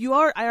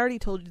are, I already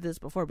told you this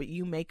before, but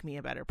you make me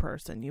a better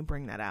person. You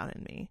bring that out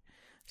in me.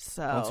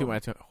 So don't toot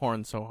my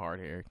horn so hard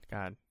here.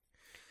 God.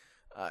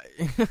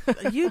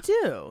 You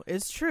do.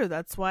 It's true.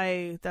 That's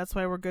why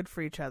we're good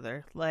for each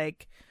other.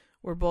 Like,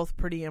 we're both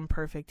pretty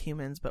imperfect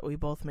humans, but we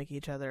both make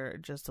each other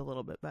just a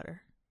little bit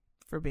better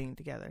for being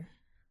together.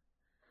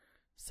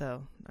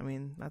 So, I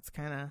mean, it's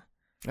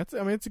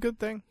a good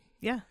thing.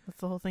 Yeah, that's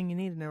the whole thing you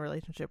need in a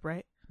relationship,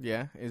 right?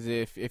 Yeah, is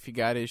if you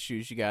got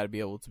issues, you got to be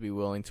able to be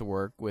willing to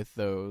work with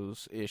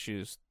those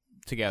issues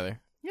together.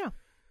 Yeah.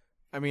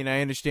 I mean,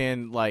 I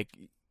understand, like,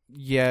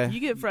 yeah. You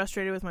get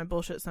frustrated with my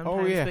bullshit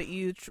sometimes, but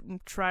you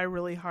try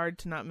really hard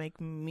to not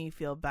make me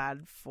feel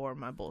bad for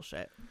my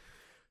bullshit.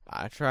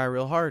 I try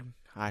real hard.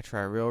 I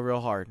try real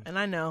hard. And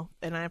I know,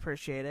 and I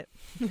appreciate it.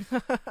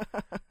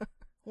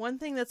 One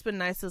thing that's been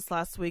nice this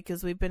last week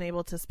is we've been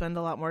able to spend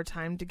a lot more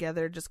time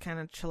together, just kind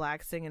of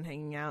chillaxing and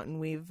hanging out, and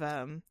we've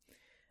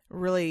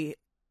really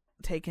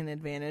taken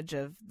advantage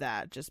of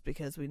that, just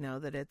because we know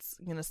that it's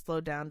going to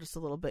slow down just a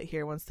little bit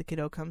here once the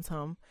kiddo comes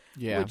home.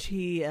 Yeah. Which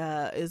he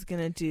is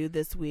going to do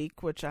this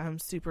week, which I'm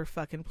super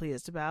fucking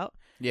pleased about.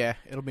 Yeah,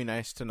 it'll be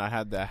nice to not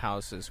have the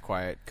house as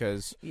quiet,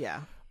 because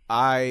yeah.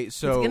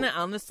 It's going to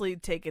honestly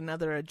take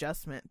another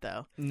adjustment,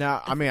 though.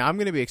 No, I mean, I'm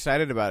going to be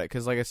excited about it,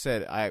 because like I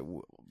said,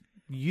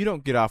 you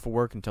don't get off of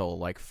work until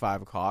like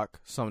 5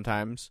 o'clock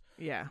sometimes.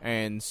 Yeah.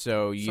 And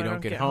so you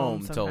don't get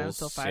home till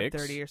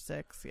 5:30 or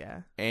 6.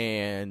 Yeah.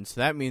 And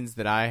so that means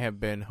that I have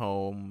been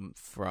home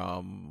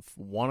from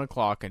 1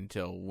 o'clock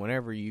until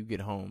whenever you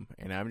get home.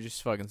 And I'm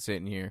just fucking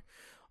sitting here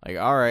like,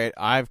 all right,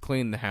 I've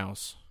cleaned the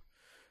house.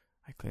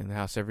 I clean the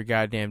house every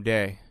goddamn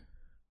day.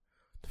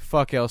 The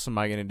fuck else am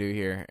I going to do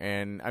here?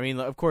 And I mean,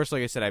 of course,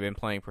 like I said, I've been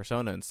playing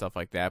Persona and stuff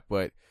like that,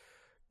 but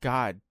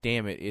god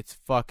damn it, it's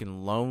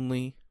fucking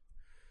lonely.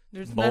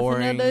 There's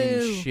boring nothing to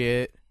do. And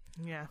shit.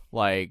 Yeah.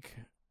 Like,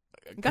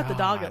 got the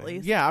dog at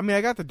least. Yeah, I mean,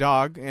 I got the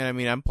dog, and I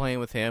mean, I'm playing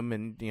with him,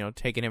 and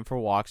taking him for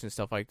walks and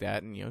stuff like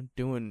that, and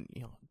doing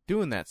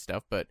that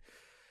stuff. But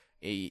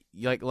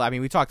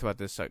we talked about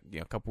this a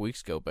couple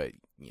weeks ago, but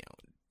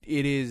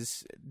it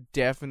is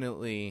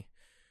definitely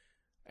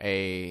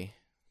a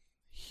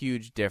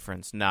huge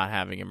difference not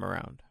having him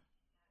around.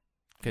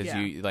 Because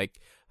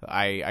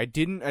I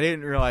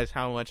didn't realize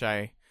how much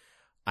I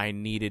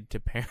needed to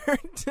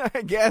parent.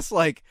 I guess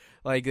like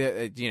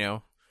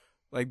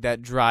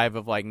that drive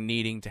of like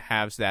needing to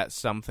have that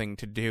something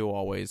to do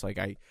always.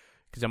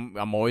 Because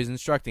I'm always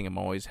instructing him,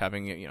 always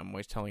having I'm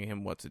always telling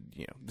him what to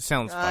it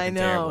sounds fucking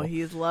terrible. I know,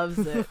 he loves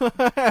it.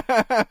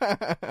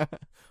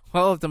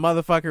 Well, if the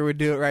motherfucker would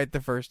do it right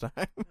the first time.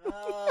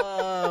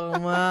 Oh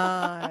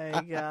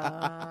my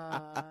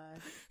god.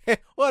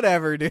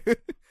 Whatever, dude.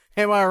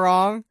 Am I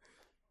wrong?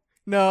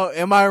 No,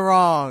 am I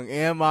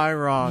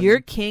wrong? You're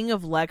king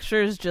of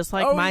lectures just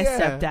like my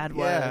stepdad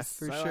was. Yeah,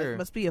 for so sure. It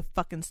must be a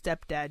fucking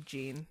stepdad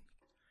gene.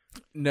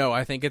 No,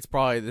 I think it's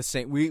probably the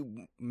same.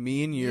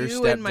 Me and your stepdad.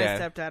 You and my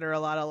stepdad are a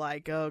lot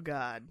alike. Oh,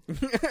 God.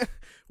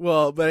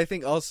 Well, but I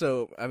think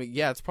also,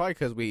 it's probably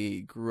because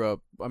we grew up.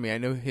 I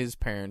know his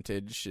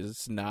parentage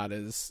is not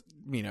as,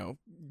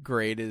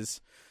 great as,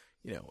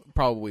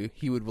 probably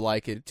he would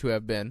like it to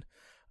have been.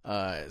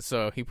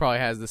 So he probably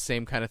has the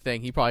same kind of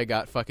thing. He probably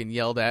got fucking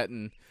yelled at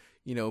and,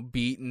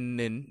 beaten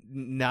and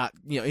not,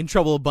 in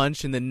trouble a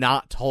bunch and then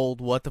not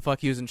told what the fuck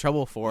he was in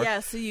trouble for.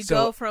 Yeah, so you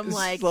go from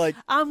like,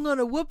 I'm going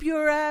to whoop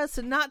your ass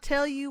and not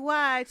tell you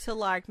why to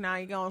like, now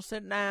you're going to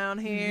sit down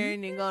here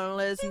and you're going to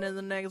listen to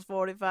the next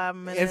 45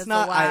 minutes. It's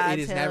not, it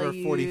is never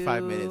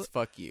 45 minutes.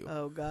 Fuck you.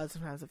 Oh, God,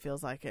 sometimes it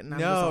feels like it. And I'm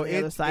just on the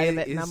other side of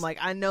it. And I'm like,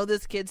 I know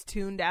this kid's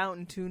tuned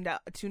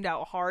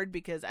out hard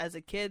because as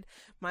a kid,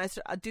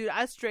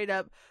 I straight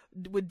up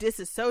would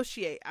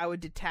disassociate. I would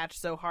detach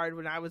so hard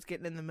when I was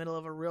getting in the middle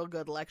of a real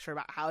good lecture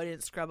about how I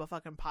didn't scrub a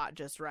fucking pot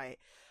just right.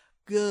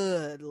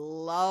 Good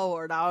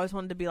Lord. I always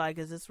wanted to be like,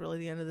 is this really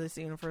the end of this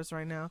universe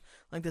right now?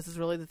 Like, this is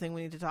really the thing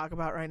we need to talk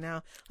about right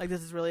now? Like,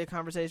 this is really a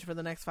conversation for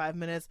the next 5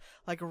 minutes?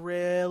 Like,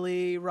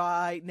 really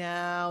right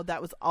now?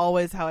 That was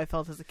always how I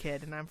felt as a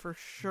kid, and I'm for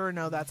sure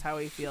know that's how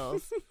he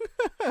feels.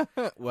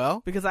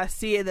 Well, because I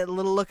see it, that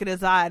little look in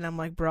his eye, and I'm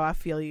like, bro, I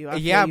feel you. I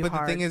feel you but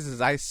hard. the thing is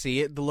I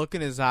see it, the look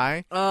in his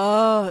eye.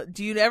 Oh,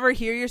 do you ever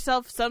hear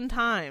yourself?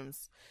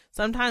 Sometimes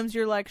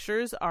your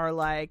lectures are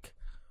like,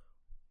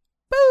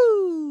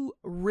 boo,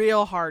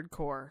 real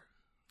hardcore.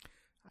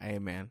 Hey,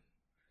 man.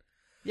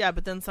 Yeah,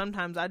 but then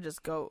sometimes I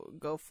just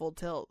go full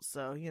tilt.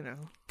 So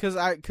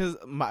Because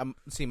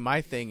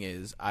my thing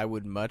is, I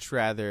would much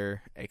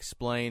rather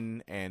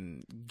explain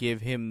and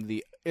give him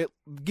the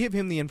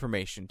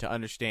information to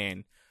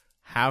understand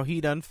how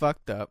he done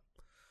fucked up,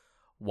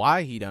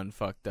 why he done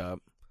fucked up,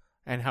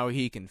 and how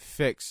he can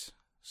fix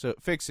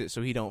it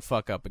so he don't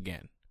fuck up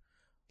again.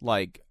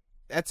 Like,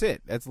 that's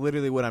it. That's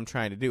literally what I'm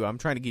trying to do. I'm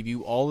trying to give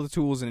you all the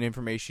tools and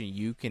information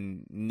you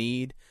can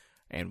need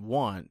and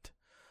want.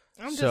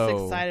 I'm just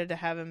excited to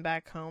have him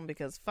back home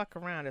because fuck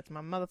around, it's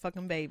my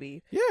motherfucking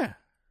baby. Yeah.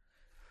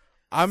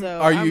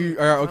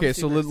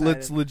 So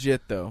let's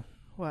legit though.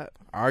 What?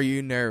 Are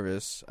you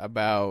nervous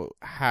about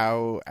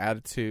how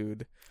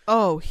attitude?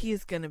 Oh,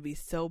 he's gonna be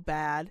so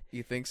bad.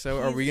 You think so?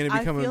 Are we gonna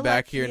be coming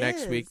back here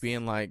next week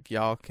being like,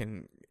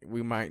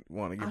 we might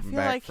want to give him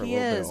back for a little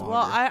bit longer.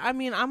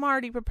 Well, I'm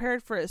already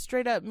prepared for it.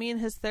 Straight up, me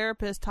and his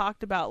therapist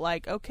talked about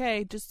like,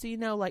 okay, just so you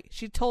know, like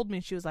she told me,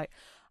 she was like,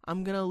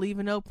 I'm going to leave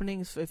an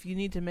opening if you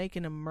need to make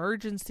an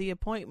emergency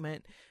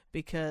appointment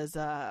because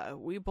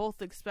we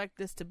both expect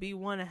this to be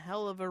one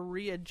hell of a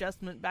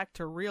readjustment back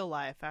to real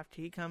life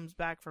after he comes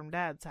back from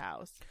Dad's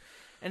house.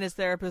 And his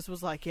therapist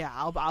was like, yeah,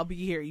 I'll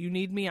be here. You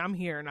need me, I'm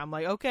here. And I'm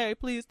like, okay,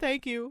 please,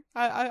 thank you.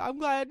 I'm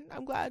glad.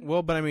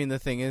 Well, but the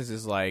thing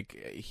is like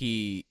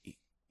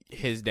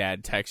his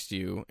dad texted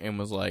you and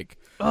was like,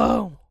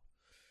 so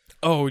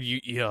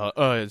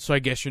I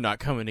guess you're not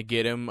coming to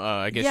get him.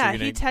 I guess you're gonna come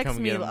get him. He texted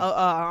me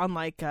on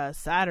like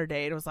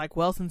Saturday. It was like,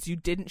 well, since you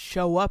didn't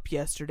show up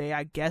yesterday,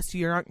 I guess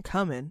you aren't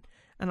coming.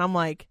 And I'm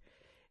like,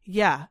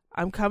 yeah,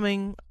 I'm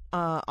coming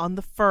on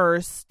the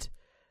 1st.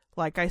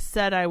 Like I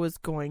said I was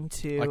going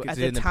to. Like at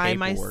the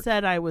time I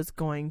said I was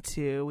going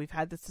to. We've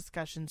had this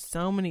discussion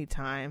so many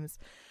times.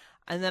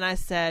 And then I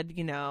said,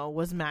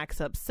 was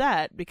Max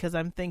upset? Because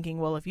I'm thinking,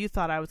 well, if you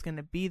thought I was going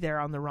to be there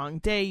on the wrong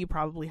day, you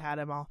probably had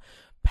him all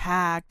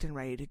packed and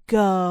ready to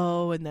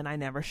go, and then I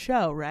never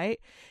show, right?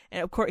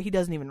 And of course, he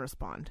doesn't even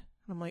respond.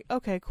 I'm like,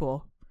 okay,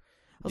 cool.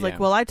 I was like,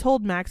 well, I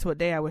told Max what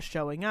day I was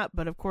showing up,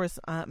 but of course,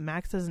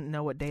 Max doesn't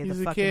know what day of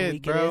the fucking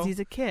week it is. He's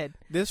a kid.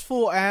 This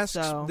fool has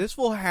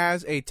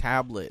a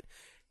tablet,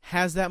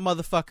 has that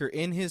motherfucker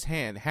in his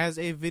hand, has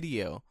a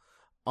video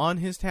on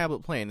his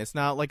tablet playing. It's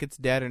not like it's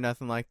dead or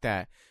nothing like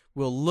that.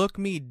 Will look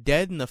me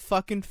dead in the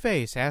fucking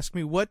face, ask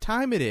me what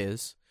time it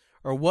is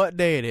or what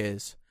day it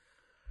is.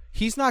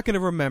 He's not going to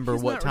remember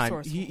what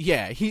time.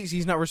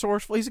 He's not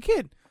resourceful. He's a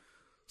kid,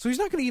 so he's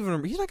not going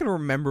to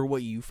remember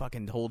what you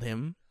fucking told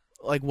him,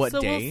 like what day.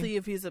 So we'll see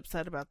if he's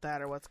upset about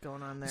that or what's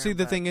going on there. See,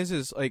 the thing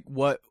is like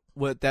what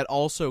that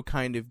also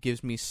kind of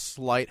gives me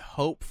slight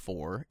hope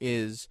for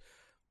is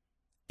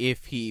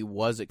if he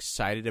was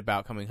excited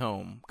about coming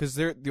home, because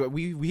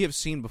we have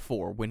seen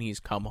before when he's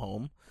come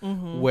home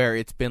where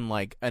it's been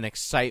like an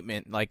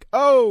excitement, like,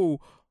 oh,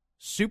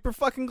 super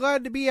fucking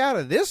glad to be out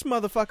of this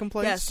motherfucking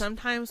place. Yeah,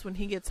 sometimes when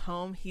he gets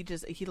home, he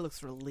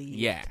looks relieved.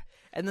 Yeah.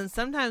 And then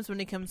sometimes when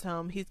he comes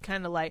home, he's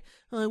kind of like,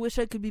 oh, I wish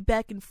I could be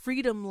back in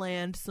Freedom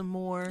Land some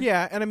more.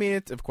 Yeah, and I mean,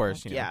 it's, of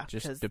course,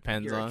 just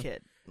depends you're on a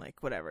kid,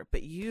 like whatever.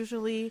 But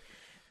usually,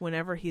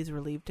 whenever he's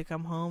relieved to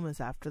come home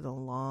is after the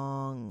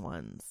long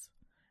ones,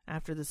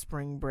 after the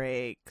spring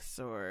breaks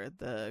or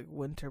the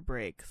winter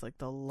breaks, like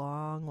the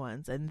long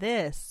ones. And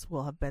this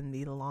will have been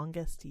the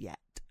longest yet.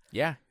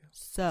 Yeah.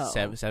 So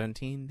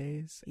 17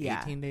 days,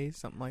 18 days,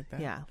 something like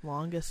that. Yeah,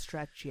 longest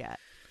stretch yet.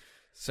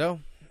 So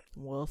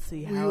we'll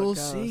see how we it will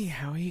goes. see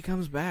how he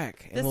comes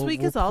back. This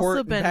week has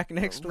also been back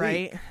next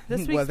right. week.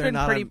 This week's been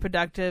pretty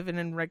productive, and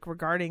then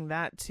regarding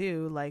that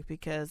too, like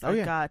because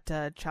I've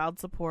got child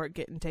support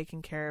getting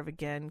taken care of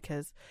again.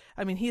 Because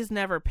I mean, he's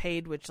never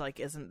paid, which like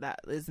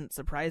isn't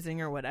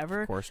surprising or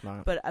whatever. Of course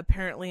not. But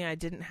apparently, I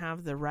didn't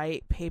have the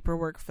right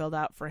paperwork filled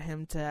out for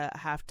him to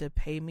have to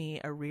pay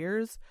me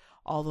arrears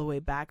all the way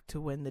back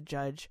to when the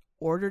judge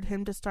ordered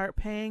him to start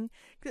paying.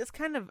 Cause it's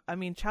kind of, I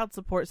mean, child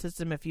support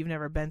system, if you've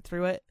never been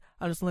through it,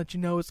 I'll just let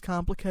you know it's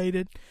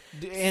complicated.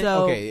 And,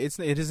 okay, it's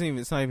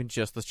not even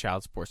just the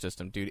child support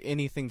system, dude.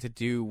 Anything to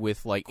do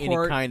with like any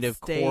kind of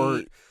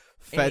court,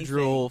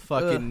 federal,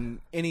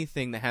 fucking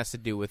anything that has to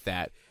do with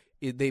that,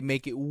 they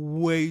make it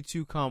way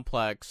too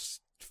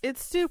complex.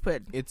 It's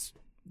stupid.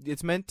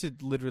 It's meant to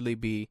literally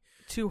be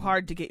too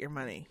hard to get your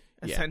money,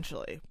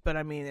 essentially. Yeah. But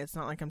I mean, it's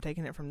not like I'm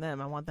taking it from them.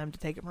 I want them to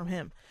take it from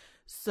him.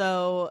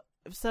 So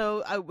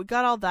we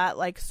got all that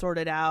like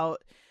sorted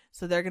out.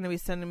 So they're going to be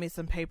sending me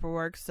some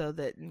paperwork so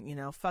that,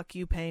 fuck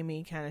you, pay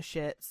me kind of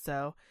shit.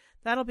 So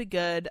that'll be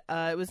good.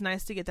 It was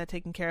nice to get that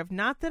taken care of.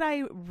 Not that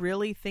I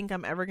really think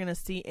I'm ever going to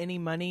see any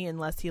money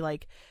unless he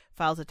like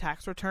files a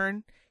tax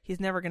return.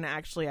 He's never going to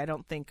actually, I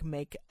don't think,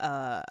 make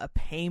a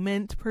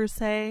payment per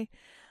se.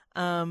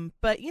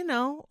 But you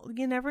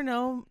never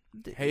know.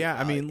 Hey, yeah,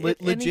 I mean,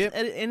 legit.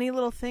 Any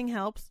little thing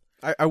helps.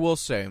 I will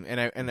say,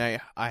 and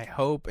I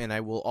hope, and I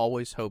will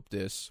always hope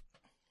this,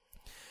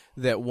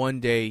 that one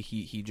day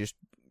he just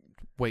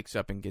wakes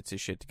up and gets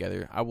his shit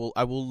together. I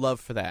will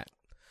love for that.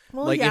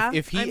 Well, like yeah.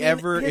 if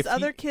his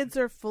other kids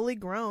are fully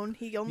grown.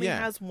 He only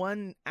has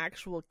one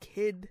actual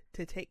kid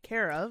to take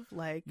care of.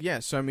 Like, yeah.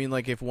 So I mean,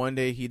 like, if one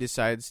day he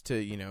decides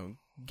to,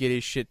 get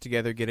his shit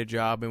together, get a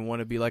job, and want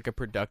to be like a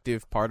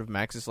productive part of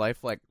Max's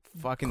life, like,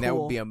 fucking cool. That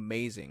would be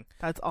amazing.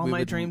 That's all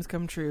my dreams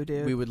come true,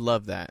 dude. We would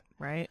love that,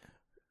 right?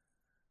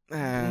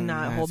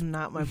 Not holding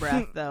out my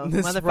breath though.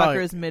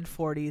 Motherfucker is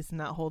mid-40s,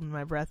 not holding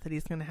my breath that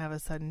he's gonna have a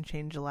sudden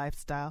change of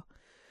lifestyle.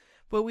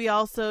 But we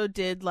also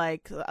did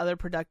like other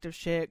productive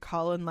shit,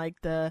 calling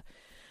like the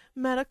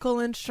medical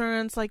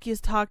insurance, like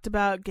he's talked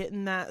about,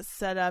 getting that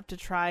set up to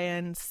try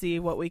and see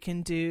what we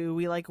can do.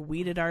 We like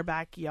weeded our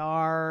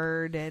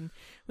backyard, and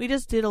we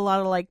just did a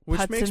lot of like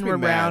putzing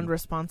around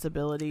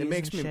responsibilities. It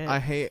makes me. Shit. I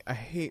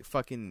hate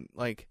fucking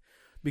like.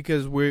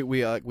 Because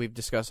we've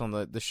discussed on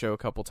the show a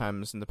couple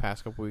times in the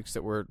past couple weeks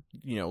that we're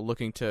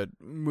looking to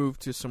move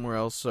to somewhere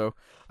else. So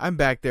I'm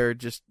back there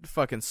just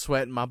fucking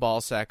sweating my ball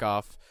sack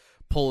off,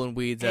 pulling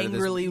weeds out of this.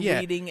 Angrily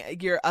weeding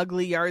your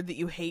ugly yard that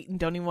you hate and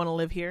don't even want to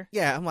live here.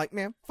 Yeah, I'm like,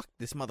 man, fuck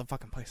this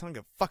motherfucking place. I don't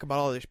give a fuck about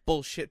all this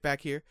bullshit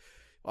back here.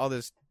 All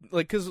this,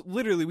 like, because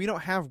literally we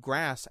don't have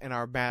grass in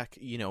our back,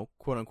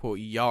 quote unquote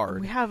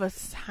yard. We have a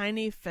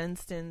tiny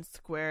fenced-in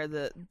square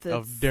that's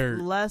of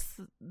dirt,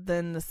 less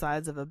than the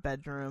size of a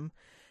bedroom,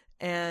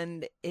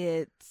 and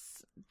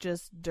it's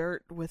just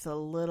dirt with a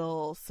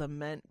little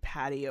cement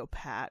patio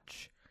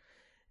patch,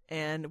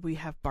 and we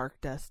have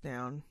bark dust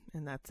down,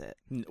 and that's it.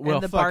 Well,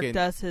 and the bark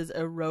dust has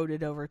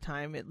eroded over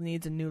time. It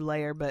needs a new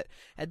layer, but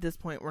at this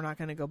point, we're not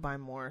going to go buy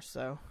more,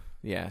 so.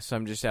 Yeah, so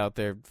I'm just out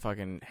there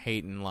fucking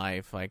hating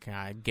life. Like,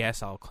 I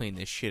guess I'll clean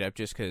this shit up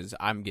just because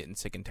I'm getting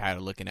sick and tired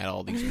of looking at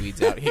all these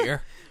weeds out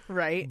here.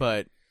 Right.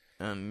 But,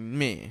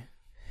 me.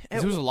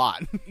 It was a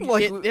lot.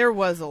 There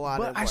was a lot.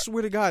 But I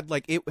swear to God,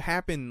 like, it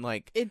happened,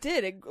 like... It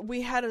did.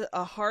 We had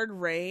a hard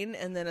rain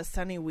and then a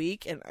sunny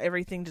week, and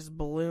everything just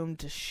bloomed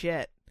to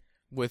shit.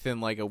 Within,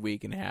 like, a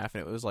week and a half,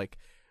 and it was like...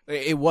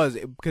 It was,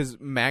 because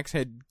Max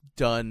had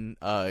done...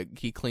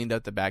 he cleaned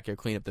up the backyard,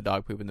 cleaned up the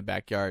dog poop in the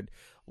backyard,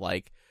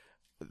 like...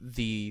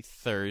 the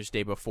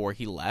Thursday before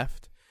he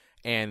left,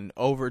 and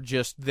over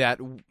just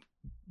that,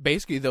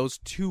 basically those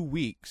 2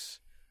 weeks,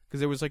 because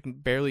there was like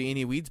barely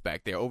any weeds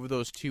back there. Over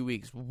those 2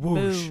 weeks,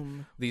 whoosh,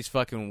 boom. These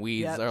fucking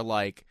weeds are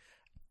like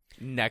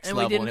next and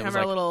level. We didn't and it have was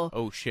our like, little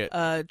oh shit,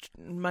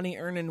 money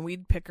earning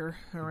weed picker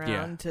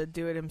around to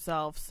do it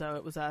himself. So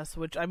it was us.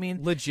 Which I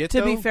mean, legit.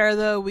 To be fair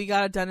though, we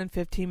got it done in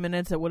 15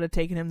 minutes. It would have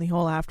taken him the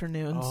whole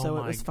afternoon, so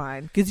it was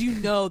fine. Because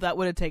that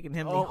would have taken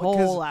him the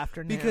whole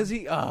afternoon. Because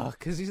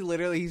he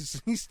literally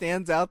he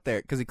stands out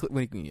there because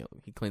when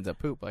he cleans up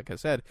poop, like I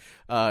said,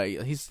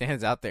 he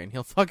stands out there and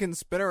he'll fucking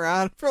spin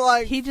around for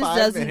like he just 5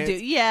 doesn't minutes.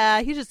 do.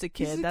 Yeah, he's just a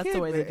kid. That's the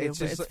way they do. It's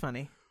but it's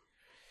funny.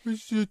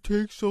 It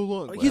takes so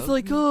long. He's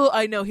like, oh,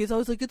 I know. He's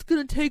always like, it's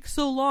going to take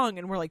so long.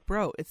 And we're like,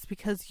 bro, it's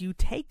because you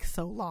take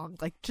so long.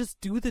 Like,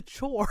 just do the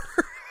chore.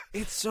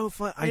 It's so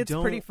fun. It's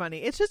pretty funny.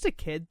 It's just a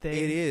kid thing.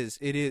 It is.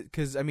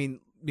 Because, I mean,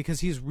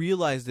 because he's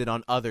realized it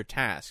on other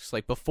tasks.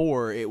 Like,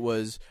 before it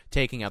was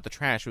taking out the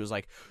trash. It was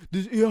like, I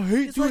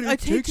hate doing it. It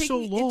takes so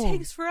long. It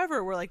takes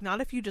forever. We're like,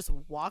 not if you just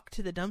walk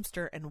to the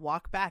dumpster and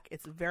walk back.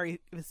 It's a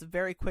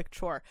very quick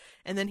chore.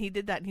 And then he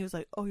did that and he was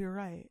like, oh, you're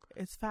right.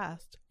 It's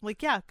fast. I'm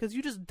like, yeah, because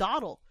you just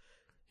dawdle.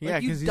 Yeah,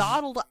 you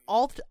dawdled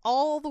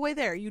all the way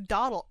there. You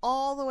dawdle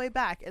all the way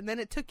back. And then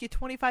it took you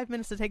 25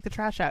 minutes to take the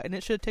trash out. And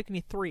it should have taken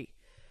you 3.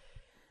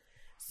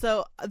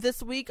 So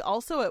this week,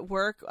 also at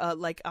work,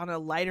 like on a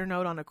lighter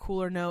note, on a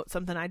cooler note,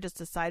 something I just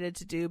decided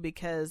to do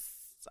because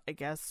we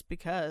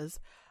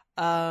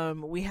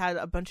had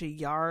a bunch of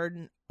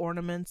yard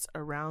ornaments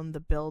around the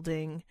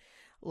building,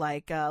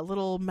 like a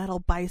little metal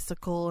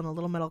bicycle and a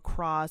little metal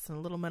cross and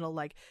a little metal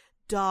like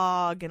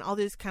dog and all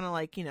these kind of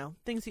like, you know,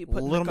 things that you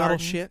put in the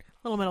garden.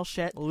 Little metal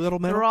shit.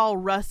 They're all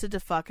rusted to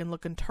fuck and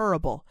looking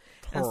terrible.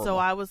 And so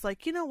I was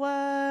like, you know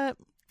what?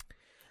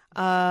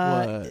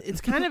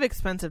 It's kind of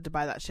expensive to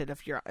buy that shit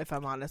if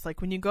I'm honest.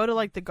 Like when you go to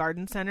like the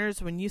garden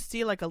centers, when you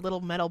see like a little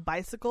metal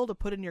bicycle to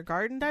put in your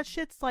garden, that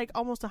shit's like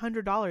almost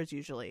 $100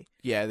 usually.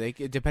 Yeah, they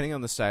depending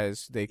on the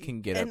size, they can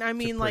get. And I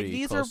mean, like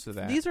these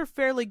are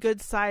fairly good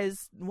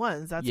sized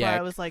ones. That's why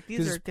I was like,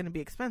 these are going to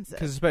be expensive.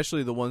 Because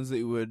especially the ones that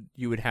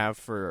you would have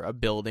for a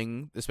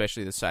building,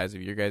 especially the size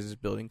of your guys'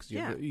 building. Cause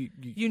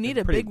you need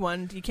a big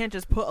one. You can't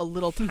just put a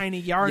little tiny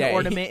yarn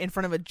ornament in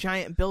front of a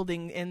giant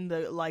building in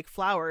the like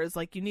flowers.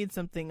 Like you need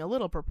something a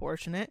little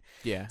proportionate.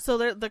 Yeah. So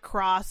the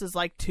cross is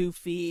like 2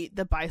 feet.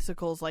 The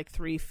bicycle's like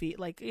 3 feet.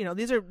 Like, you know,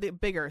 these are the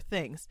bigger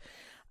things.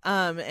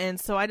 And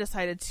so I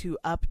decided to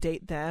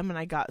update them, and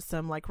I got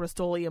some like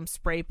Rust-Oleum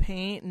spray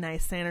paint, and I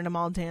sanded them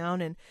all down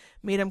and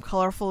made them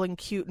colorful and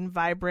cute and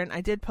vibrant.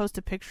 I did post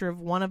a picture of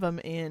one of them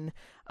in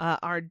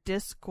our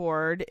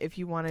Discord if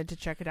you wanted to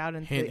check it out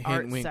in the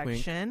art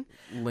section.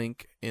 Wink.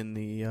 Link in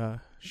the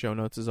show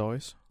notes as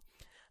always.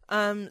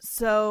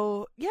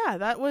 So yeah,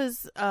 that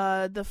was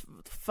the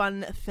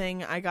fun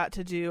thing I got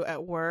to do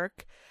at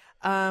work.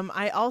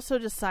 I also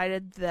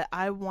decided that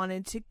I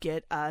wanted to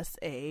get us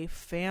a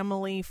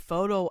family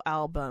photo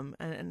album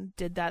and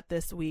did that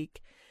this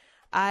week.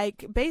 I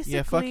basically...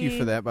 Yeah, fuck you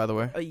for that, by the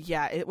way.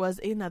 Yeah, it was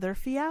another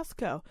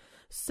fiasco.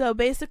 So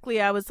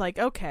basically I was like,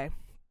 okay,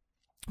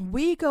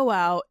 we go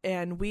out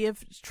and we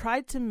have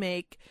tried to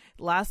make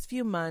last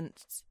few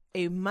months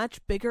a much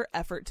bigger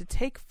effort to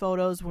take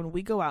photos when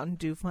we go out and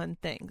do fun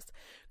things.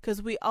 Because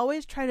we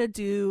always try to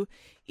do,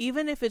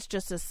 even if it's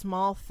just a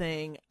small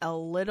thing, a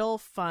little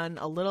fun,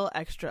 a little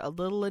extra, a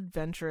little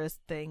adventurous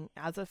thing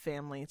as a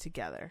family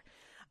together.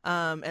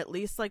 At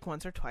least like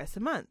once or twice a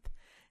month.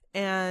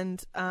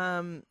 And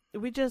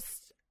we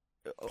just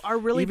are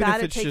really even bad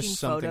if at it's taking just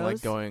something photos.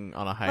 like going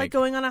on a hike. Like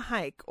going on a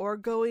hike or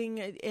going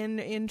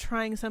in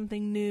trying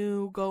something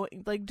new,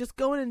 just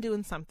going and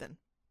doing something.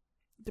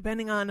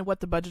 Depending on what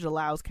the budget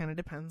allows, kind of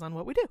depends on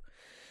what we do.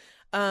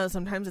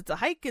 Sometimes it's a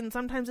hike and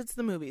sometimes it's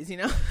the movies, you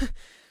know?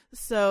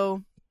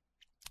 So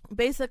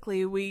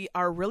basically we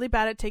are really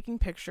bad at taking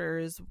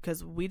pictures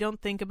because we don't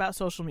think about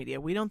social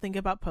media. We don't think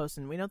about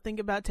posting. We don't think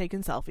about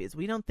taking selfies.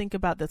 We don't think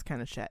about this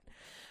kind of shit.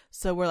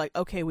 So we're like,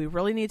 okay, we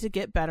really need to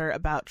get better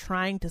about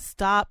trying to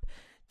stop,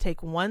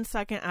 take 1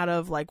 second out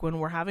of like when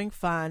we're having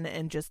fun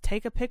and just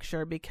take a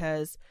picture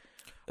because...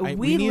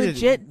 We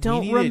legit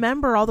don't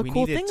remember all the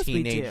cool things we do.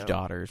 We need a teenage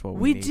daughter is what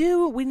we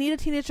do. We need a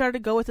teenage daughter to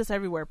go with us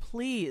everywhere,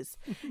 please.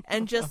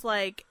 And just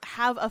like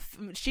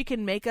she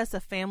can make us a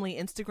family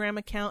Instagram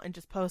account and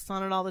just post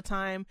on it all the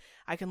time.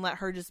 I can let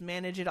her just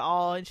manage it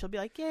all. And she'll be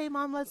like, yay,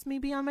 mom lets me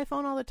be on my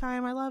phone all the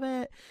time. I love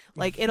it.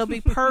 Like, it'll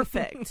be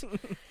perfect.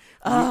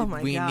 Oh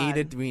my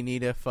God. We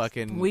need a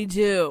fucking... We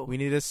do. We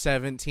need a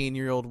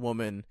 17-year-old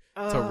woman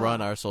to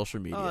run our social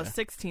media. Oh,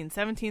 16.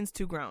 17's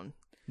too grown.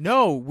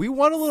 No, we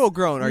want a little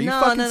grown. Are you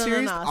fucking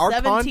serious? No. Our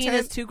 17 content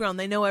is too grown.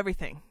 They know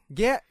everything.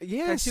 Yeah,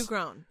 yes. They're too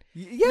grown.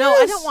 Yes. No,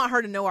 I don't want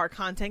her to know our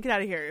content. Get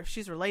out of here if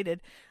she's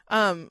related.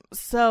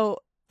 So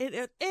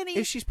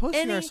if she's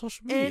posting on our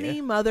social media,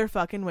 any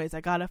motherfucking ways,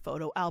 I got a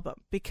photo album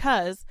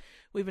because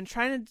we've been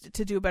trying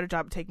to do a better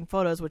job of taking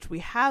photos, which we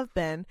have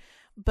been,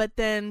 but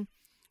then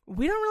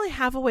we don't really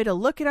have a way to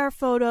look at our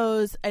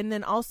photos, and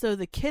then also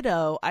the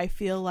kiddo, I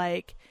feel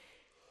like.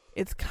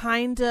 It's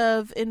kind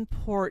of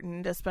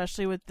important,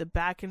 especially with the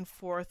back and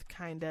forth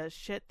kind of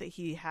shit that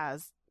he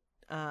has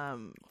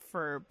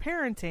for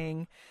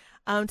parenting,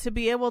 to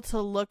be able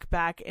to look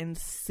back and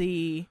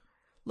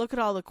look at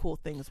all the cool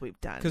things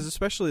we've done. Because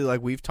especially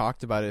like we've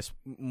talked about it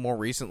more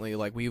recently,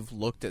 like we've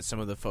looked at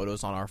some of the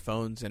photos on our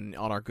phones and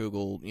on our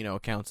Google,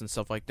 accounts and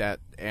stuff like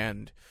that,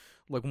 and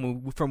like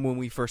from when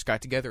we first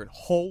got together, and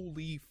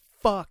holy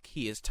fuck,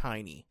 he is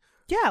tiny.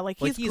 Yeah, like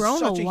he's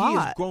grown a lot. He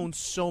has grown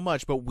so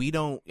much, but we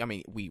don't. I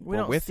mean,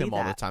 we're with him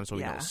all the time, so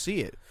we don't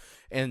see it.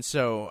 And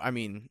so, I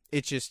mean,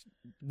 it's just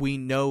we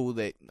know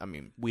that. I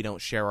mean, we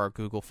don't share our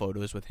Google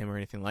photos with him or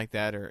anything like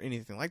that,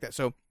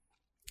 So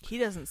He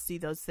doesn't see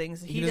those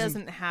things. He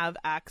doesn't have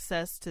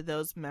access to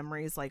those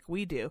memories like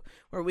we do,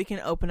 where we can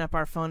open up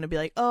our phone and be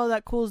like, oh,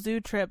 that cool zoo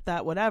trip,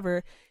 that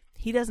whatever.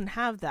 He doesn't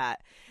have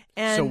that.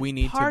 And so we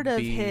need part to of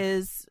be...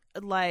 his,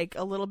 like,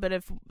 a little bit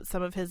of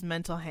some of his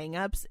mental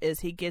hangups is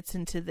he gets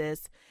into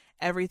this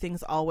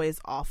everything's always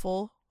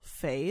awful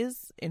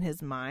phase in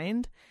his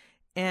mind.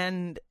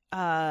 And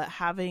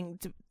having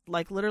to,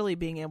 like, literally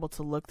being able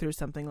to look through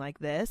something like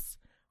this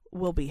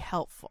will be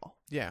helpful.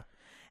 Yeah.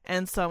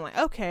 And so I'm like,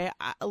 okay,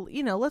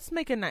 let's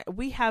make a night.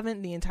 We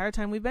haven't, the entire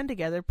time we've been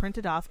together,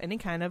 printed off any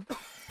kind of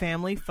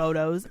family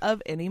photos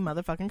of any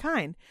motherfucking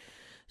kind.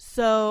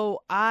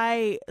 So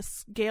I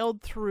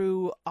scaled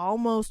through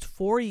almost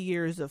 4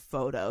 years of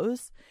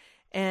photos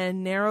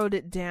and narrowed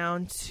it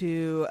down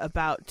to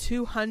about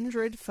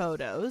 200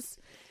 photos.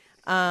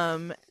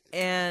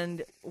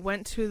 And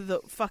went to the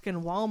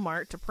fucking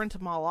Walmart to print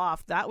them all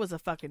off. That was a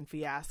fucking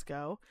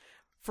fiasco.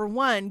 For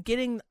one,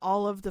 getting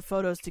all of the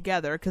photos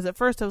together, because at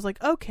first I was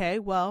like, okay,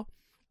 well,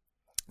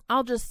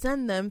 I'll just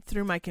send them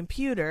through my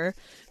computer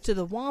to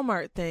the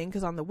Walmart thing,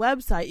 because on the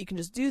website you can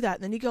just do that,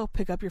 and then you go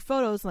pick up your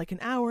photos in like an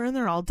hour, and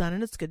they're all done,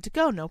 and it's good to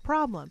go, no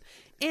problem.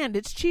 And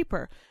it's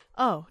cheaper.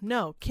 Oh,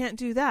 no, can't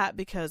do that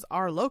because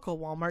our local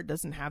Walmart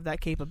doesn't have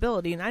that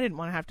capability, and I didn't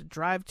want to have to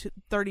drive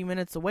 30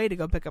 minutes away to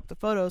go pick up the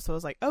photos, so I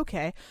was like,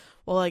 okay,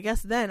 well, I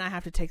guess then I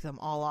have to take them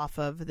all off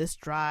of this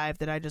drive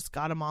that I just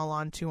got them all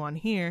onto on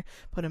here,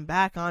 put them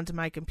back onto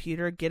my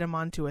computer, get them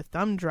onto a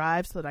thumb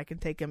drive so that I can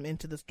take them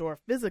into the store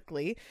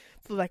physically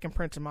so that I can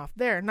print them off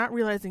there, not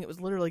realizing it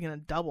was literally going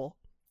to double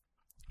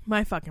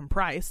my fucking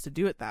price to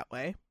do it that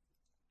way.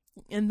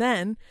 And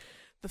then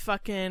the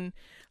fucking,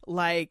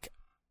 like,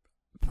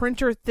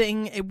 printer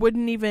thing, it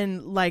wouldn't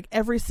even, like,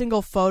 every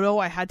single photo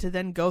I had to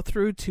then go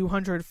through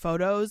 200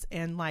 photos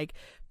and like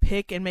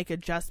pick and make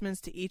adjustments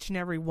to each and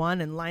every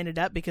one and line it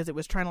up, because it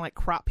was trying to like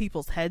crop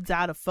people's heads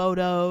out of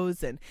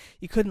photos and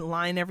you couldn't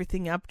line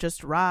everything up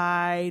just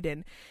right,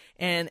 and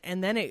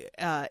then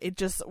it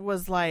just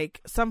was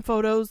like some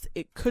photos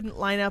it couldn't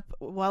line up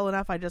well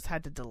enough, I just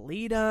had to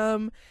delete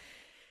them.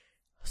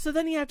 So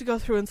then you have to go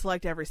through and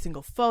select every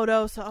single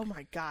photo. So, oh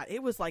my God,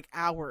 it was like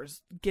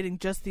hours getting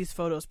just these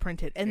photos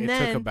printed. And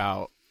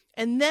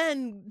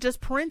then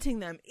just printing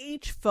them.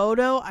 Each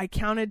photo I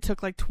counted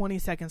took like 20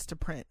 seconds to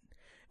print.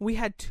 We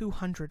had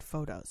 200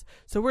 photos.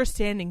 So we're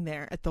standing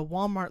there at the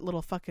Walmart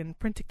little fucking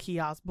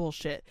print-a-kiosk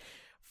bullshit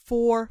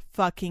for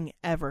fucking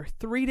ever.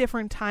 3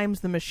 different times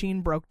the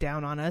machine broke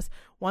down on us.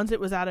 Once it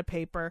was out of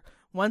paper.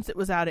 Once it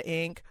was out of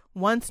ink.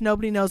 Once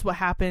nobody knows what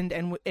happened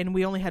and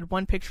we only had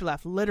one picture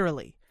left.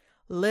 Literally,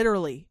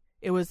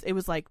 it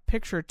was like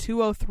picture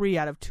 203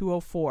 out of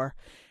 204,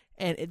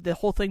 and the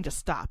whole thing just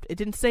stopped. It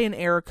didn't say an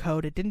error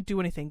code. It didn't do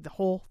anything. The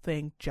whole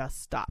thing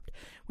just stopped.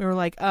 We were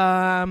like,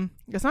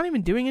 it's not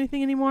even doing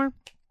anything anymore.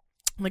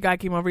 And the guy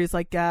came over. He's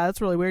like,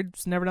 that's really weird.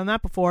 Just never done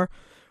that before.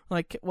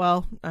 Like,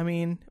 well, I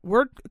mean,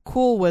 we're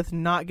cool with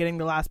not getting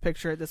the last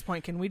picture at this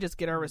point. Can we just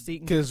get our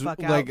receipt and get the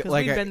fuck out? Because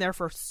we've been there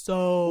for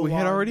so long. We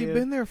had already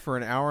been there for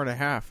an hour and a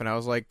half, and I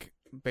was like,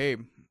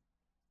 babe,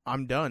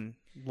 I'm done.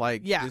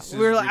 Like, yeah, this is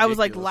I was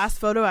like, last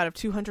photo out of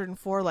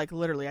 204, like,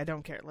 literally, I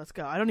don't care. Let's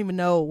go. I don't even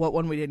know what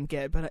one we didn't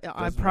get, but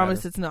I promise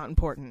matter. It's not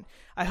important.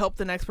 I hope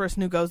the next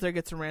person who goes there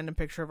gets a random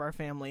picture of our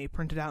family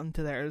printed out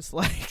into theirs.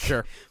 Like,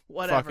 sure,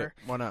 whatever.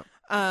 Fuck it. Why not?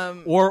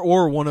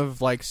 Or one of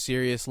like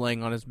Sirius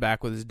laying on his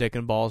back with his dick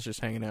and balls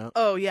just hanging out.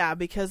 Oh yeah,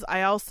 because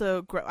I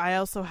also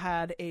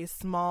had a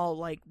small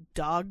like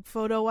dog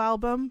photo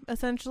album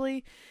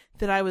essentially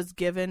that I was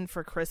given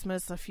for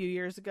Christmas a few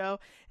years ago,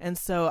 and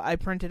so I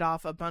printed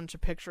off a bunch of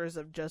pictures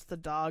of just the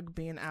dog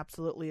being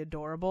absolutely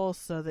adorable,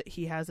 so that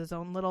he has his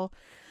own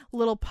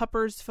little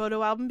puppers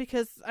photo album.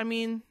 Because I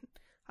mean,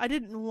 I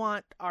didn't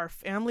want our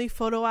family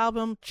photo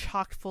album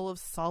chock full of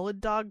solid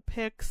dog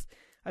pics.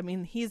 I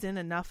mean, he's in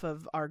enough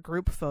of our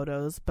group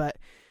photos, but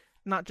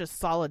not just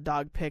solid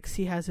dog pics.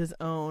 He has his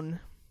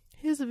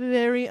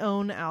very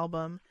own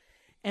album.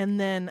 And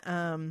then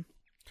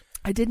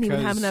I didn't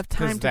even have enough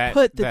time to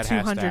put the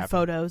 200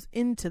 photos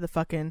into the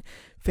fucking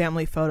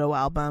family photo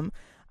album.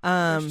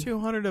 There's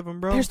 200 of them,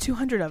 bro. There's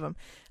 200 of them.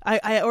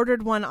 I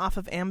ordered one off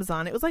of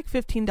Amazon. It was like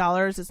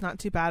 $15. It's not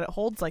too bad. It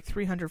holds like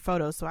 300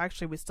 photos. So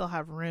actually we still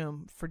have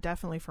room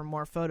definitely for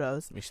more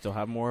photos. We still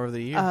have more of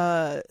the year.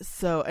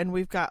 And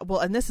we've got,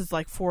 and this is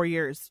like 4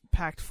 years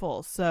packed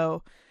full.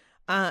 So,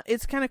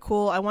 it's kind of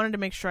cool. I wanted to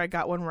make sure I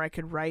got one where I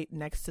could write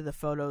next to the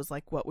photos,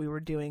 like what we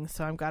were doing.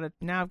 So I've got to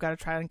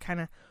try and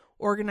kind of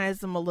organize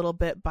them a little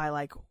bit by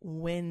like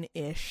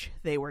when-ish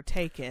they were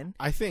taken.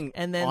 I think,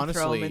 and then honestly,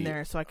 throw them in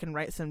there so I can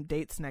write some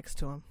dates next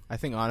to them. I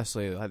think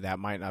honestly that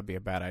might not be a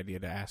bad idea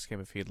to ask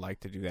him if he'd like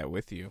to do that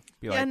with you.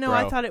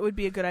 I thought it would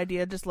be a good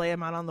idea. Just lay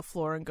them out on the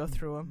floor and go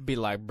through them. Be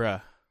like,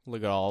 bruh,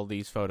 look at all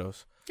these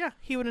photos. Yeah,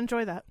 he would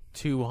enjoy that.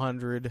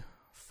 200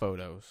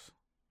 photos.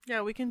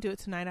 Yeah, we can do it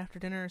tonight after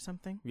dinner or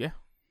something. Yeah.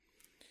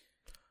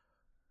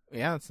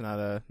 Yeah, that's not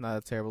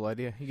a terrible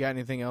idea. You got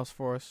anything else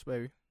for us,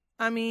 baby?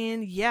 I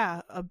mean,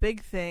 yeah, a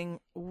big thing.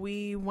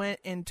 We went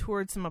and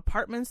toured some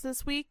apartments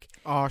this week.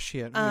 Oh,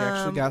 shit. We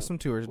actually got some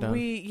tours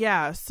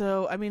done.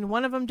 So, I mean,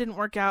 one of them didn't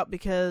work out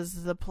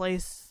because the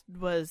place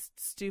was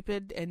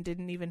stupid and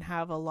didn't even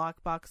have a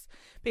lockbox.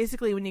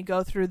 Basically, when you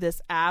go through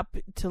this app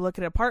to look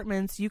at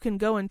apartments, you can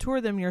go and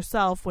tour them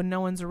yourself when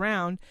no one's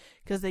around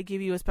because they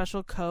give you a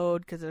special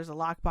code because there's a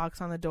lockbox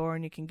on the door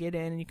and you can get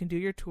in and you can do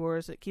your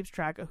tours. It keeps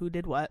track of who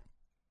did what.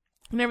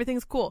 And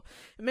everything's cool.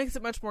 It makes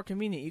it much more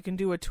convenient. You can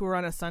do a tour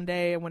on a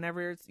Sunday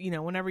whenever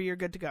whenever you're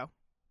good to go.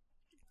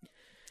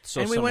 So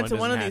and we went to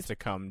one of these to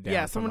come down.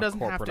 Yeah, someone doesn't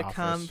have to office.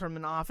 come from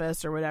an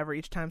office or whatever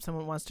each time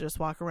someone wants to just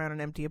walk around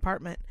an empty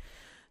apartment.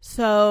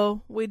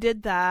 So we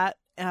did that.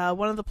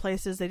 One of the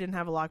places they didn't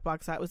have a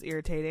lockbox. That was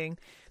irritating.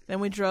 Then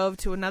we drove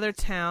to another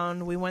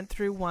town. We went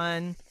through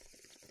one.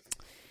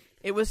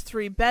 It was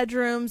 3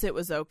 bedrooms. It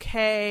was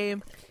okay.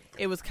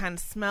 It was kind of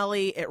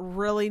smelly. It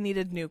really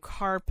needed new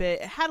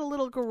carpet. It had a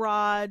little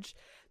garage.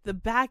 The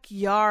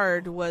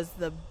backyard was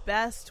the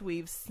best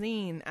we've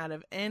seen out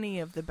of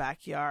any of the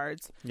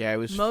backyards. Yeah, it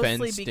was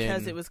mostly fenced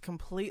because in. it was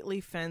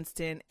completely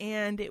fenced in,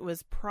 and it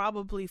was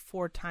probably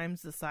 4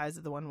 times the size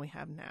of the one we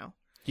have now.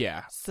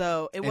 Yeah.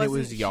 So it And wasn't it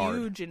was yard.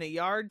 huge in a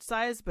yard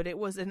size, but it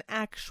was an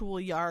actual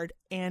yard,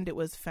 and it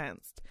was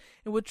fenced,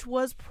 which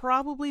was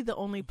probably the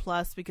only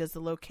plus because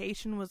the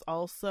location was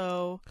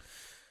also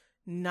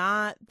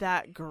not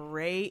that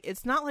great.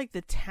 It's not like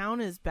the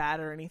town is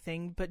bad or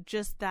anything, but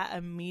just that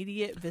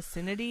immediate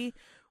vicinity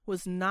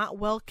was not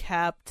well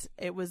kept.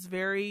 It was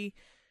very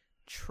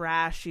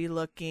trashy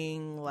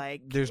looking.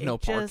 Like There's no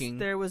parking.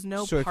 There was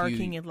no So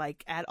parking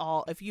at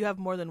all. If you have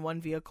more than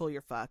one vehicle,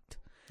 you're fucked.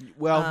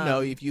 Well,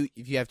 no. If you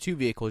have 2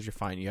 vehicles, you're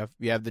fine. You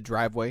have the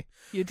driveway.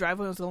 Your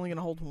driveway was only going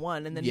to hold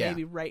one, and then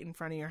maybe right in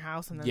front of your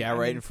house, and then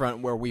right in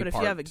front where we. But parked.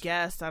 if you have a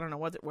guest, I don't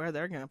know where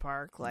they're going to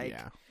park. Like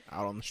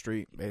out on the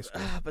street,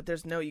 basically. But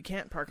you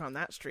can't park on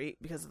that street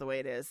because of the way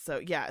it is. So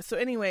yeah. So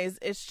anyways,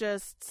 it's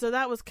just so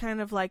that was kind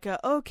of like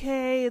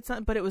okay. It's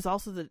not, but it was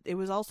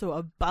also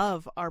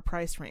above our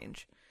price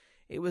range.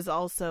 It was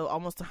also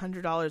almost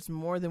 $100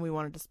 more than we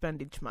wanted to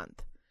spend each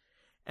month.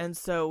 And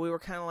so we were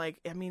kind of like,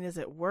 I mean, is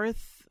it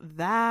worth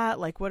that?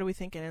 Like, what are we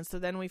thinking? And so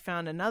then we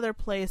found another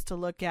place to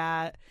look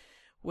at,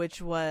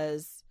 which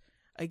was,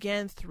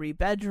 again, 3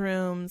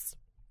 bedrooms,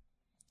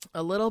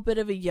 a little bit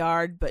of a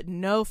yard, but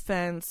no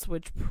fence,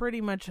 which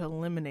pretty much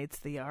eliminates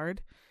the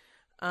yard.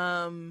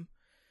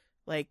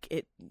 Like,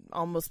 it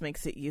almost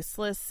makes it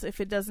useless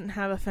if it doesn't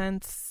have a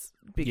fence.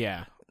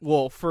 Yeah.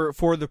 Well, for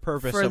the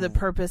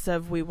purpose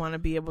of we want to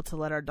be able to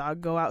let our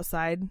dog go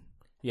outside.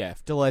 Yeah,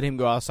 to let him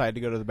go outside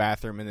to go to the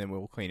bathroom, and then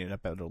we'll clean it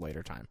up at a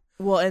later time.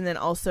 Well, and then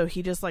also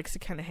he just likes to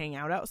kind of hang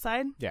out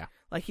outside. Yeah.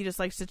 Like he just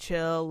likes to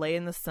chill, lay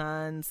in the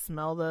sun,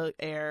 smell the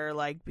air,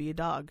 like be a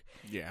dog.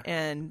 Yeah.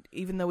 And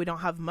even though we don't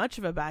have much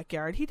of a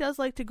backyard, he does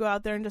like to go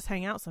out there and just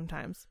hang out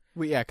sometimes.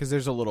 Well, yeah, because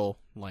there's a little,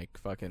 like,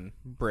 fucking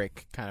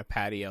brick kind of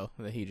patio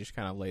that he just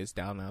kind of lays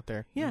down out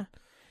there. Yeah.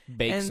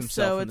 Bakes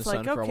himself in the sun for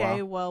a while. And so it's like,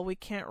 okay, well, we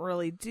can't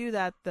really do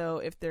that, though,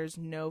 if there's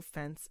no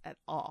fence at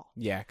all.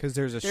 Yeah, because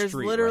there's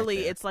street literally,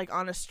 right there. It's like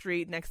on a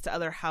street next to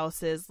other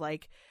houses,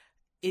 like,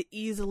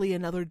 easily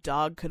another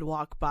dog could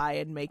walk by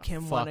and make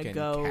him want to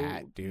go,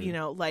 cat, dude. You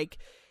know, like,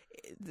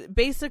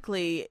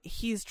 basically,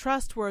 he's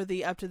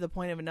trustworthy up to the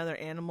point of another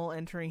animal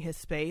entering his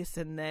space,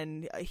 and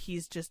then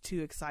he's just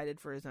too excited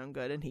for his own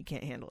good, and he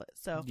can't handle it.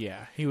 So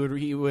yeah, he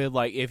would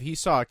like, if he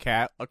saw a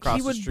cat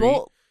across the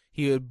street,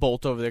 he would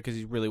bolt over there because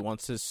he really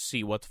wants to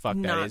see what the fuck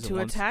that is. Not to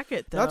attack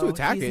it, though. Not to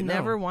attack it, He no.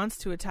 never wants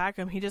to attack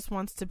him. He just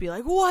wants to be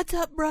like, what's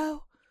up,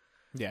 bro?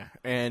 Yeah,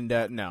 and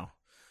no.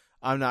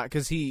 I'm not,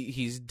 because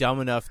he's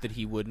dumb enough that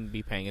he wouldn't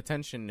be paying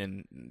attention,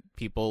 and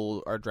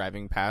people are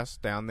driving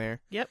past down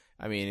there. Yep.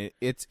 I mean,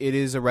 it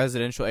is a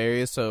residential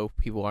area, so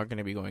people aren't going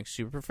to be going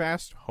super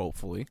fast,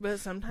 hopefully.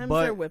 But sometimes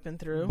they're whipping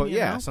through. But you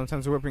know?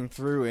 sometimes they're whipping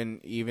through,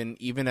 and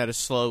even at a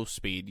slow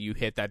speed, you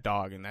hit that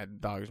dog, and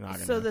that dog's not going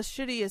to... So the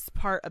shittiest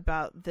part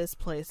about this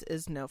place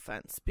is no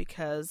fence,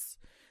 because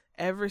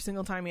every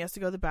single time he has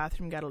to go to the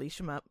bathroom, got to leash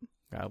him up.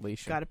 Got to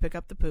leash him. Got to pick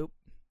up the poop.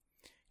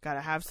 Got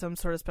to have some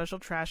sort of special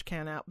trash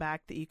can out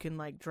back that you can,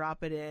 like,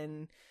 drop it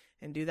in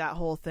and do that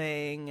whole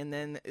thing. And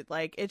then,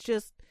 it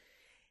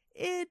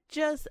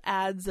just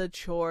adds a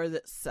chore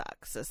that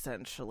sucks,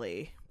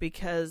 essentially.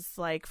 Because,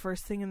 like,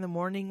 first thing in the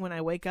morning when I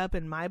wake up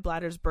and my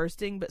bladder's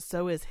bursting, but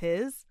so is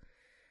his,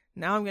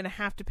 now I'm going to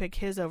have to pick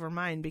his over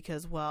mine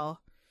because, well,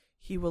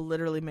 he will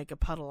literally make a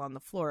puddle on the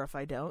floor if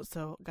I don't.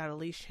 So, got to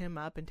leash him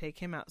up and take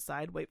him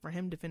outside, wait for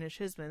him to finish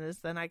his business.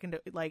 Then I can do,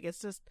 like,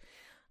 it's just...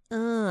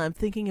 I'm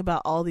thinking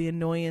about all the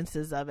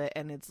annoyances of it,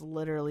 and it's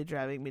literally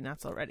driving me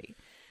nuts already.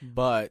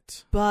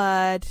 But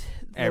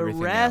the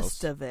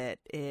rest else. of it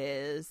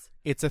is...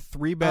 It's a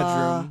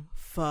 3-bedroom...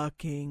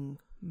 fucking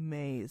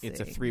amazing. It's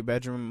a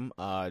 3-bedroom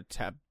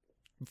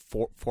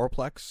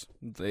fourplex.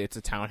 It's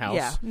a townhouse.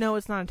 Yeah. No,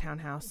 it's not a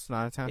townhouse. It's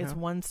not a townhouse? It's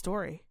 1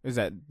 story. Is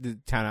that... The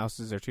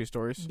townhouses are 2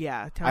 stories?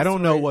 Yeah. I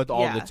don't know what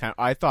all the town...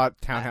 I thought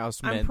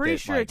townhouse meant I'm pretty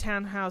that, sure like, a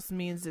townhouse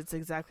means it's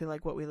exactly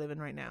like what we live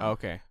in right now.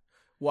 Okay.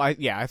 Well,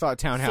 I thought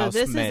townhouse So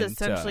this meant, is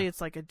essentially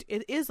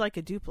it is like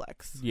a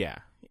duplex. Yeah.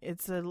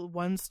 It's a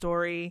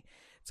 1-story.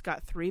 It's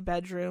got 3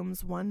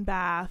 bedrooms, 1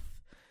 bath,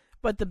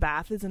 but the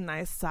bath is a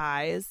nice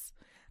size.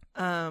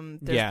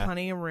 There's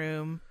plenty of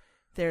room.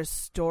 There's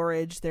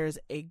storage. There's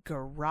a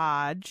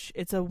garage.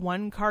 It's a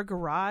 1-car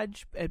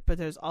garage, but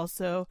there's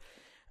also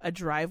a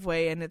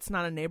driveway, and it's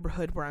not a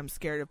neighborhood where I'm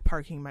scared of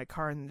parking my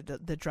car in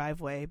the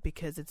driveway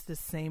because it's the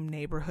same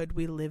neighborhood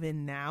we live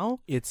in now.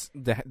 It's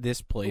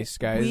this place,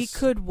 guys. We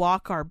could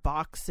walk our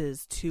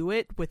boxes to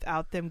it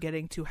without them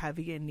getting too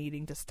heavy and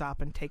needing to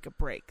stop and take a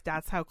break.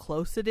 That's how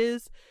close it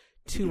is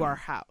to our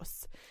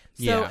house.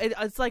 So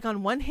it's like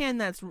on one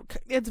hand,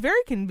 it's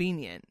very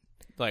convenient.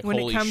 Like, when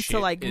it comes shit, to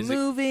like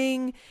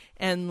moving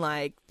and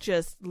like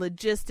just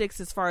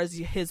logistics as far as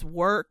his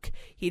work,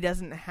 he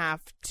doesn't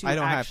have to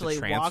actually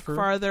walk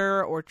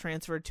farther or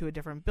transfer to a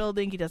different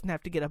building. He doesn't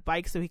have to get a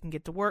bike so he can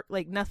get to work.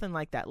 Like nothing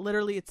like that.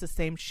 Literally, it's the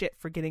same shit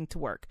for getting to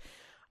work.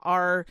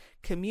 Our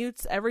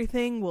commutes,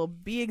 everything will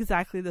be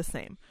exactly the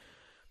same.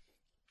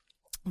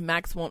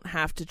 Max won't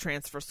have to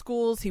transfer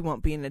schools. He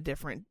won't be in a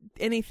different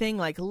anything.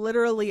 Like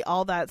literally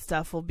all that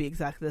stuff will be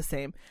exactly the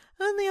same.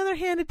 On the other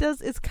hand,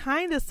 it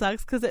kind of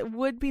sucks because it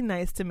would be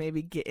nice to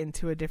maybe get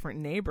into a different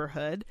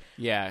neighborhood.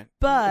 Yeah.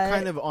 But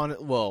kind of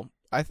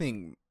I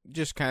think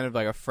just kind of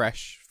like a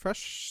fresh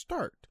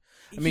start.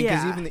 I mean,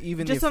 because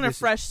even just if on a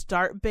fresh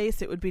start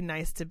base, it would be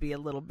nice to be a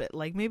little bit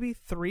like maybe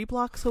 3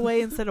 blocks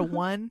away instead of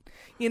 1.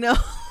 You know,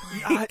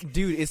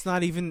 dude, it's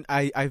not even.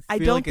 I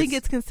don't think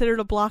it's considered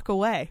a block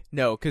away.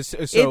 No, because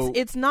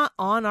it's not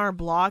on our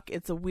block.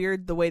 It's the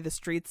way the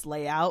streets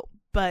lay out,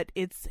 but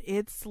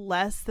it's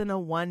less than a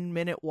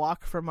 1-minute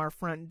walk from our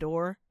front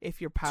door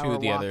if you're power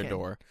walking. To the other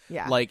door.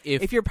 Yeah, like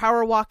if you're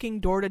power walking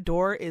door to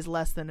door is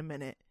less than a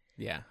minute.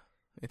 Yeah,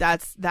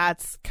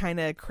 that's kind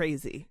of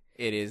crazy.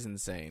 It is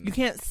insane. You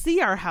can't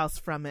see our house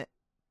from it,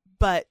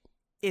 but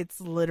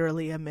it's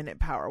literally a minute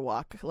power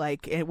walk,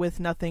 like with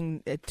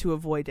nothing to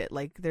avoid it.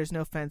 Like there's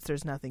no fence,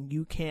 there's nothing.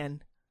 You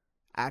can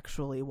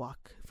actually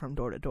walk from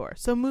door to door.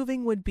 So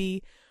moving would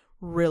be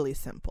really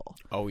simple.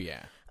 Oh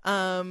yeah.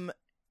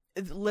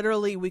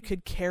 Literally, we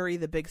could carry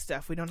the big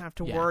stuff. We don't have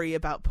to worry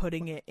about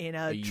putting it in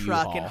a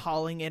truck and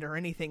hauling it or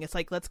anything. It's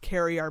like, let's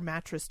carry our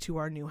mattress to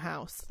our new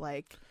house.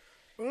 Like,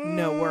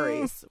 no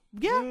worries.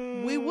 Yeah,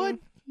 we would.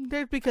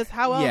 Because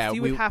how else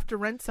you would have to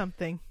rent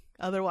something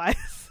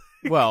otherwise.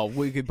 Well,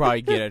 we could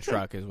probably get a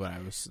truck is what I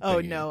was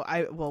thinking. Oh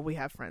no, we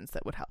have friends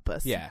that would help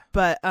us. Yeah.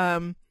 But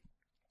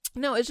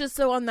no, it's just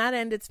so on that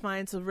end it's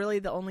fine. So really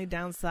the only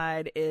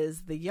downside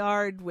is the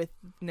yard with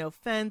no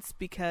fence,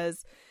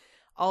 because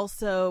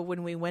also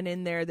when we went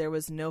in there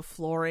was no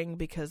flooring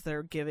because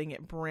they're giving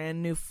it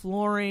brand new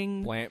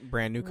flooring,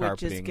 brand new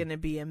carpeting, which is going to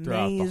be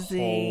amazing throughout the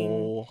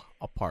whole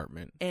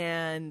apartment.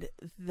 And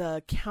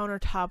the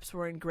countertops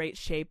were in great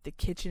shape. The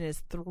kitchen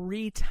is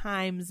 3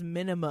 times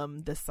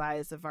minimum the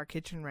size of our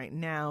kitchen right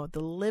now. The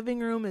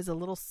living room is a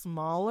little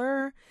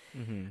smaller.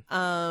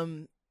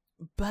 Mm-hmm.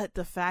 But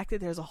the fact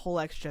that there's a whole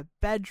extra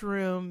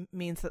bedroom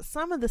means that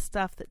some of the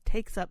stuff that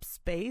takes up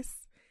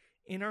space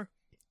in our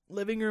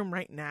living room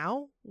right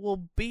now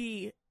will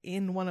be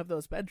in one of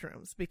those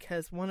bedrooms,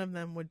 because one of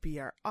them would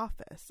be our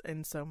office,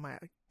 and so my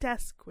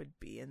desk would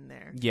be in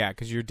there. Yeah,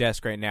 because your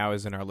desk right now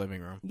is in our living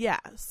room. Yeah,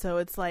 so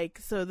it's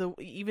like,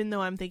 even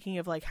though I'm thinking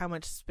of like how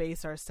much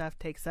space our stuff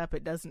takes up,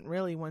 it doesn't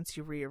really once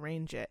you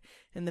rearrange it.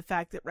 And the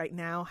fact that right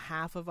now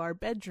half of our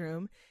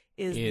bedroom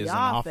is the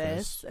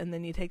office, and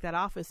then you take that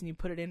office and you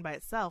put it in by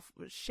itself.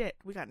 Shit,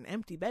 we got an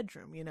empty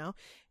bedroom, you know?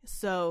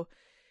 So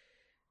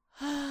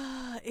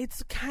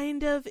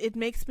it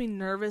makes me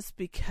nervous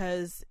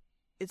because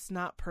it's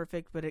not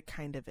perfect, but it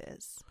kind of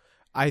is.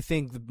 I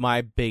think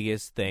my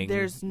biggest thing,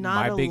 there's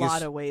not a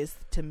lot of ways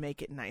to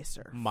make it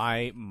nicer.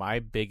 My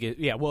biggest,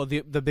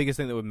 the biggest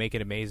thing that would make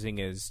it amazing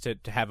is to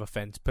have a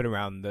fence put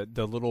around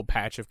the little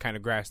patch of kind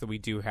of grass that we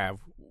do have,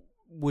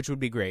 which would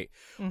be great.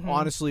 Mm-hmm.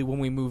 Honestly, when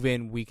we move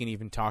in, we can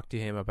even talk to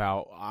him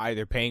about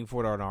either paying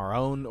for it on our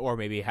own or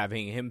maybe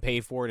having him pay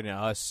for it and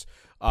us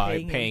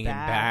paying him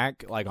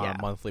back like on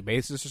a monthly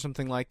basis or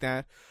something like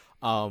that.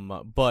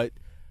 But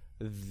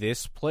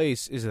this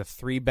place is a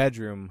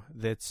 3-bedroom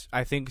that's,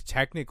 I think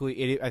technically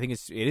it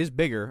is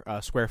bigger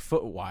square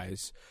foot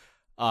wise,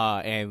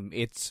 and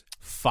it's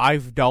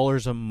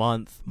 $5 a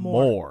month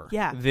more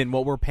than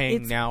what we're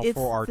paying now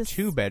for our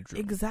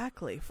 2-bedroom.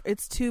 Exactly,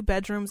 it's 2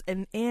 bedrooms,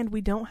 and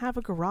we don't have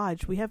a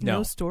garage. We have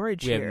no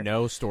storage here. We have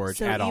no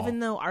storage at all. So even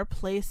though our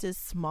place is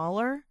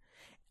smaller,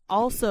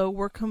 also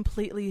we're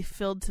completely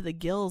filled to the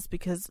gills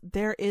because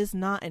there is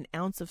not an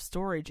ounce of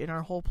storage in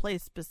our whole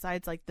place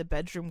besides like the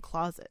bedroom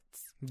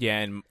closets.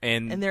 Yeah,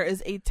 and there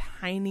is a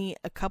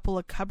couple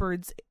of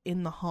cupboards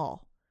in the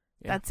hall.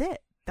 Yeah.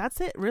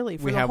 That's it, really,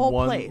 for the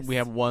whole place. We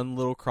have one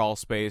little crawl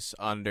space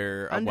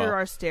under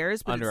our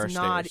stairs, but it's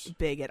not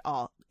big at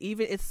all.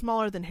 Even it's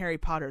smaller than Harry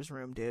Potter's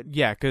room, dude.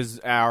 Yeah, because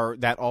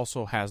that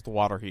also has the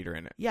water heater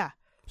in it. Yeah.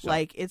 So.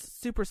 Like, it's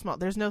super small.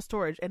 There's no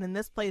storage. And in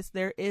this place,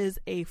 there is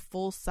a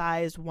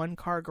full-size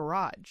 1-car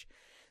garage,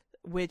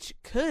 which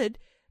could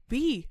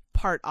be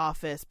part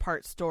office,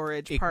 part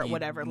storage, part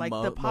whatever. Like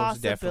the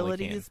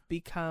possibilities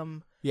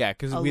become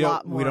because we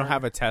don't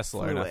have a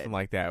Tesla or nothing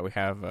like that. We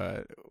have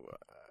a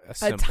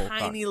simple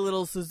tiny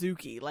little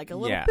Suzuki, like a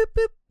little yeah. beep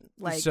beep.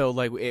 Like, so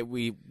like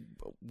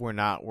we're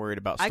not worried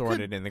about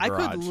storing it in the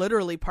garage. I could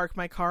literally park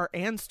my car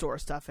and store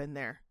stuff in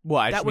there. Well,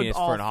 I just mean it's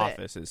for an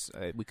fit. office.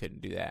 We couldn't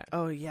do that.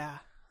 Oh yeah.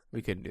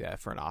 We couldn't do that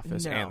for an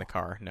office and the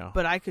car, no.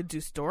 But I could do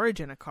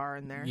storage in a car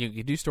in there. You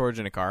could do storage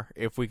in a car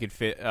if we could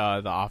fit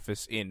the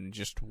office in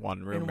just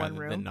one room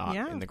rather than not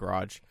in the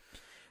garage.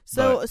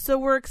 So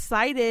we're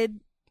excited.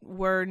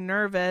 We're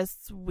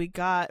nervous. We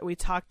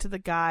talked to the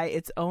guy.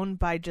 It's owned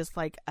by just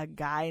like a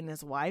guy and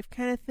his wife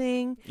kind of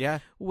thing. Yeah.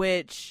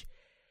 Which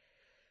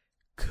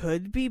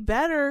could be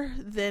better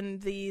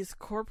than these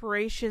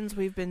corporations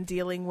we've been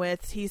dealing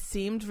with. He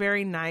seemed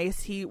very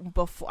nice.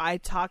 Before I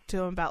talked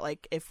to him about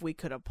like if we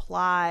could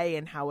apply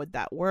and how would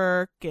that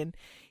work, and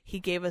he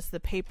gave us the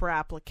paper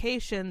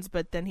applications,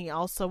 but then he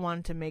also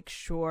wanted to make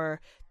sure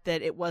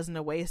that it wasn't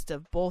a waste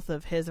of both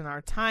of his and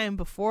our time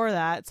before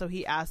that. So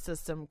he asked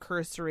us some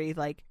cursory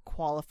like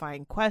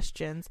qualifying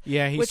questions.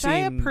 Yeah, which I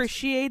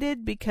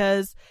appreciated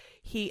because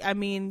he's I would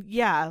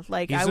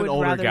an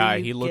older guy.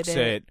 He looks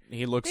at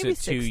two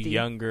 60.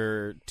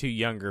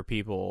 younger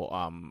people.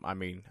 I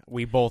mean,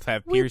 we both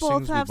have piercings. We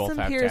both have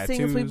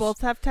tattoos. We both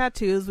have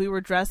tattoos. We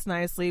were dressed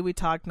nicely. We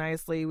talked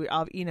nicely. We,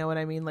 you know what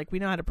I mean? Like we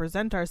know how to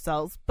present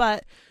ourselves,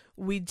 but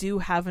we do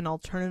have an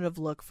alternative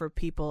look for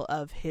people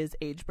of his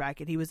age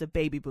bracket. He was a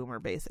baby boomer,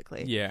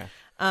 basically. Yeah.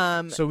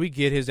 So we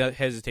get his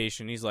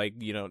hesitation. He's like,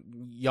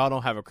 y'all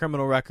don't have a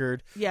criminal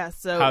record. Yeah.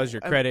 So how's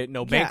your credit?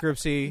 No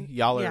bankruptcy.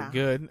 Y'all are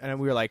good. And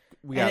we were like,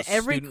 we got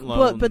student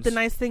loans. But the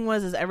nice thing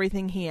was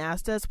everything he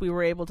asked us, we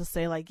were able to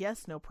say like,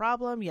 yes, no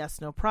problem.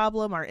 Yes, no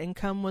problem. Our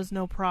income was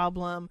no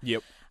problem.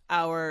 Yep.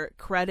 Our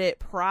credit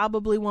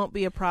probably won't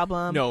be a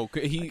problem. No,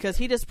 because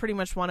he just pretty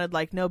much wanted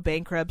like no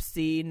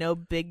bankruptcy, no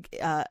big,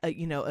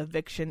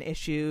 eviction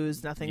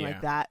issues, nothing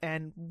like that.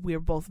 And we're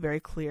both very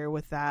clear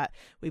with that.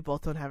 We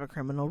both don't have a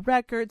criminal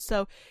record.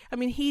 So, I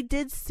mean, he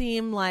did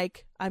seem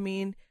like,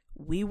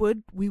 we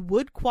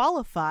would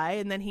qualify.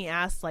 And then he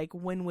asked like,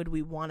 when would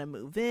we want to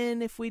move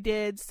in if we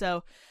did?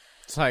 So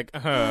it's like,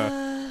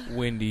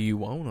 when do you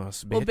want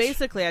us, bitch? Well,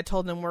 basically, I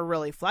told him we're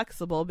really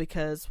flexible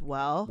because,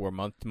 we're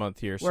month to month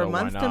here, we're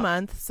month to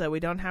month, so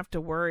we don't have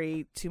to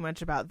worry too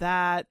much about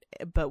that.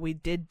 But we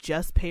did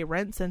just pay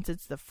rent since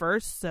it's the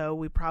 1st, so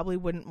we probably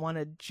wouldn't want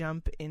to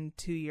jump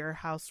into your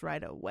house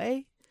right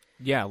away.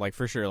 Yeah, like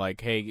for sure.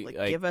 Like, hey,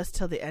 give us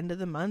till the end of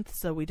the month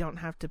so we don't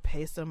have to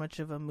pay so much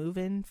of a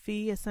move-in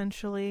fee,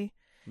 essentially.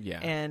 Yeah.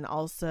 And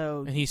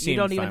also, you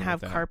don't even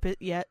have carpet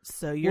yet,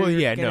 so you're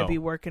going to be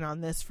working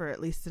on this for at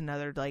least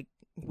another,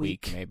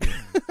 week maybe.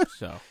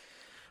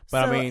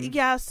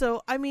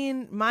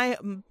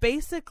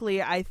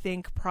 Basically, I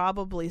think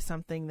probably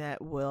something that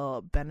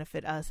will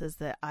benefit us is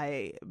that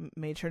I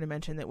made sure to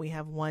mention that we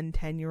have one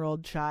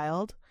 10-year-old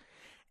child.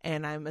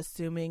 And I'm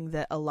assuming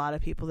that a lot of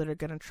people that are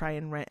going to try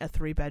and rent a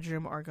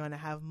 3-bedroom are going to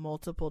have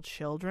multiple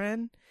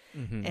children.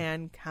 Mm-hmm.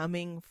 And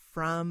coming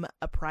from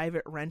a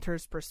private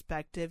renter's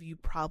perspective, you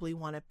probably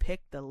want to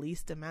pick the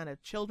least amount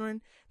of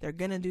children. They're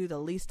going to do the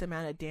least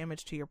amount of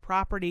damage to your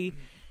property.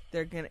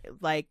 They're going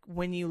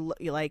to,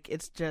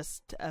 it's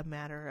just a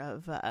matter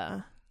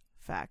of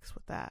facts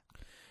with that.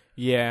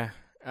 Yeah.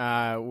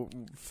 I'm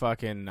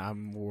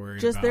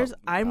worried.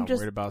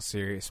 Worried about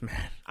Sirius,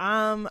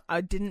 man.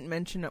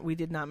 We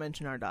did not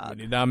mention our dog. We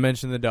did not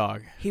mention the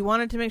dog. He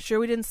wanted to make sure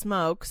we didn't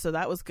smoke, so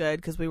that was good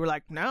because we were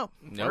like, nope,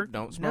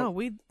 don't smoke. No,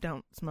 we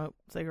don't smoke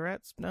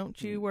cigarettes.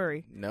 Don't you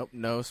worry. Nope,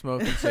 no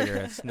smoking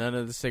cigarettes. None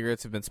of the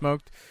cigarettes have been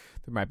smoked.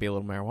 There might be a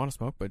little marijuana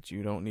smoke, but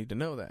you don't need to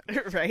know that,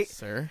 right,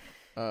 sir?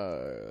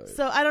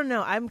 So I don't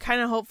know. I'm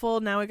kind of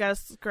hopeful. Now we got to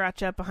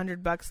scratch up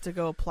 $100 to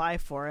go apply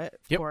for it,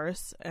 of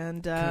course.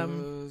 And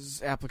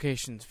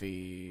application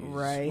fees,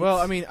 right? Well,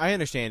 I mean, I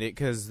understand it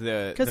because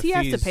he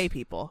has to pay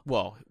people.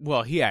 Well,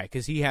 yeah,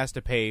 because he has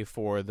to pay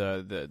for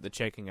the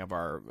checking of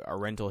our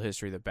rental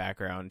history, the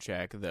background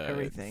check, the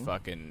everything,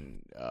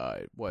 fucking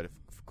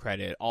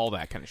credit, all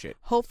that kind of shit.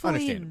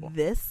 Hopefully,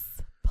 this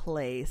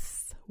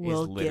place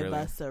will give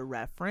us a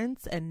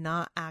reference and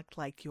not act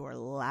like your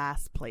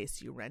last place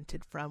you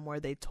rented from where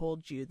they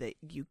told you that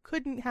you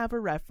couldn't have a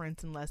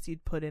reference unless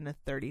you'd put in a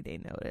 30-day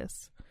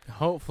notice.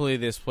 Hopefully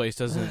this place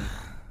doesn't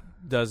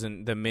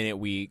the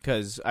minute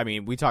because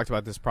we talked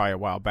about this probably a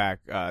while back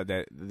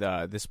that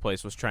this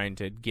place was trying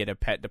to get a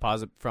pet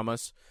deposit from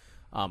us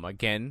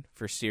again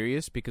for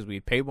Sirius because we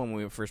paid when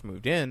we first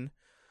moved in.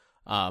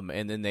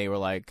 And then they were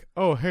like,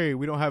 "Oh, hey,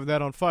 we don't have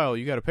that on file.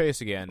 You got to pay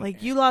us again."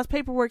 Like, you lost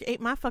paperwork, ain't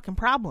my fucking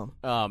problem.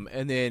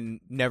 And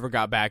then never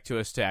got back to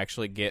us to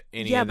actually get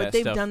any of that stuff.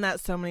 Yeah, but they've done that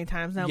so many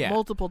times now,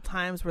 multiple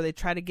times where they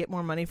try to get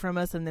more money from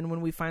us, and then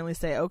when we finally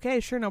say, "Okay,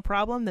 sure, no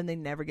problem," then they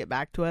never get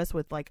back to us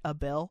with like a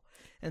bill,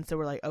 and so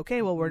we're like,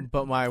 "Okay, well, we're."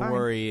 But my fine.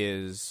 worry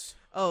is.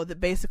 Oh, that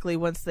basically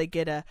once they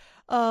get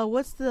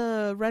what's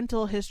the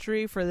rental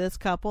history for this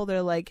couple?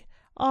 They're like,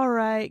 "All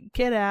right,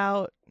 get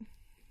out."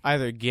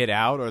 Either get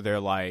out or they're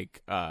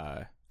like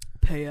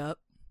pay up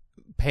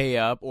pay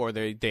up or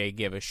they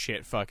give a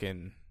shit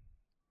fucking.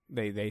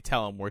 They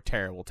tell them we're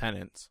terrible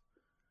tenants.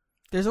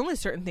 There's only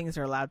certain things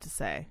they're allowed to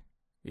say.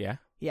 Yeah.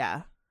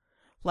 Yeah.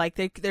 Like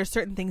there's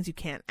certain things you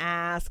can't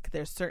ask.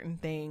 There's certain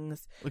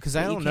things because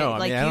I don't know. I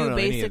mean, I don't know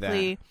any of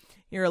that.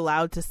 You're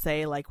allowed to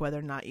say like whether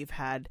or not you've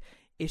had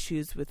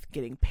issues with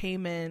getting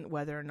payment,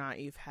 whether or not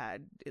you've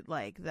had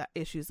like that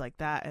issues like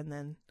that, and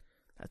then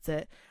that's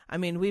it. I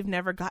mean, we've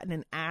never gotten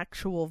an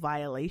actual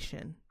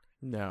violation.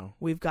 No.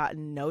 We've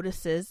gotten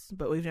notices,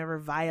 but we've never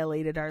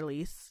violated our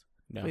lease.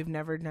 No. We've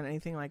never done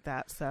anything like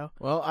that. So.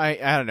 Well, I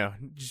don't know.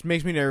 It just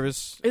makes me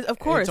nervous. Of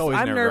course,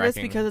 I'm nervous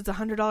because it's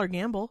 $100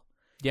 gamble.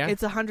 Yeah.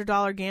 It's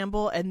 $100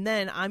 gamble, and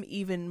then I'm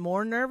even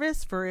more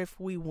nervous for if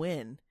we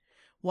win.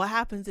 What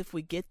happens if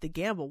we get the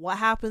gamble? What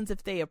happens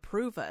if they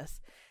approve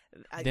us?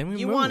 Then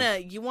you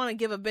wanna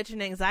give a bitch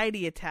an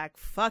anxiety attack?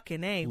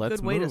 Fucking A.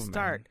 Good way to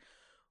start. Man.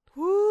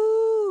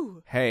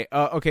 Woo! Hey,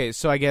 okay,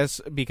 so I guess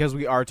because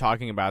we are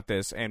talking about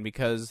this and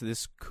because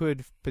this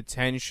could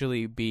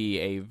potentially be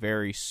a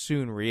very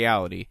soon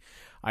reality,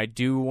 I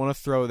do want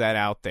to throw that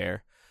out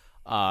there.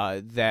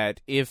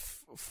 That if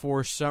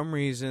for some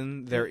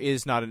reason there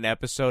is not an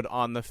episode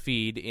on the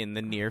feed in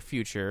the near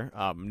future,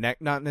 not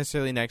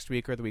necessarily next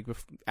week or the week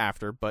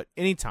after, but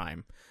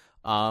anytime,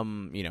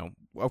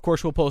 of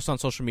course we'll post on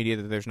social media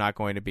that there's not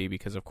going to be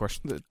because of course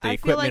the equipment will be taken down. I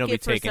feel like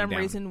if for some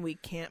reason we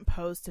can't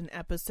post an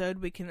episode,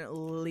 we can at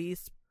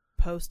least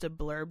post a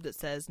blurb that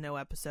says no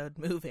episode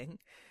moving,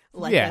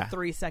 like a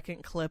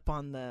 3-second clip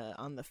on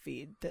the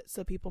feed,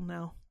 so people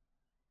know.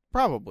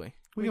 Probably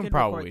we can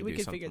probably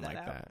do something like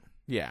that.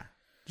 Yeah.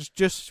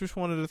 Just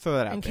wanted to throw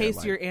that out in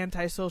case you're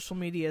anti-social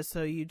media,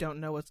 so you don't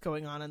know what's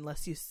going on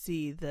unless you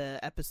see the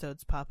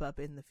episodes pop up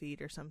in the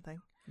feed or something.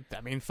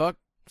 I mean, fuck.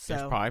 So,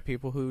 there's probably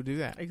people who do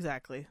that.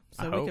 Exactly.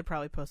 So we could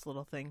probably post a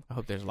little thing. I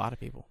hope there's a lot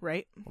of people.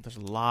 Right? Well, there's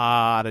a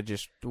lot of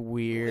just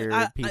weird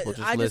people just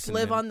listening. I just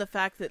live on the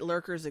fact that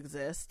lurkers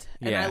exist.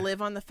 And I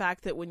live on the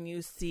fact that when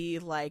you see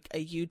like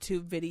a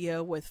YouTube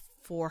video with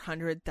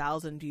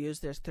 400,000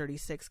 views, there's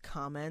 36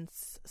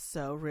 comments.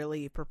 So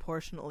really,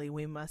 proportionally,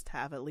 we must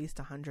have at least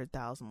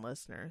 100,000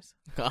 listeners.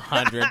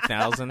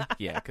 100,000?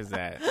 Yeah, because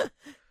that...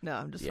 No,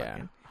 I'm just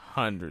fucking...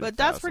 100,000. But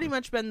that's pretty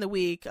much been the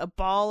week. A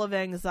ball of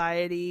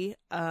anxiety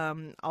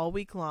all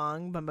week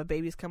long. But my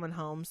baby's coming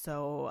home,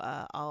 so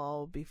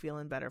I'll be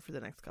feeling better for the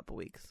next couple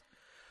weeks.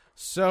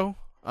 So,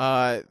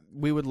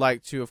 we would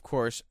like to, of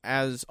course,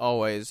 as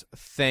always,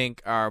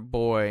 thank our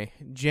boy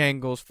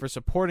Jangles for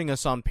supporting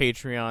us on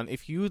Patreon.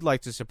 If you would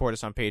like to support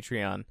us on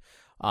Patreon,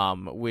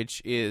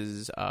 which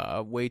is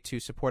a way to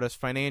support us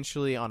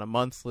financially on a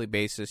monthly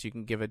basis, you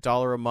can give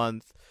 $1 a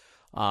month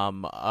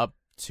up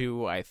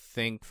to, I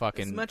think,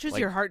 fucking... as much as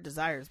your heart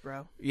desires,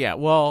 bro. Yeah,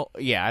 well,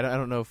 yeah, I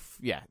don't know if...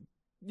 Yeah.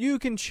 You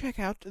can check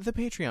out the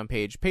Patreon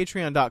page,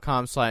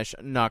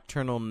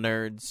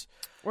 patreon.com/nocturnalnerds.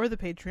 Or the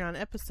Patreon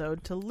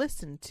episode to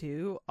listen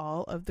to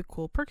all of the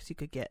cool perks you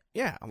could get.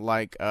 Yeah,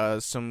 like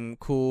some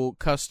cool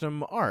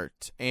custom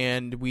art.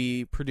 And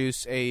we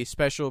produce a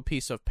special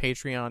piece of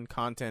Patreon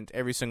content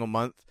every single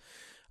month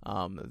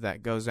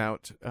that goes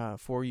out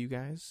for you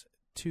guys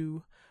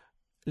to...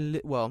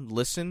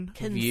 listen,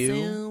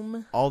 consume,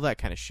 view, all that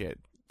kind of shit.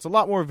 It's a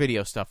lot more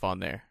video stuff on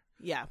there.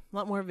 Yeah, a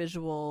lot more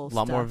visual stuff. A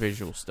lot more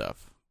visual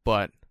stuff.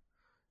 But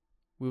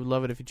we would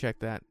love it if you check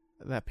that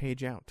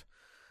page out.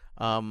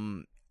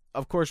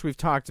 Of course, we've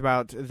talked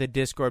about the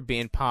Discord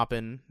being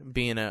popping,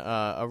 being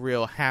a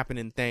real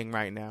happening thing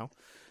right now.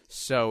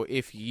 So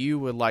if you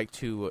would like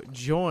to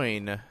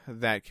join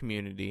that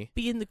community...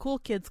 be in the cool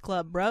kids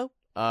club, bro.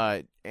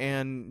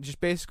 And just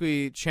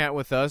basically chat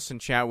with us and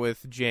chat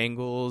with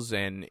Jangles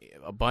and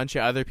a bunch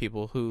of other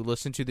people who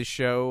listen to the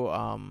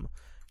show.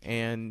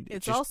 And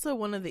it's also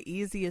one of the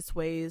easiest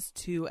ways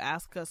to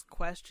ask us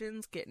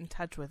questions, get in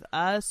touch with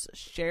us,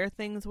 share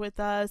things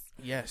with us.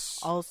 Yes.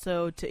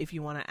 Also, if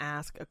you want to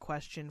ask a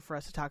question for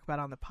us to talk about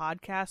on the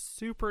podcast,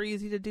 super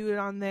easy to do it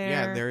on there.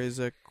 Yeah, there is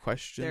a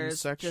question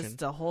section. There's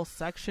just a whole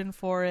section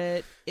for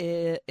it.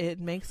 It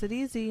makes it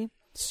easy.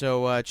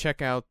 So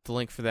check out the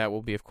link for that.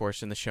 Will be, of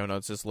course, in the show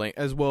notes as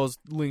well as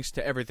links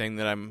to everything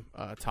that I'm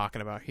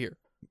talking about here.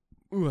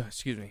 Ooh,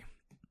 excuse me.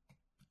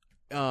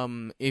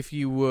 If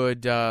you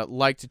would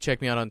like to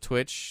check me out on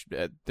Twitch,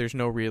 there's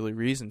no really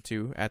reason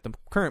to at the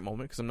current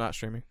moment because I'm not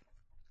streaming.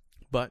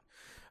 But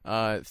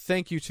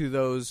thank you to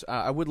those.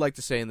 I would like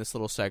to say in this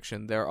little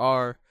section, there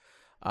are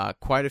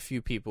quite a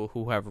few people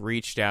who have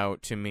reached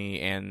out to me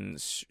and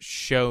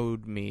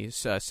showed me,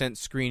 sent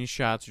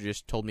screenshots or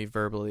just told me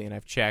verbally, and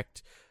I've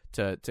checked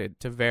to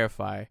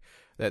verify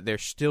that they're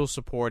still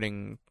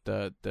supporting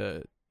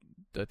the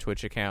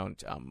Twitch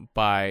account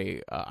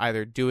by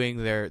either doing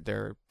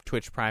their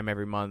Twitch Prime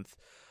every month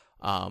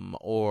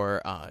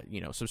or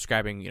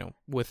subscribing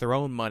with their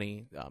own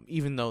money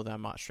even though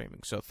I'm not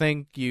streaming. So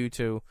thank you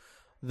to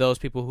those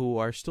people who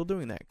are still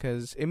doing that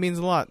because it means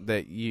a lot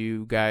that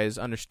you guys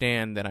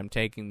understand that I'm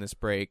taking this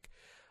break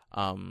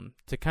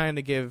to kind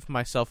of give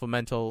myself a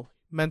mental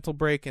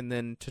break and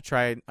then to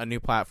try a new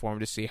platform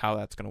to see how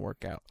that's going to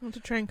work out. And to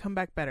try and come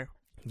back better.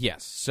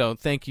 Yes. So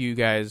thank you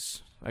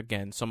guys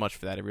again so much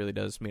for that. It really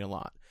does mean a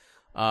lot.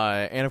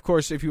 And of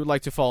course, if you would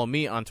like to follow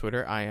me on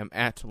Twitter, I am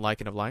at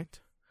Lycan of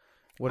Light.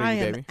 What are you,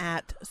 baby? I am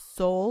at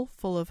Soul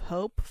Full of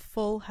Hope.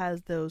 Full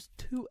has those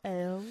 2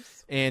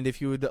 L's. And if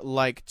you would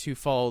like to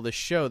follow the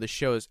show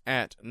is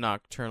at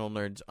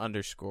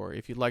NocturnalNerds_.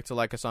 If you'd like to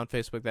like us on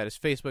Facebook, that is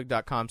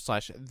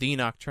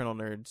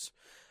facebook.com/TheNocturnalNerds.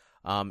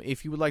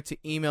 If you would like to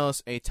email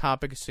us a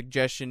topic,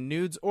 suggestion,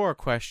 nudes, or a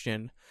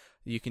question,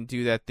 you can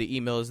do that. The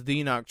email is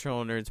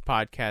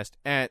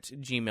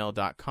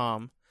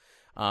thenocturnalnerdspodcast@gmail.com.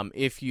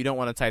 If you don't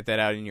want to type that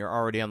out and you're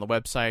already on the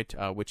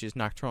website, which is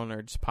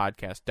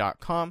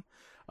nocturnalnerdspodcast.com,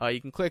 you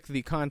can click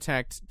the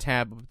contact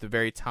tab at the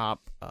very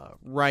top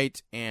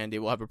right, and it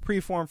will have a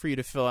pre-form for you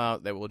to fill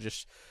out that will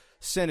just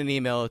send an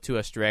email to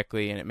us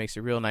directly, and it makes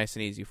it real nice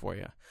and easy for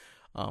you.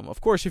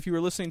 Of course, if you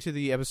were listening to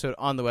the episode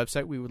on the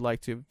website, we would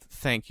like to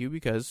thank you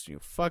because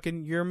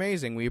you're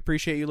amazing. We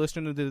appreciate you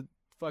listening to the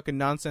fucking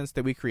nonsense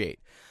that we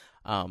create.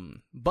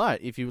 But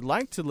if you would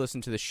like to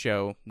listen to the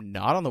show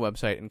not on the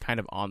website and kind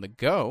of on the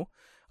go,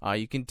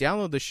 you can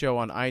download the show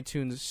on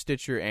iTunes,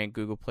 Stitcher, and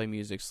Google Play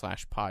Music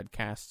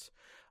 /podcasts.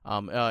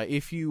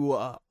 If you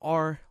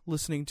are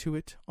listening to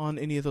it on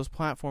any of those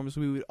platforms,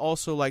 we would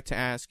also like to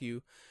ask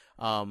you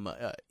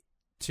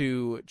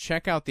to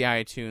check out the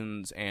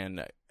iTunes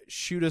and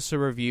shoot us a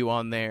review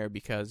on there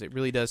because it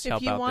really does help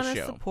out the show. If you want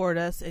to support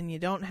us and you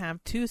don't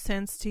have 2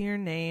 cents to your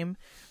name,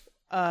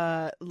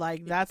 or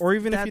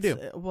even if you do.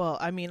 Well,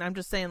 I mean, I'm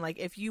just saying, like,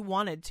 if you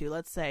wanted to,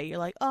 let's say you're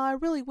like, oh, I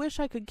really wish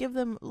I could give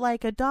them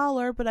like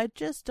 $1, but I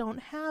just don't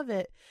have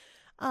it.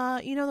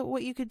 You know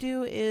what you could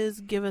do is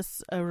give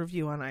us a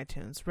review on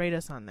iTunes. Rate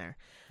us on there.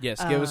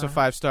 Yes, give us a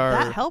 5-star.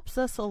 That helps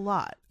us a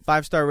lot.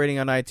 5-star rating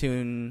on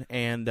iTunes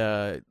and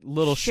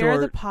share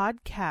the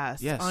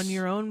podcast on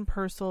your own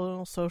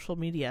personal social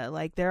media.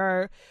 Like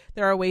there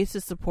are ways to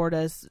support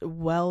us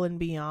well and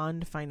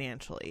beyond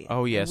financially.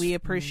 Oh yes, we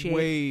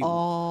appreciate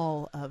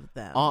all of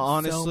them.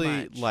 Honestly,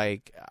 so much.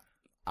 like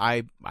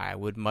I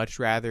would much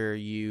rather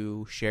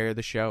you share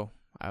the show.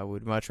 I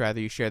would much rather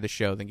you share the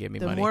show than give me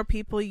money. The more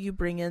people you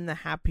bring in, the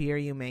happier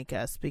you make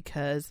us,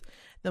 because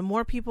the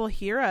more people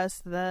hear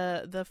us,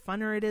 the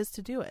funner it is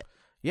to do it.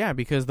 Yeah,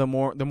 because the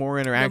more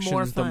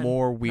interactions, the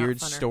more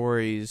weird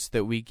stories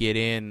that we get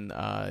in.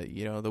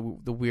 The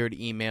weird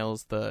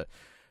emails, the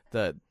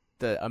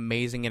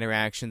amazing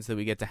interactions that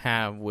we get to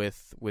have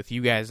with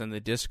you guys in the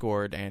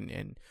Discord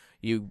and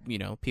you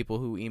people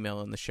who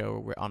email in the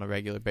show on a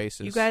regular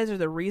basis. You guys are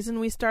the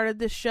reason we started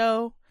this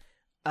show.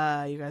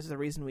 You guys are the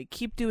reason we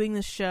keep doing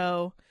this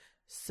show.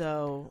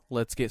 So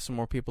let's get some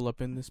more people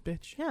up in this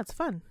bitch. Yeah, it's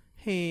fun.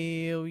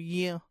 Hell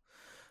yeah.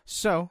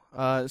 So,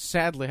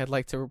 sadly, I'd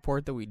like to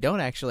report that we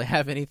don't actually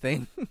have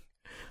anything.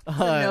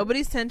 So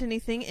nobody sent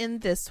anything in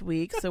this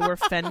week, so we're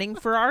fending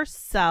for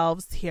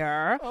ourselves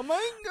here. Oh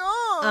my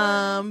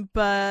god!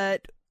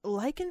 But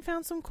Lycan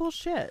found some cool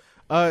shit.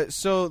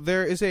 So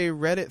there is a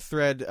Reddit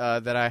thread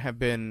that I have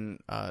been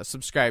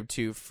subscribed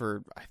to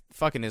for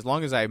fucking as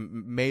long as I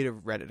made a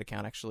Reddit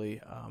account,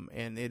 actually.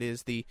 And it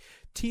is the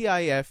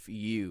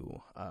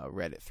TIFU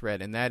Reddit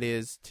thread, and that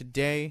is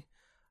Today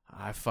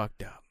I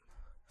Fucked Up.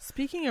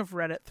 Speaking of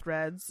Reddit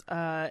threads,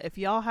 if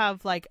y'all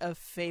have like a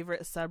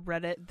favorite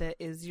subreddit that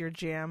is your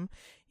jam,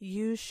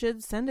 you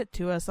should send it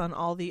to us on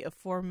all the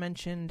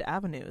aforementioned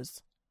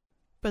avenues.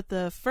 But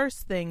the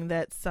first thing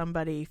that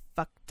somebody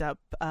fucked up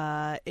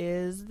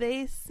is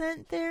they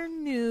sent their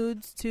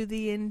nudes to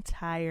the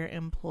entire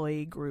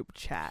employee group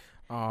chat.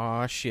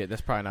 Aw, shit.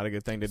 That's probably not a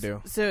good thing to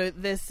do. So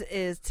this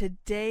is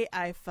Today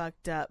I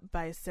Fucked Up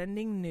by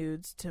sending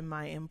nudes to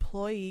my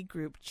employee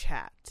group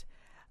chat.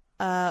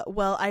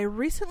 Well, I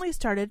recently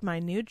started my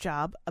new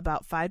job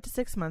about 5 to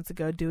 6 months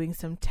ago doing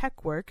some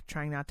tech work,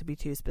 trying not to be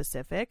too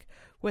specific.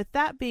 With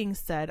that being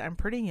said, I'm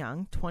pretty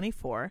young,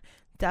 24.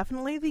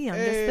 Definitely the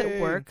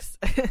youngest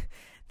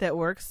that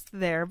works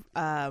there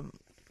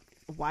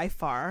by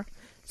far.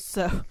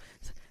 So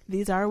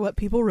these are what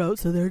people wrote,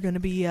 so there are going to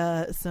be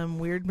some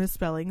weird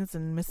misspellings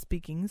and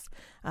misspeakings.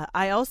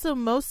 I also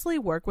mostly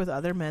work with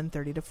other men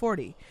 30 to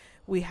 40.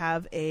 We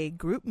have a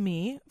group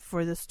me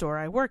for the store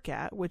I work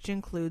at, which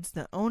includes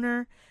the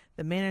owner,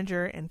 the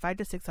manager, and 5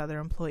 to 6 other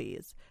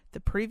employees.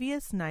 The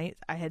previous night,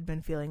 I had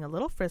been feeling a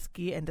little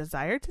frisky and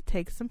desired to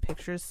take some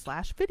pictures /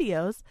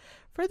 videos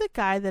for the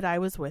guy that I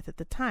was with at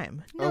the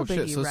time. No biggie,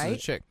 shit, so this right? is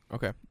a chick.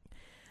 Okay.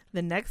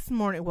 The next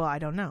morning, well, I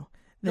don't know.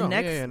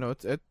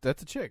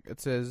 That's a chick. It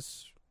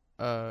says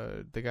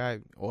the guy.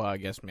 Well, I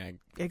guess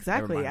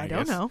exactly. I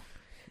don't know.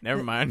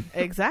 Never mind.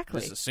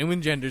 Exactly. Just assuming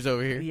genders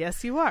over here.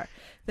 Yes, you are.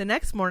 The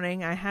next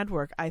morning, I had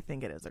work. I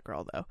think it is a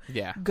girl, though.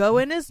 Yeah. Go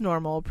in as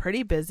normal.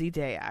 Pretty busy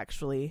day,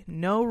 actually.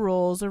 No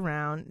rolls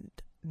around.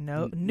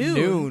 No,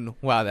 noon.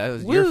 Wow, that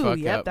was your fuck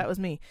yep, up. That was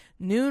me.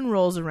 Noon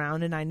rolls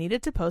around, and I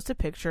needed to post a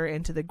picture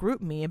into the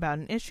group me about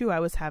an issue I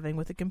was having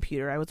with a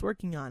computer I was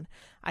working on.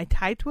 I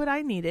typed what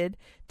I needed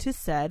to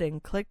said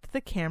and clicked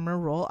the camera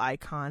roll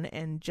icon,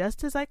 and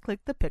just as I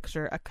clicked the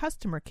picture, a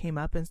customer came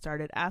up and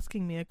started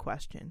asking me a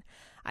question.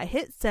 I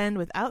hit send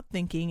without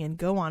thinking and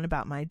go on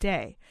about my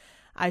day.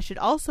 I should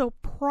also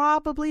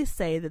probably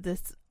say that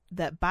this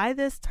that by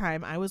this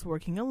time I was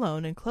working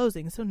alone and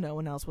closing, so no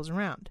one else was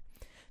around.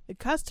 The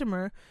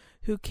customer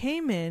who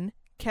came in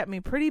kept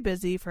me pretty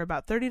busy for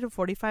about 30 to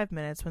 45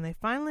 minutes. When they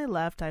finally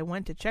left, I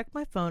went to check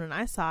my phone and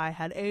I saw I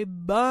had a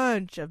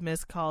bunch of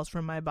missed calls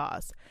from my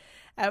boss.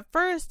 At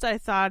first, I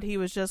thought he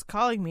was just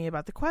calling me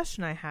about the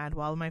question I had.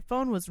 While my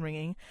phone was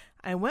ringing,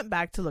 I went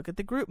back to look at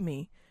the group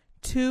me.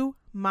 To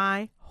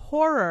my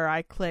horror,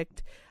 I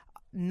clicked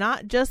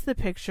not just the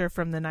picture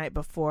from the night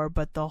before,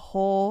 but the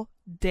whole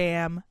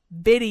damn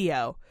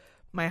video.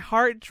 My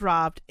heart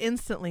dropped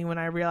instantly when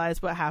I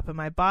realized what happened.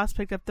 My boss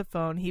picked up the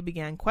phone. He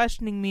began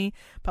questioning me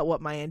about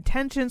what my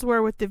intentions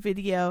were with the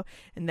video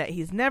and that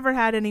he's never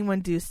had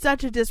anyone do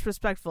such a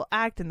disrespectful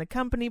act in the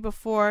company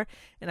before.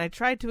 And I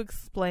tried to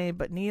explain,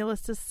 but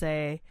needless to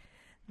say,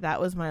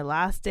 that was my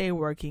last day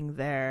working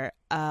there.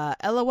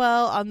 LOL.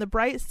 On the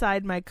bright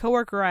side, my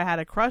coworker I had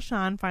a crush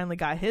on finally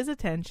got his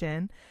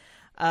attention.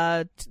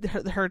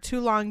 Her too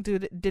long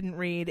didn't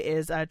read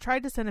is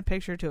tried to send a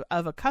picture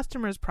of a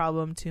customer's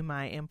problem to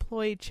my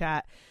employee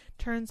chat.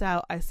 Turns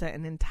out I sent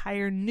an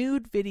entire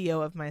nude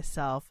video of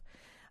myself.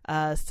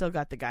 Still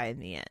got the guy in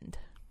the end.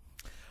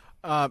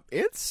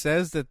 It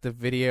says that the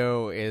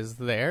video is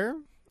there.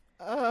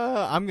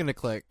 I'm gonna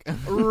click.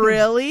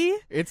 Really?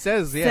 It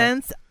says, yeah.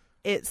 Since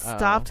it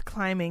stopped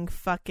climbing,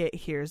 fuck it,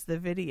 here's the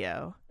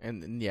video.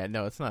 And yeah,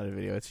 no, it's not a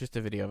video. It's just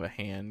a video of a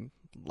hand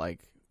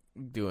like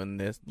doing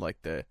this,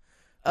 like the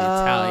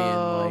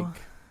Italian,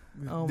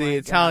 like the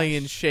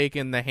Italian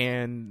shaking the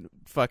hand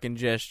fucking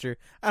gesture.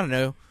 I don't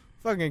know.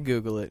 Fucking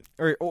Google it,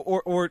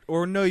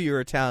 or know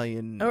your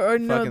Italian, or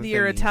know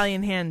your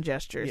Italian hand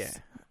gestures.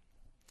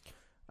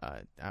 Yeah.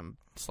 I'm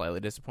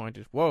slightly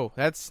disappointed. Whoa,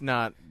 that's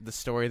not the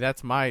story.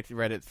 That's my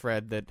Reddit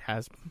thread that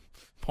has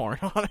porn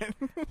on it.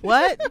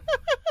 What?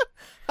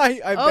 I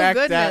backed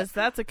goodness,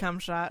 that's a cum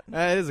shot.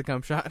 It is a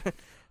cum shot.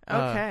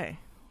 Okay.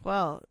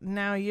 Well,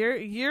 now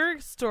your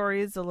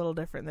story is a little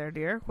different there,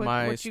 dear.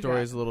 My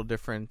story is a little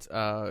different.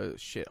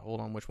 Shit,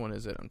 hold on. Which one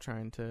is it? I'm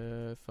trying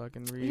to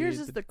fucking read. Yours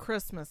is the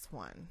Christmas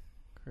one.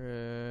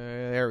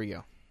 There we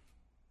go.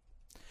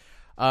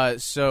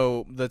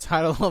 So the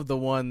title of the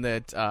one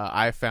that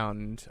I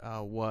found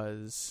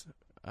was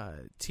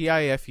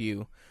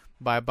TIFU,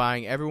 by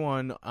buying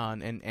everyone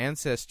on an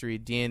Ancestry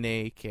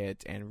DNA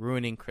kit and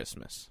ruining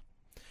Christmas.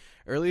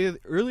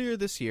 Earlier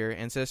this year,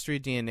 Ancestry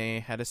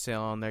DNA had a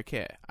sale on their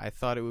kit. I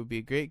thought it would be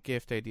a great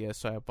gift idea,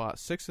 so I bought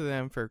 6 of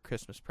them for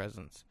Christmas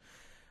presents.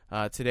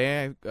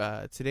 Today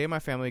my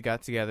family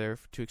got together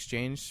to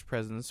exchange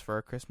presents for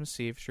our Christmas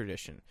Eve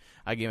tradition.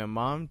 I gave my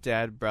mom,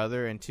 dad,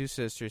 brother, and 2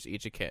 sisters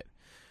each a kit.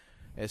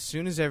 As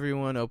soon as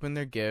everyone opened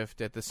their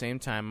gift at the same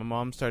time, my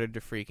mom started to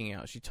freaking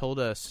out. She told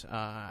us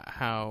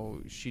how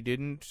she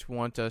didn't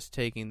want us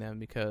taking them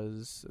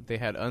because they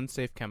had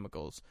unsafe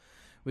chemicals.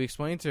 We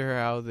explained to her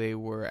how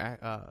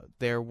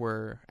there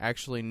were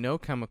actually no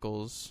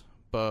chemicals,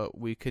 but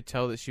we could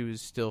tell that she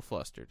was still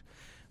flustered.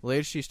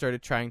 Later, she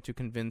started trying to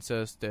convince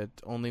us that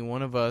only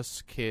one of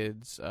us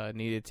kids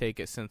needed to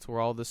take it, since we're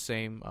all the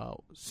same.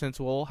 Since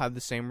we'll all have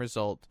the same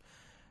result,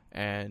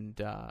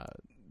 and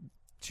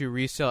to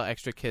resell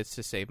extra kits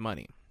to save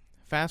money.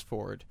 Fast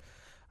forward,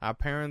 our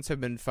parents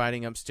have been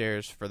fighting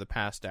upstairs for the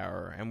past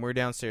hour, and we're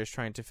downstairs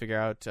trying to figure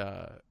out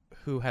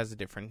who has a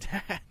different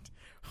dad.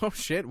 Oh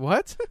shit!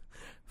 What?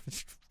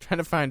 Trying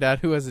to find out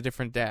who has a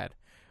different dad.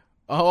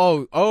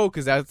 Oh,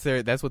 because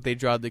that's what they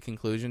draw the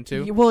conclusion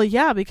to. Well,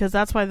 yeah, because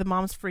that's why the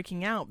mom's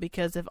freaking out.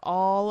 Because if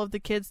all of the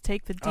kids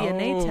take the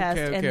DNA test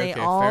and they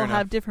all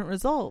have different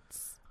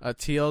results.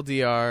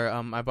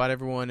 TLDR. I bought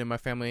everyone in my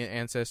family an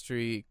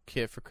Ancestry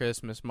kit for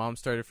Christmas. Mom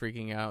started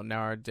freaking out.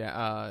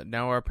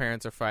 Now our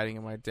parents are fighting,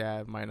 and my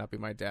dad might not be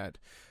my dad.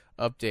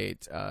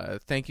 Update.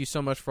 Thank you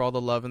so much for all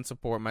the love and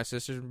support. My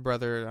sister and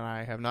brother and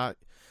I have not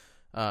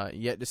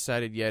yet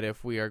decided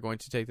if we are going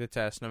to take the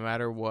test. No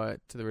matter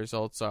what the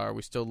results are,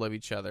 we still love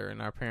each other and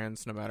our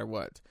parents no matter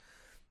what.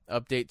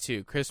 Update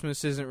 2.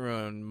 Christmas isn't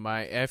ruined.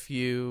 My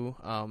FU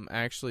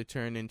actually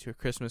turned into a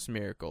Christmas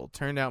miracle.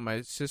 Turned out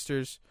my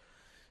sister's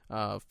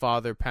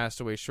father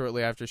passed away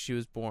shortly after she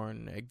was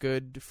born. A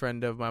good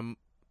friend of my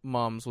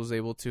mom's was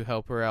able to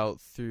help her out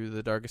through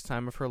the darkest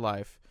time of her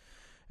life,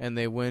 and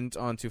they went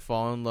on to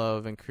fall in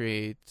love and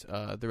create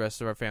the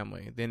rest of our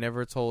family. They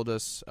never told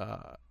us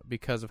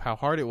because of how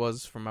hard it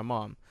was for my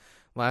mom.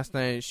 Last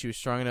night, she was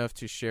strong enough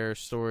to share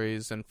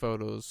stories and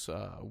photos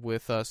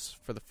with us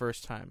for the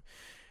first time,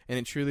 and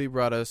it truly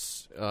brought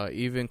us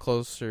even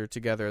closer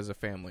together as a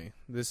family.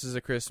 This is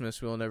a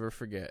Christmas we'll never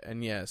forget,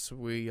 and yes,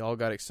 we all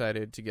got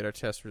excited to get our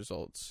test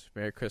results.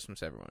 Merry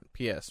Christmas, everyone.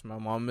 P.S. My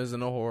mom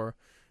isn't a whore.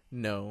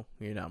 No,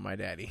 you're not my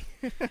daddy.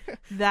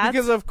 That's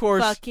because of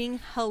course fucking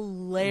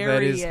hilarious.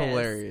 That is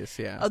hilarious,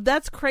 yeah. Oh,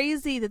 that's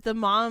crazy that the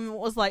mom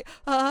was like,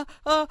 oh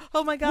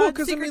my god,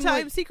 secret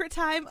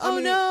time. Oh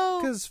no.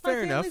 Because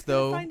fair enough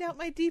though. Find out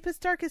my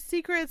deepest, darkest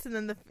secrets, and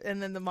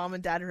then the mom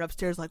and dad are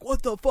upstairs like,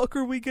 what the fuck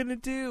are we gonna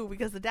do?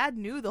 Because the dad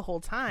knew the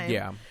whole time.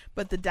 Yeah.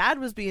 But the dad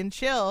was being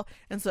chill,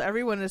 and so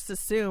everyone just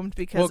assumed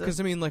because. Well, because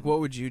what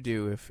would you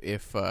do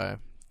if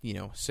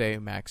say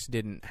Max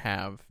didn't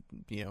have,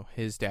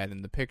 his dad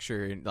in the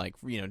picture, and like,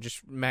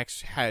 just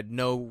Max had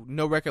no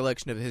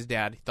recollection of his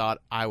dad. He thought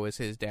I was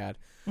his dad.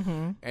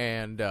 Mm-hmm.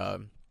 And,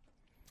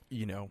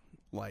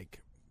 like,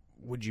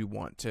 would you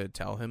want to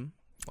tell him,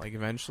 like,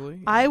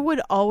 eventually? I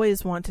would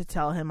always want to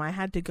tell him. I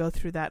had to go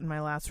through that in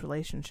my last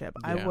relationship.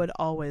 Yeah. I would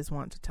always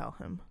want to tell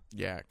him.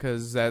 Yeah,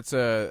 because I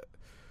think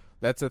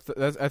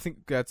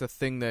that's a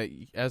thing that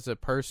as a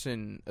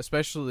person,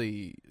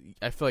 especially,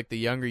 I feel like the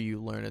younger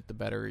you learn it, the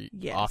better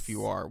off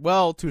you are.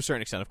 Well, to a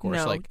certain extent, of course.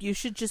 No, like, you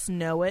should just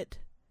know it.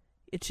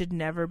 It should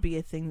never be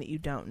a thing that you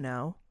don't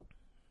know.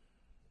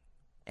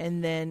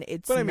 And then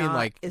it's not. But I mean,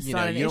 like, you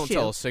don't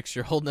tell a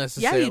 6-year-old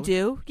necessarily. Yeah, you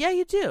do. Yeah,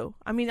 you do.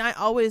 I mean, I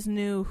always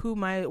knew who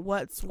my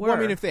what's were. Well, I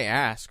mean, if they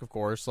ask, of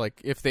course,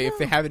 like if they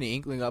have any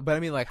inkling of, but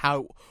I mean, like,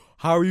 how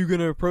are you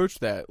gonna approach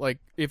that? Like,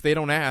 if they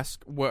don't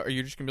ask, what are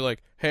you just gonna be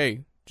like?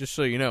 Hey, just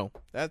so you know,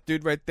 that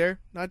dude right there,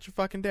 not your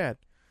fucking dad.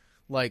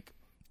 Like,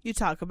 you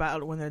talk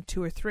about it when they're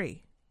 2 or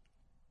 3.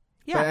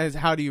 Yeah.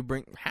 How do you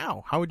bring?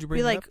 How would you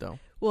bring that up though?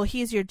 Well,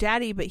 he's your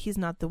daddy, but he's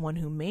not the one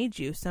who made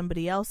you.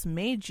 Somebody else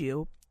made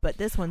you. But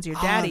this one's your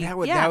daddy. That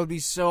would be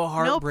so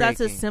heartbreaking. Nope,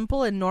 that's as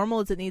simple and normal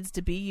as it needs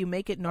to be. You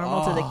make it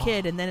normal to the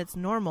kid, and then it's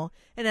normal.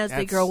 And as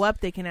they grow up,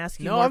 they can ask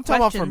you more questions. No,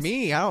 I'm talking about for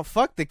me. I don't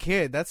fuck the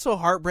kid. That's so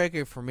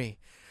heartbreaking for me.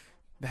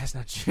 That's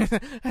not your.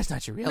 That's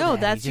not your real daddy. No,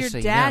 that's your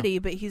daddy,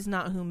 but he's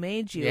not who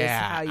made you.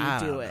 Yeah, it's how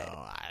you do it.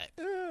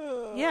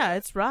 Yeah,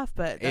 it's rough,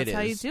 but that's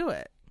how you do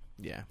it.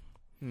 Yeah,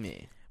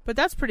 me. But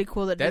that's pretty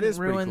cool. That didn't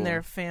ruin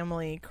their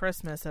family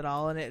Christmas at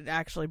all, and it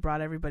actually brought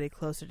everybody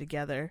closer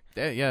together.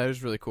 Yeah, it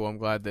was really cool. I'm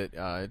glad that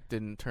it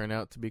didn't turn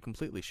out to be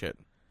completely shit.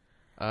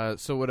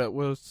 So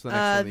what's the next one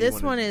that you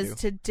this one to is do?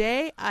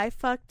 Today I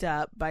fucked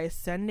up by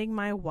sending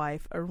my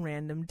wife a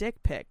random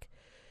dick pic.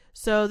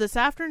 So this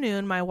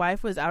afternoon, my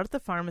wife was out at the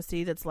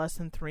pharmacy that's less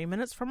than 3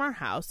 minutes from our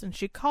house, and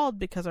she called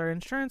because our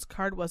insurance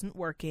card wasn't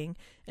working,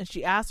 and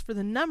she asked for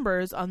the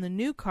numbers on the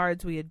new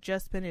cards we had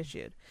just been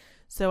issued.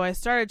 So I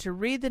started to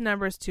read the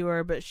numbers to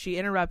her, but she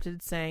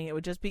interrupted, saying it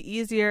would just be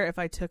easier if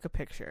I took a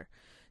picture.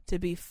 To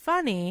be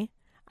funny,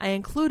 I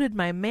included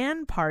my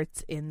man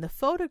parts in the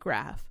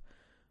photograph.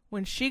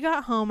 When she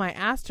got home, I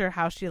asked her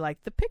how she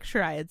liked the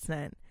picture I had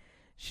sent.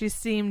 She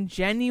seemed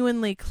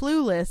genuinely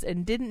clueless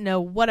and didn't know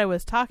what I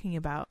was talking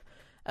about.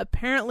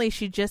 Apparently,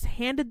 she just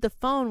handed the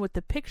phone with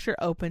the picture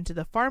open to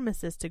the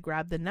pharmacist to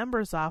grab the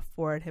numbers off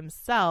for it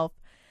himself.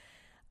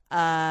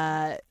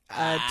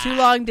 Too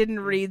long didn't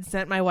read,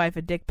 sent my wife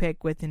a dick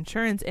pic with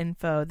insurance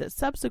info that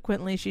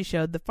subsequently she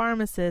showed the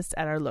pharmacist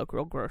at our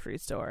local grocery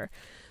store.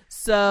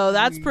 So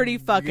that's pretty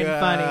fucking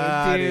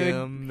funny,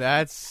 dude.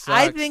 That sucks,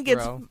 I think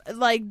bro. It's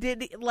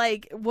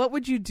what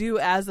would you do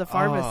as a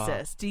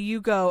pharmacist? Do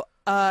you go,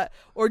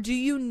 or do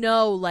you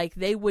know, like,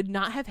 they would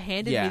not have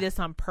handed me this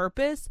on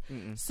purpose?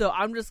 Mm-mm. So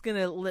I'm just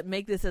gonna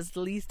make this as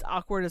least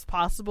awkward as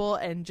possible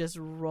and just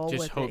roll with it.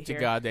 Just hope to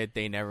God that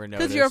they never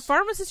notice. Because you're a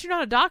pharmacist, you're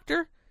not a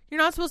doctor. You're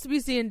not supposed to be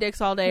seeing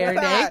dicks all day,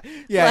 every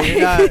day. Yeah, like,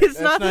 you're not,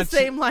 it's not the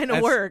same line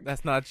of work.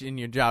 That's not in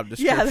your job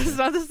description. Yeah, that's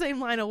not the same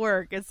line of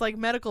work. It's like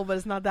medical, but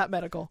it's not that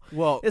medical.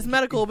 Well, it's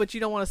medical, but you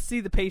don't want to see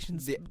the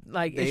patient's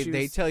issues.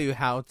 They tell you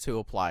how to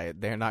apply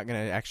it. They're not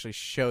going to actually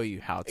show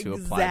you how to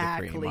apply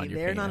the cream on your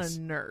They're penis. Not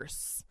a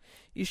nurse.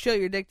 You show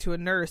your dick to a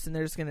nurse, and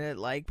they're just gonna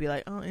be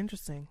like, "Oh,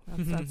 interesting.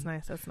 That's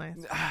nice. That's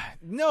nice."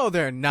 No,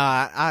 they're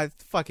not. I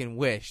fucking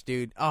wish,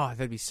 dude. Oh,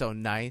 that'd be so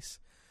nice.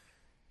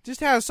 Just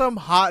have some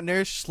hot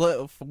nurse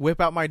whip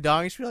out my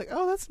dong and she'd be like,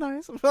 "Oh, that's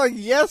nice." I'm like,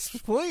 "Yes,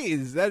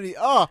 please." That'd be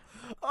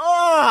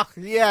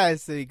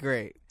yes, that'd be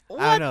great.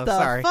 What I know, the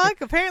sorry.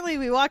 fuck? Apparently,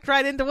 we walked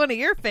right into one of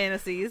your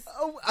fantasies.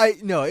 Oh,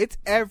 no, it's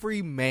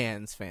every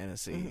man's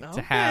fantasy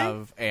to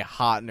have a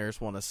hot nurse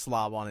want to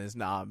slob on his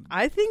knob.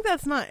 I think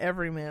that's not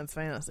every man's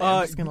fantasy.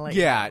 I'm just gonna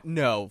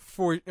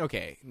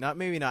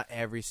maybe not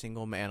every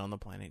single man on the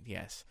planet.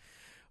 Yes,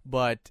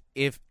 but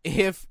if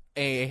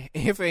a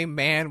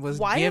man was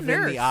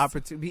given the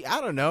opportunity,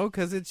 I don't know,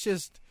 because it's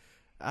just,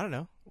 I don't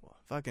know,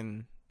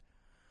 fucking,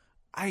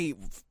 I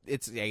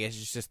guess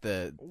it's just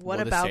the what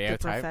about the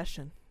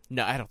profession?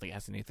 No, I don't think it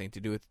has anything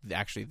to do with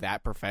actually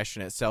that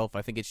profession itself.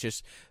 I think it's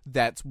just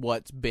that's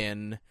what's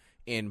been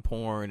in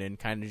porn and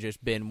kind of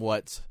just been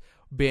what's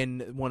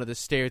been one of the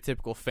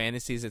stereotypical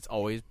fantasies that's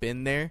always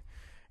been there.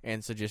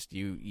 And so just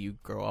you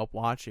grow up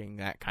watching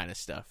that kind of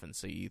stuff, and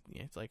so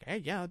it's like, hey,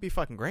 yeah, that'd be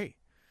fucking great.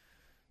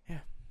 Yeah.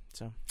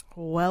 So.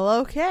 Well,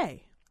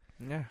 okay.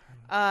 Yeah.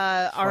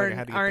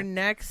 Our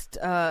next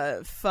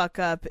fuck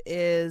up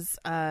is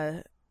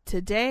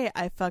today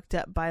I fucked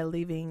up by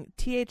leaving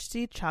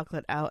THC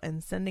chocolate out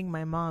and sending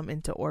my mom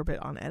into orbit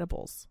on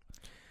edibles.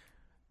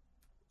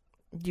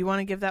 Do you want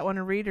to give that one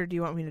a read, or do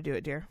you want me to do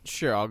it, dear?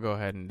 Sure, I'll go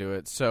ahead and do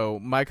it. So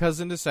my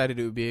cousin decided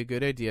it would be a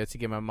good idea to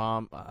give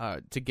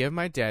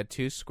my dad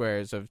 2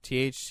 squares of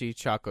THC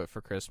chocolate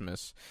for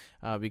Christmas,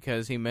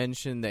 because he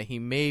mentioned that he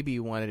maybe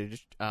wanted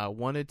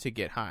to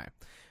get high.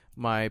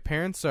 My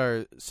parents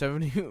are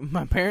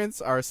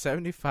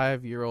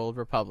 75-year-old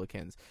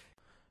Republicans.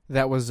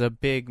 That was a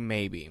big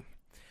maybe.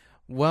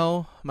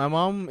 Well, my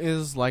mom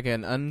is like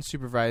an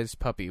unsupervised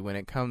puppy when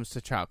it comes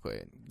to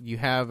chocolate. You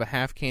have a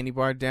half candy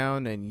bar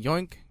down and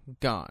yoink,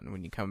 gone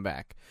when you come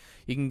back.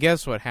 You can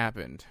guess what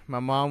happened. My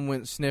mom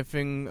went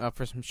sniffing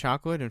for some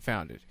chocolate and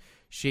found it.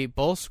 She ate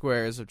both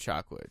squares of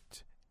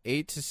chocolate,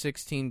 8 to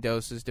 16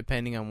 doses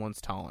depending on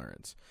one's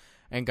tolerance,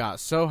 and got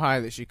so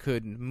high that she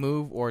couldn't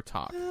move or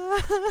talk.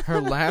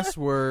 Her last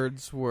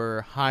words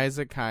high as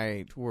a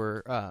kite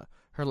were,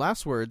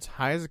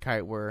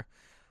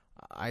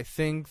 I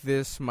think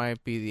this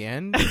might be the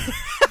end.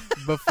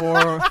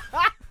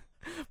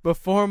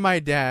 Before my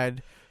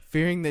dad,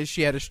 fearing that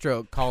she had a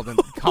stroke, called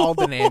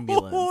an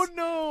ambulance. Oh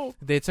no!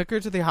 They took her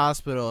to the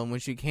hospital, and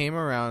when she came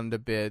around a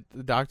bit,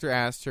 the doctor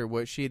asked her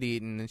what she had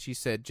eaten, and she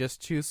said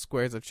just 2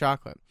 squares of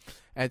chocolate.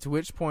 At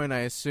which point, I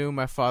assume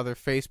my father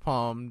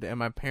facepalmed, and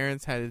my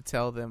parents had to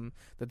tell them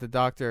that the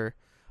doctor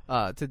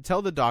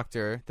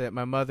that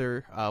my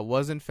mother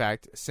was in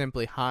fact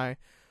simply higher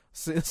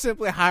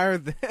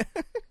than.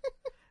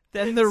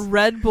 Then the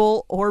Red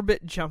Bull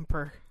Orbit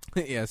Jumper.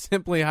 Yeah,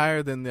 simply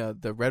higher than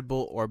the Red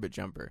Bull Orbit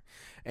Jumper.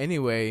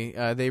 Anyway,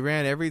 they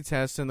ran every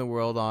test in the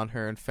world on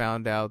her and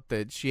found out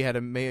that she had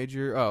a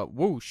major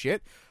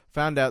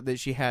found out that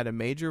she had a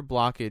major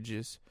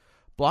blockages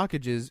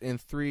in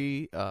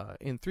three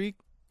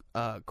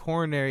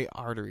coronary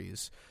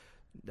arteries,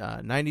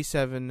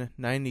 97,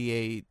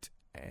 98,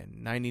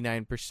 and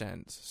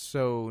 99%.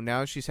 So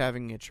now she's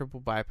having a triple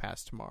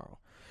bypass tomorrow.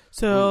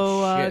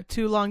 So,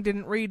 Too Long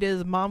Didn't Read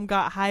is mom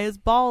got high as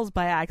balls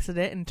by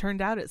accident, and turned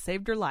out it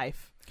saved her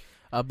life.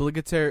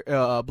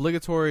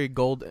 Obligatory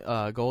gold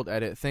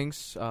edit.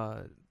 Thanks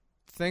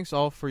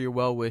all for your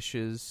well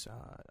wishes.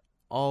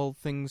 A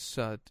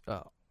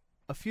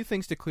few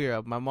things to clear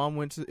up. My mom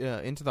went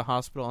into the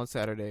hospital on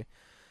Saturday.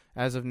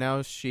 As of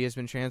now, she has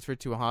been transferred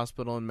to a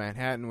hospital in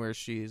Manhattan where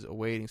she's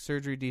awaiting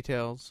surgery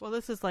details. Well,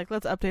 this is let's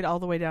update all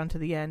the way down to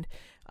the end.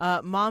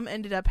 Mom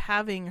ended up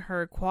having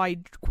her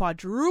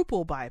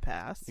quadruple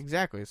bypass.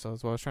 Exactly. So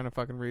that's what I was trying to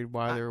fucking read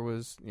why there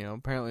was,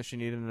 apparently she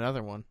needed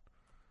another one.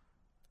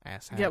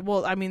 Asshat. Yeah,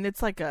 well, I mean,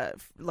 it's like a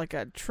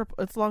triple.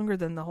 It's longer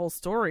than the whole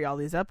story, all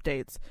these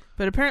updates.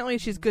 But apparently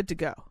she's good to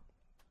go.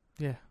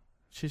 Yeah,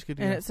 she's good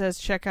to go. And go. it says,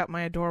 check out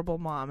my adorable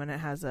mom. And it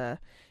has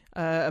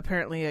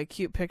apparently a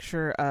cute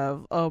picture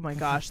of, oh my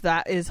gosh,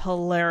 that is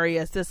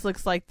hilarious. This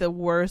looks like the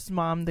worst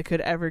mom that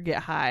could ever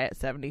get high at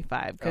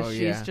 75. Because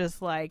she's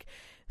just like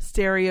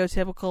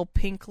stereotypical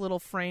pink little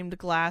framed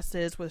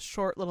glasses with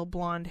short little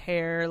blonde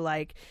hair.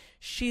 Like,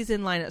 she's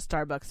in line at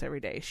Starbucks every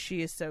day.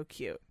 She is so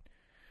cute.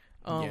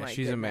 Oh yeah, my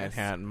she's goodness. a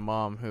Manhattan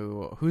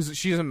mom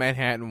she's a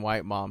Manhattan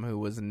white mom who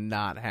was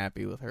not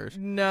happy with her.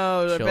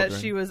 No, children. I bet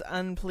she was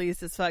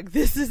unpleased as fuck.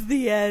 This is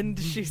the end,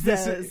 she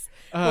says.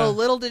 Well,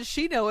 little did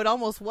she know it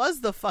almost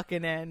was the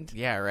fucking end.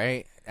 Yeah,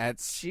 right?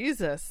 That's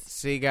Jesus.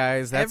 See,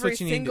 guys, that's what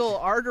you need. Every single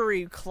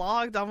artery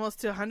clogged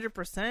almost to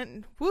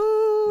 100%.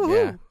 Woo!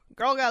 Yeah.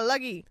 Girl got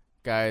lucky.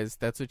 Guys,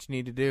 that's what you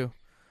need to do.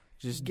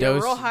 Just get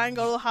real high and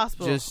go to the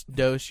hospital. Just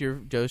dose your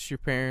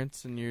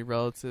parents and your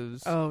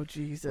relatives. Oh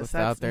Jesus!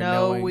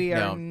 We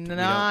are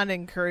not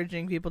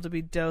encouraging people to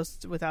be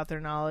dosed without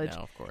their knowledge.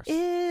 No, of course.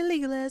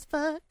 Illegal as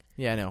fuck.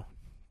 Yeah, no,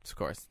 of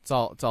course. It's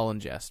all in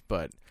jest.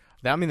 But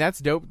that's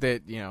dope.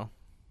 That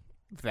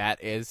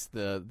that is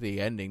the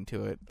ending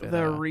to it. That,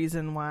 the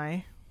reason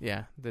why.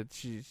 Yeah, that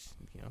she's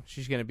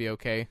gonna be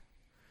okay.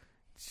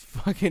 It's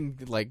fucking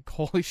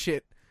holy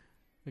shit.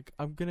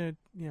 I'm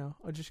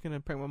just gonna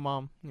prank my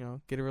mom,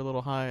 get her a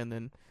little high, and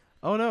then,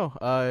 oh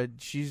no,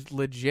 she's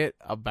legit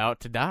about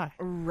to die.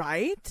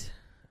 Right?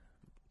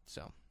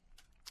 So,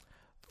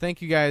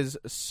 thank you guys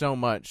so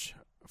much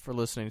for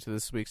listening to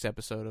this week's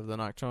episode of the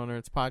Nocturnal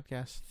Nerds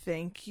podcast.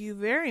 Thank you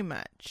very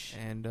much.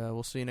 And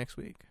we'll see you next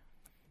week.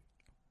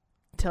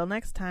 Till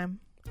next time.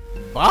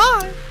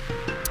 Bye!